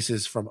 There are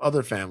cases from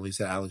other families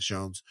that Alex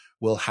Jones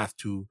will have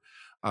to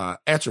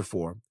answer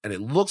for, and it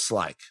looks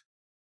like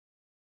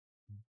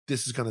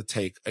this is going to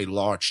take a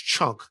large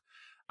chunk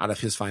out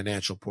of his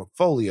financial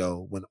portfolio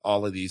when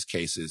all of these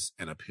cases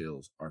and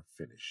appeals are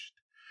finished.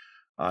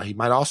 He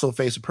might also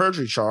face a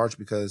perjury charge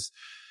because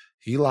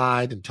he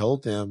lied and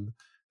told them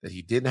that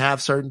he didn't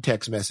have certain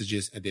text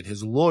messages, and then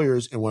his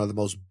lawyers, in one of the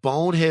most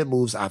bonehead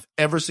moves I've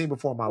ever seen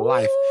before in my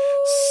life,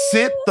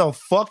 sent the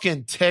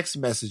fucking text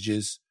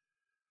messages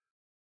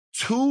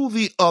to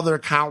the other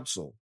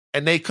counsel,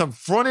 and they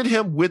confronted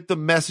him with the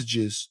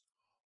messages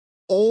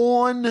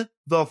on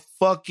the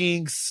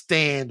fucking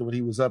stand when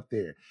he was up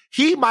there.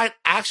 He might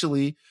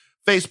actually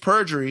face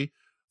perjury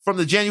from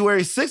the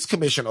January 6th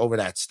commission over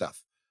that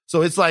stuff.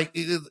 So it's like,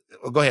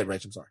 go ahead,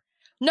 Rach, I'm sorry.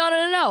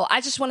 No.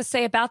 I just want to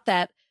say about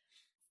that,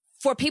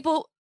 for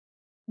people,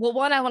 well,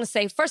 one, I want to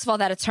say, first of all,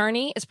 that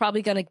attorney is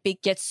probably going to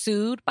get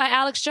sued by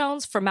Alex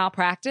Jones for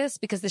malpractice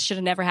because this should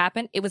have never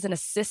happened. It was an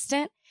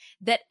assistant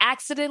that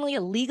accidentally,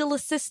 a legal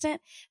assistant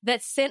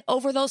that sent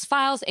over those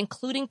files,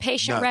 including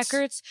patient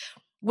records,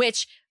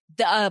 which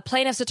the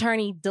plaintiff's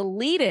attorney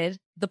deleted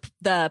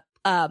the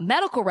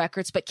medical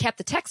records, but kept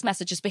the text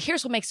messages. But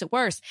here's what makes it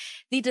worse.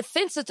 The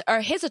defense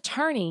or his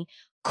attorney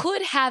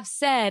could have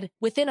said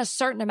within a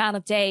certain amount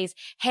of days,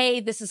 hey,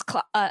 this is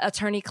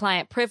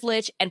attorney-client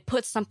privilege, and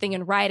put something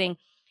in writing,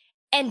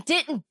 and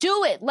didn't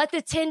do it. Let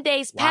the 10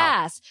 days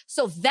pass.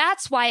 So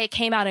that's why it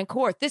came out in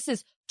court. This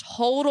is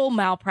total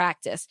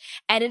malpractice,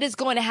 and it is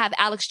going to have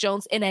Alex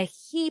Jones in a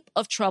heap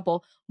of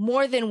trouble,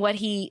 more than what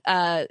he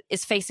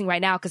is facing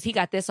right now, because he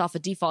got this off a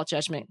default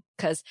judgment.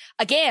 Because,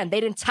 again, they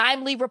didn't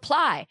timely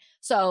reply.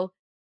 So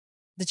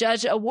the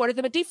judge awarded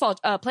them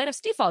a plaintiff's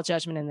default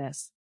judgment in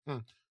this.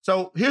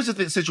 So here's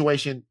the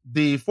situation.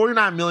 The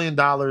 $49 million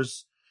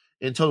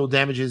in total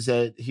damages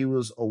that he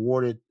was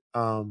awarded,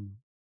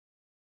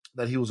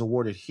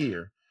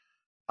 here,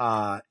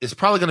 is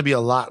probably going to be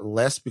a lot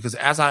less because,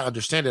 as I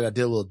understand it, I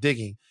did a little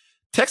digging.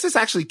 Texas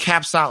actually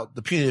caps out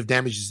the punitive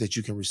damages that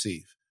you can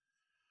receive.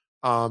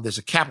 There's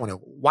a cap on it.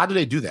 Why do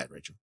they do that,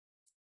 Rachel?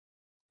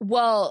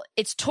 Well,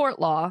 it's tort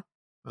law,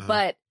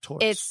 but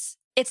it's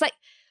like,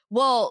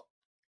 well,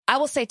 I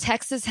will say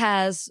Texas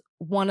has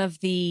one of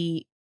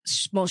the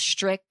most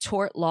strict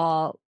tort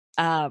law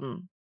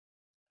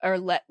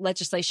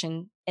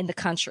legislation in the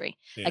country.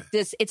 Yeah. Like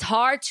this, it's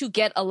hard to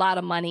get a lot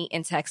of money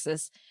in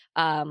Texas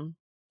in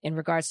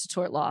regards to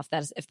tort law,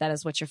 if that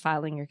is what you're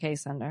filing your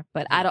case under.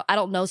 But I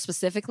don't know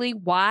specifically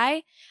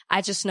why.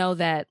 I just know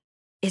that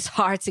it's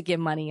hard to get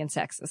money in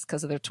Texas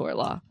because of their tort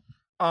law.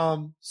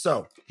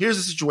 So here's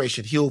the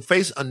situation. He'll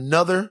face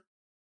another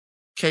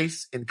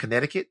case in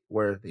Connecticut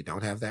where they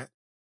don't have that.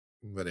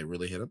 but they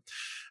really hit him.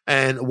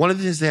 And one of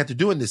the things they had to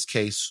do in this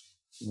case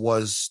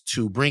was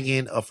to bring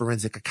in a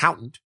forensic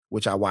accountant,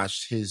 which I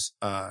watched his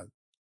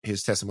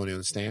testimony on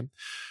the stand,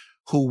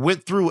 who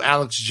went through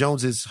Alex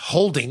Jones's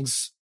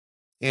holdings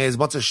and his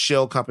bunch of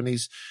shell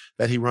companies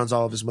that he runs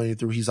all of his money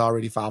through. He's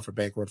already filed for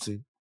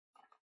bankruptcy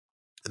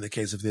in the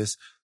case of this.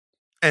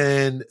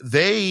 And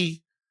this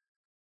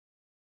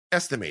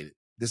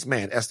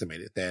man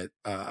estimated that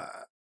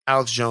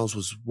Alex Jones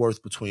was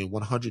worth between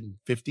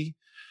 $150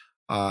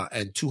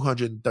 and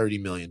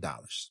 $230 million.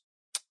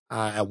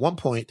 At one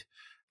point,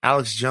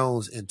 Alex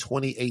Jones in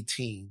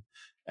 2018,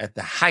 at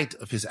the height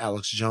of his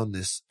Alex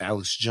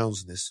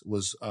Jonesness,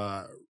 was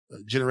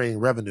generating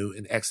revenue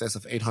in excess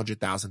of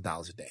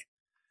 $800,000 a day.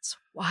 It's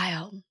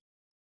wild.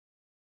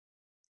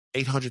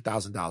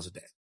 $800,000 a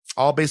day,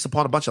 all based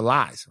upon a bunch of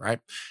lies, right?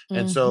 Mm-hmm.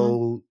 And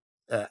so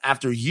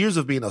after years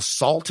of being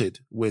assaulted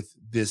with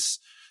this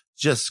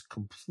just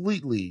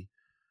completely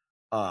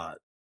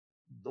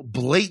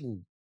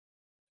blatant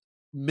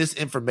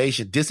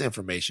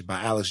disinformation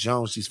by Alex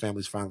Jones, these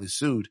families finally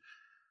sued.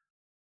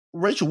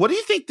 Rachel, what do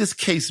you think this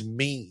case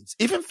means?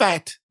 If in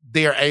fact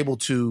they are able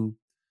to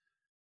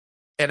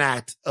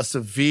enact a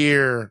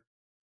severe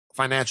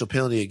financial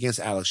penalty against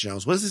Alex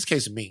Jones, what does this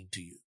case mean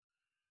to you?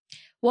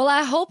 Well,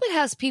 I hope it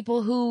has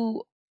people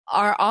who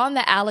are on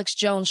the Alex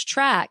Jones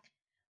track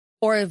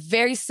or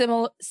very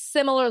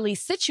similarly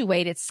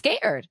situated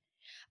scared,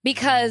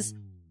 because,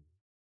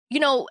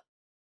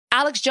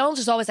 Alex Jones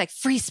is always like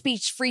free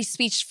speech, free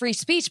speech, free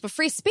speech, but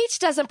free speech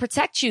doesn't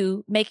protect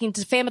you making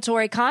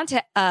defamatory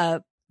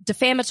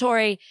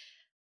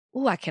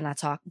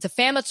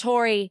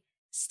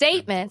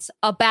statements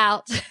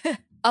about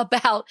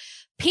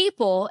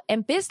people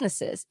and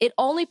businesses. It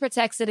only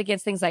protects it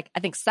against things like,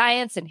 I think,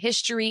 science and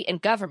history and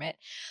government.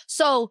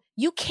 So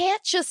you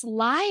can't just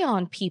lie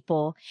on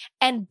people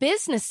and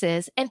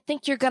businesses and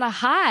think you're going to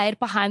hide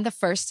behind the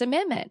First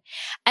Amendment.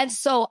 And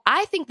so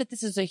I think that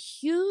this is a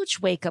huge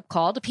wake-up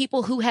call to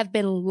people who have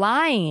been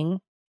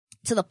lying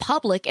to the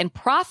public and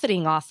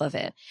profiting off of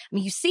it. I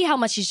mean, you see how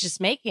much he's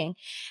just making.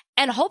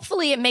 And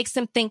hopefully it makes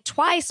them think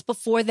twice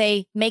before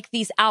they make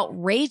these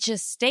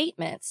outrageous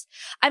statements.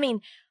 I mean,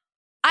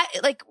 I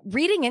like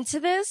reading into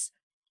this,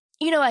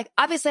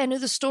 obviously I knew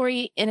the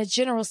story in a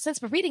general sense,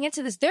 but reading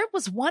into this, there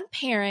was one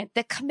parent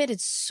that committed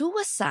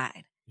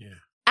suicide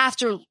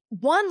after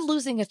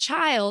losing a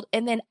child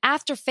and then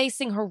after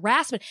facing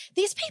harassment.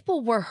 These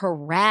people were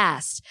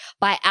harassed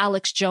by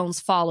Alex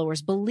Jones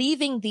followers,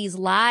 believing these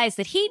lies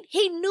that he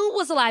knew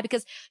was a lie,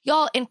 because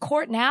y'all, in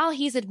court now,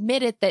 he's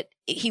admitted that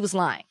he was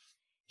lying.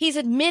 He's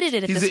admitted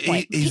it at this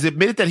point. He's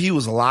admitted that he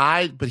was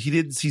lied, but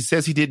he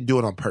says he didn't do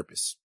it on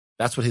purpose.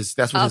 That's what his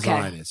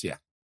line is. Yeah.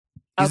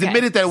 He's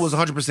admitted that it was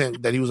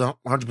 100%, that he was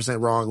 100%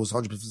 wrong. It was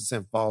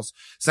 100% false.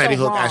 Sandy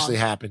Hook actually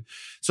happened.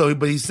 So,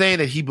 but he's saying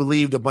that he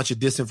believed a bunch of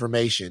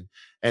disinformation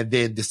and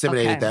then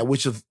disseminated that,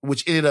 which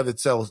in and of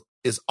itself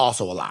is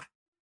also a lie.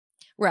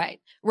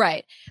 Right.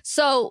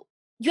 So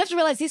you have to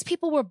realize these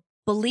people were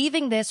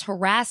believing this,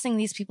 harassing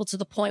these people to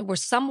the point where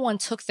someone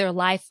took their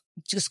life,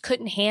 just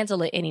couldn't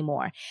handle it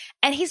anymore.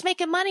 And he's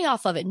making money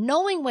off of it,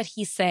 knowing what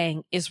he's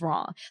saying is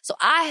wrong. So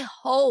I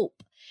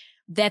hope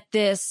that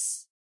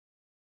this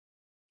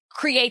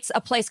creates a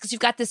place, because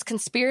you've got this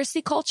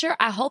conspiracy culture.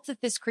 I hope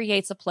that this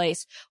creates a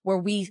place where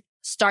we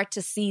start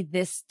to see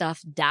this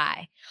stuff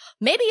die.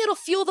 Maybe it'll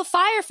fuel the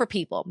fire for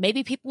people.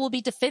 Maybe people will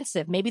be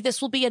defensive. Maybe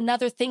this will be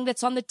another thing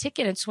that's on the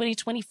ticket in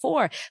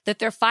 2024 that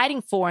they're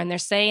fighting for, and they're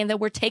saying that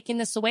we're taking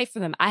this away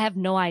from them. I have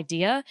no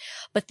idea,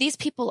 but these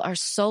people are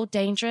so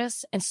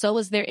dangerous, and so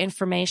is their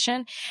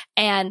information.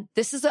 And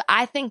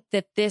I think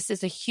that this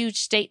is a huge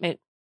statement,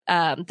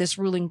 this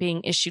ruling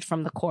being issued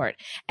from the court.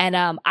 And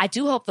I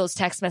do hope those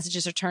text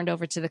messages are turned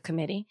over to the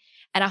committee,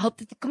 and I hope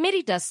that the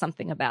committee does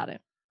something about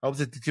it. I hope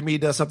that the committee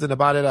does something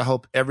about it. I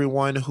hope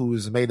everyone who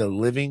has made a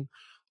living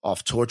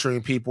off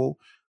torturing people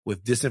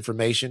with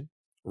disinformation,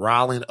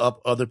 riling up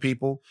other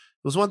people.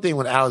 It was one thing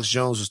when Alex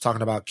Jones was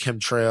talking about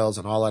chemtrails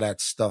and all of that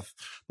stuff,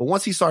 but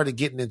once he started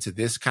getting into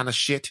this kind of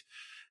shit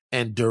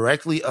and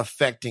directly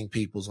affecting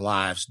people's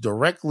lives,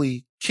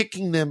 directly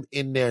kicking them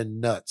in their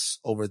nuts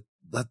over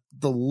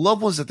the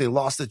loved ones that they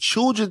lost, the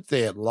children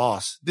they had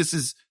lost. This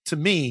is, to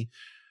me,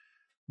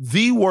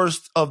 the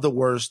worst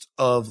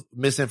of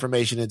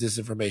misinformation and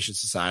disinformation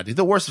society,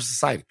 the worst of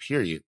society,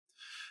 period.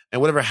 And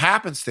whatever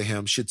happens to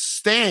him should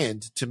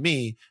stand, to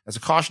me, as a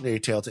cautionary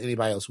tale to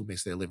anybody else who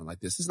makes their living like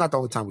this. This is not the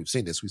only time we've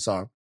seen this. We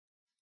saw,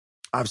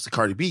 obviously,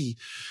 Cardi B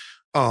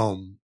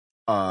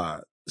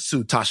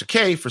sued Tasha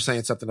K for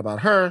saying something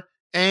about her,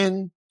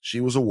 and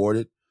she was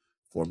awarded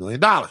 $4 million.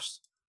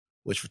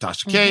 Which for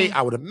Tasha K,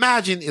 I would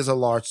imagine is a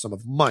large sum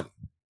of money.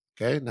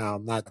 Okay. Now,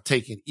 I'm not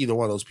taking either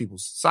one of those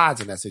people's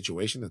sides in that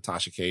situation, the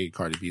Tasha K,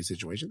 Cardi B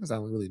situation, because I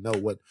don't really know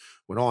what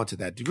went on to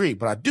that degree.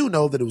 But I do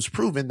know that it was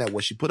proven that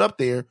what she put up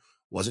there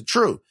wasn't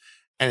true.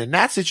 And in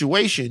that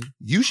situation,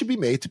 you should be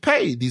made to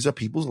pay. These are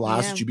people's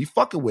lives that you be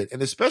fucking with.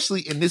 And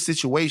especially in this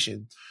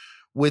situation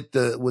with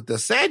the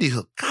Sandy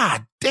Hook.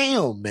 God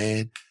damn,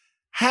 man.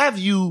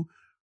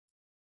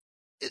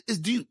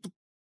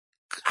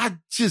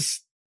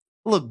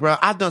 look, bro,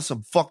 I've done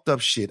some fucked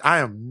up shit. I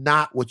am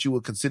not what you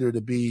would consider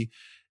to be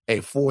a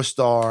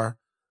 4-star,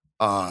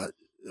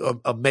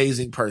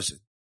 amazing person.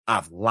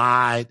 I've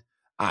lied.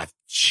 I've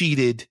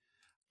cheated.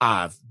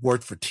 I've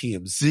worked for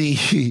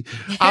TMZ.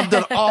 I've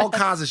done all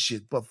kinds of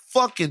shit, but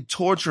fucking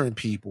torturing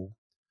people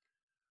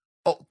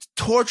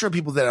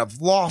that have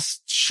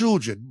lost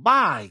children.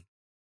 My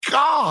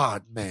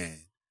God, man.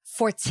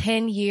 For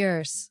 10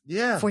 years.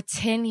 Yeah. For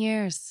 10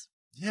 years.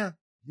 Yeah.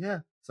 Yeah.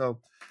 So,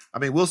 I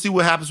mean, we'll see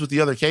what happens with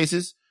the other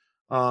cases.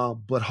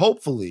 But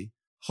hopefully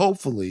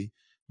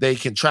they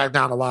can track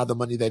down a lot of the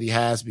money that he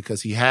has,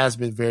 because he has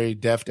been very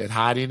deft at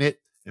hiding it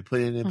and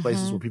putting it in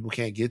places where people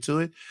can't get to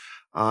it.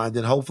 And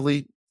then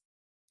hopefully,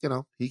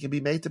 he can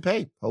be made to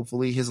pay.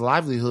 Hopefully his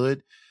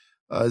livelihood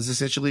is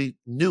essentially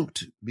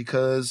nuked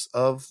because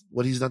of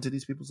what he's done to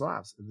these people's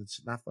lives. And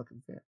it's not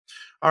fucking fair.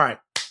 All right.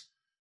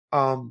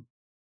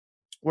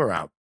 We're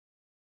out.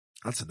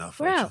 That's enough.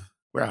 We're out.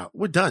 We're out.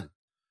 We're done.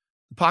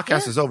 The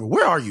podcast is over.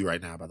 Where are you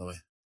right now, by the way?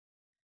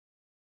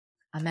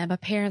 I'm at my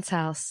parents'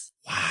 house.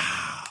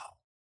 Wow.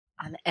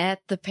 I'm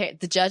at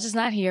the judge is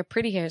not here.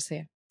 Pretty Hair's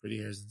here. Pretty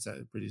Hair's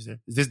inside. Pretty's there.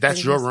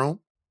 That's your room?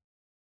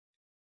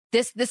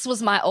 This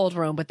was my old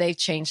room, but they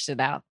changed it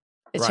out.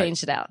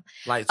 Changed it out.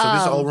 Like, so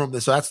this old room,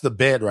 so that's the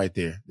bed right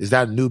there. Is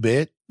that a new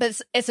bed?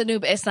 But it's a new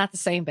bed. It's not the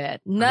same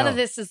bed. None of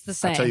this is the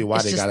same. I'll tell you why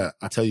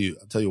I'll tell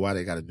you why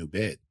they got a new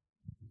bed.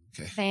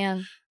 Okay.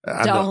 Fan.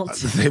 Don't.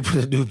 They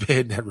put a new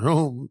bed in that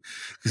room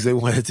because they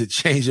wanted to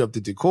change up the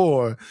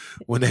decor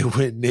when they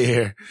went in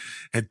there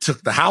and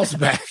took the house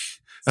back.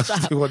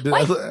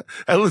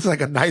 That looks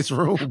like a nice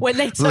room. When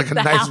they took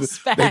the house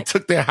back. They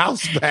took their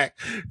house back.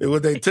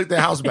 When they took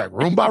their house back,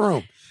 room by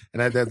room.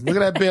 And look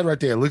at that bed right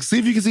there. Look, see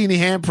if you can see any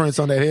handprints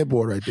on that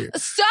headboard right there.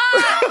 Stop!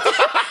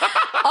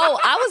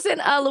 I was in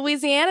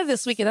Louisiana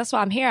this weekend. That's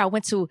why I'm here. I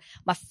went to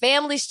my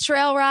family's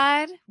trail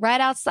ride right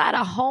outside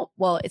of home.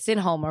 Well, it's in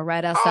Homer,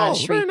 right outside of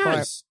Shreveport. Very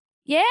nice.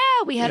 Yeah,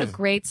 we had a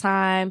great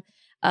time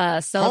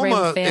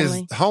celebrating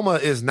family. Homer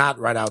is not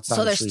right outside.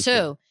 So there's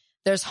two.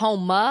 There's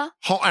Homer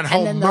and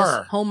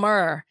Homer.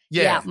 Homer.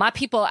 Yeah, my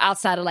people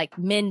outside of like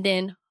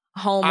Minden,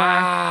 Homer.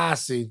 Ah,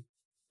 see.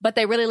 But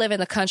they really live in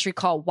the country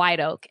called White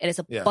Oak. And it's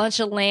a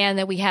bunch of land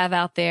that we have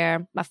out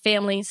there. My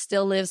family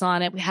still lives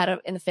on it. We had it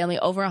in the family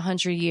over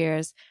 100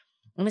 years.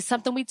 And it's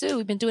something we do.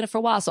 We've been doing it for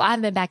a while. So I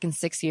haven't been back in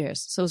 6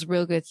 years. So it was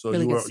real good. So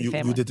really good to see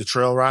family. You did the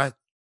trail ride?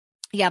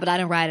 Yeah, but I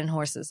didn't ride on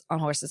horses.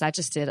 I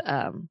just did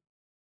the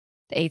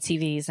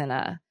ATVs and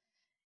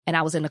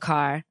I was in the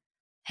car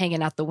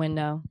hanging out the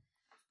window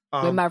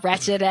with my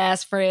ratchet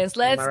ass friends.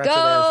 Let's go.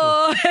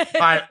 All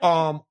right.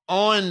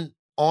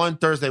 On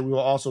Thursday, we will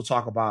also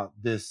talk about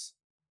this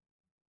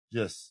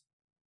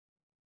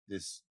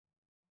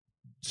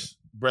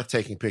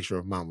breathtaking picture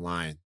of Mountain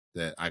Lion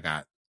that I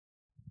got.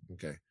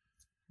 Okay.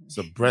 It's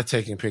a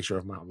breathtaking picture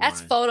of Mountain Lion.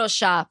 That's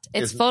photoshopped.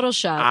 It's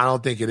photoshopped. I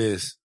don't think it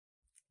is.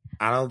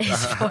 I don't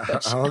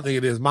think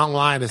it is. Mountain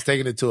Lion is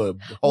taking it to a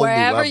whole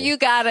wherever new level. you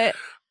got it.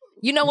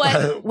 You know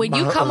what? When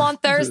you come on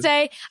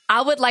Thursday,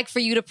 I would like for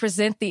you to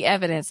present the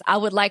evidence. I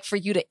would like for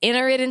you to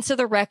enter it into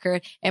the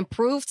record and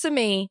prove to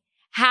me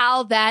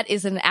how that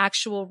is an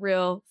actual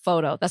real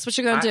photo. That's what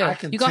you're going to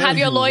do. You're going to have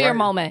your lawyer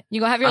moment. You're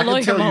going to have your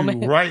lawyer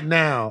moment. Right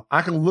now,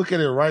 I can look at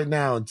it right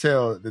now and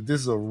tell that this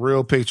is a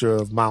real picture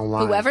of Mountain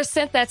Lion. Whoever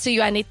sent that to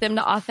you, I need them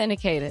to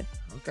authenticate it.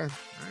 Okay. All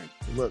right.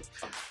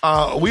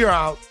 Look, we are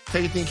out.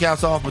 Take your thinking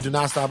caps off, but do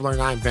not stop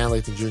learning. I'm Van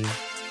Lathan Jr.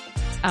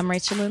 I'm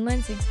Rachel Lynn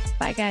Lindsay.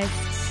 Bye, guys.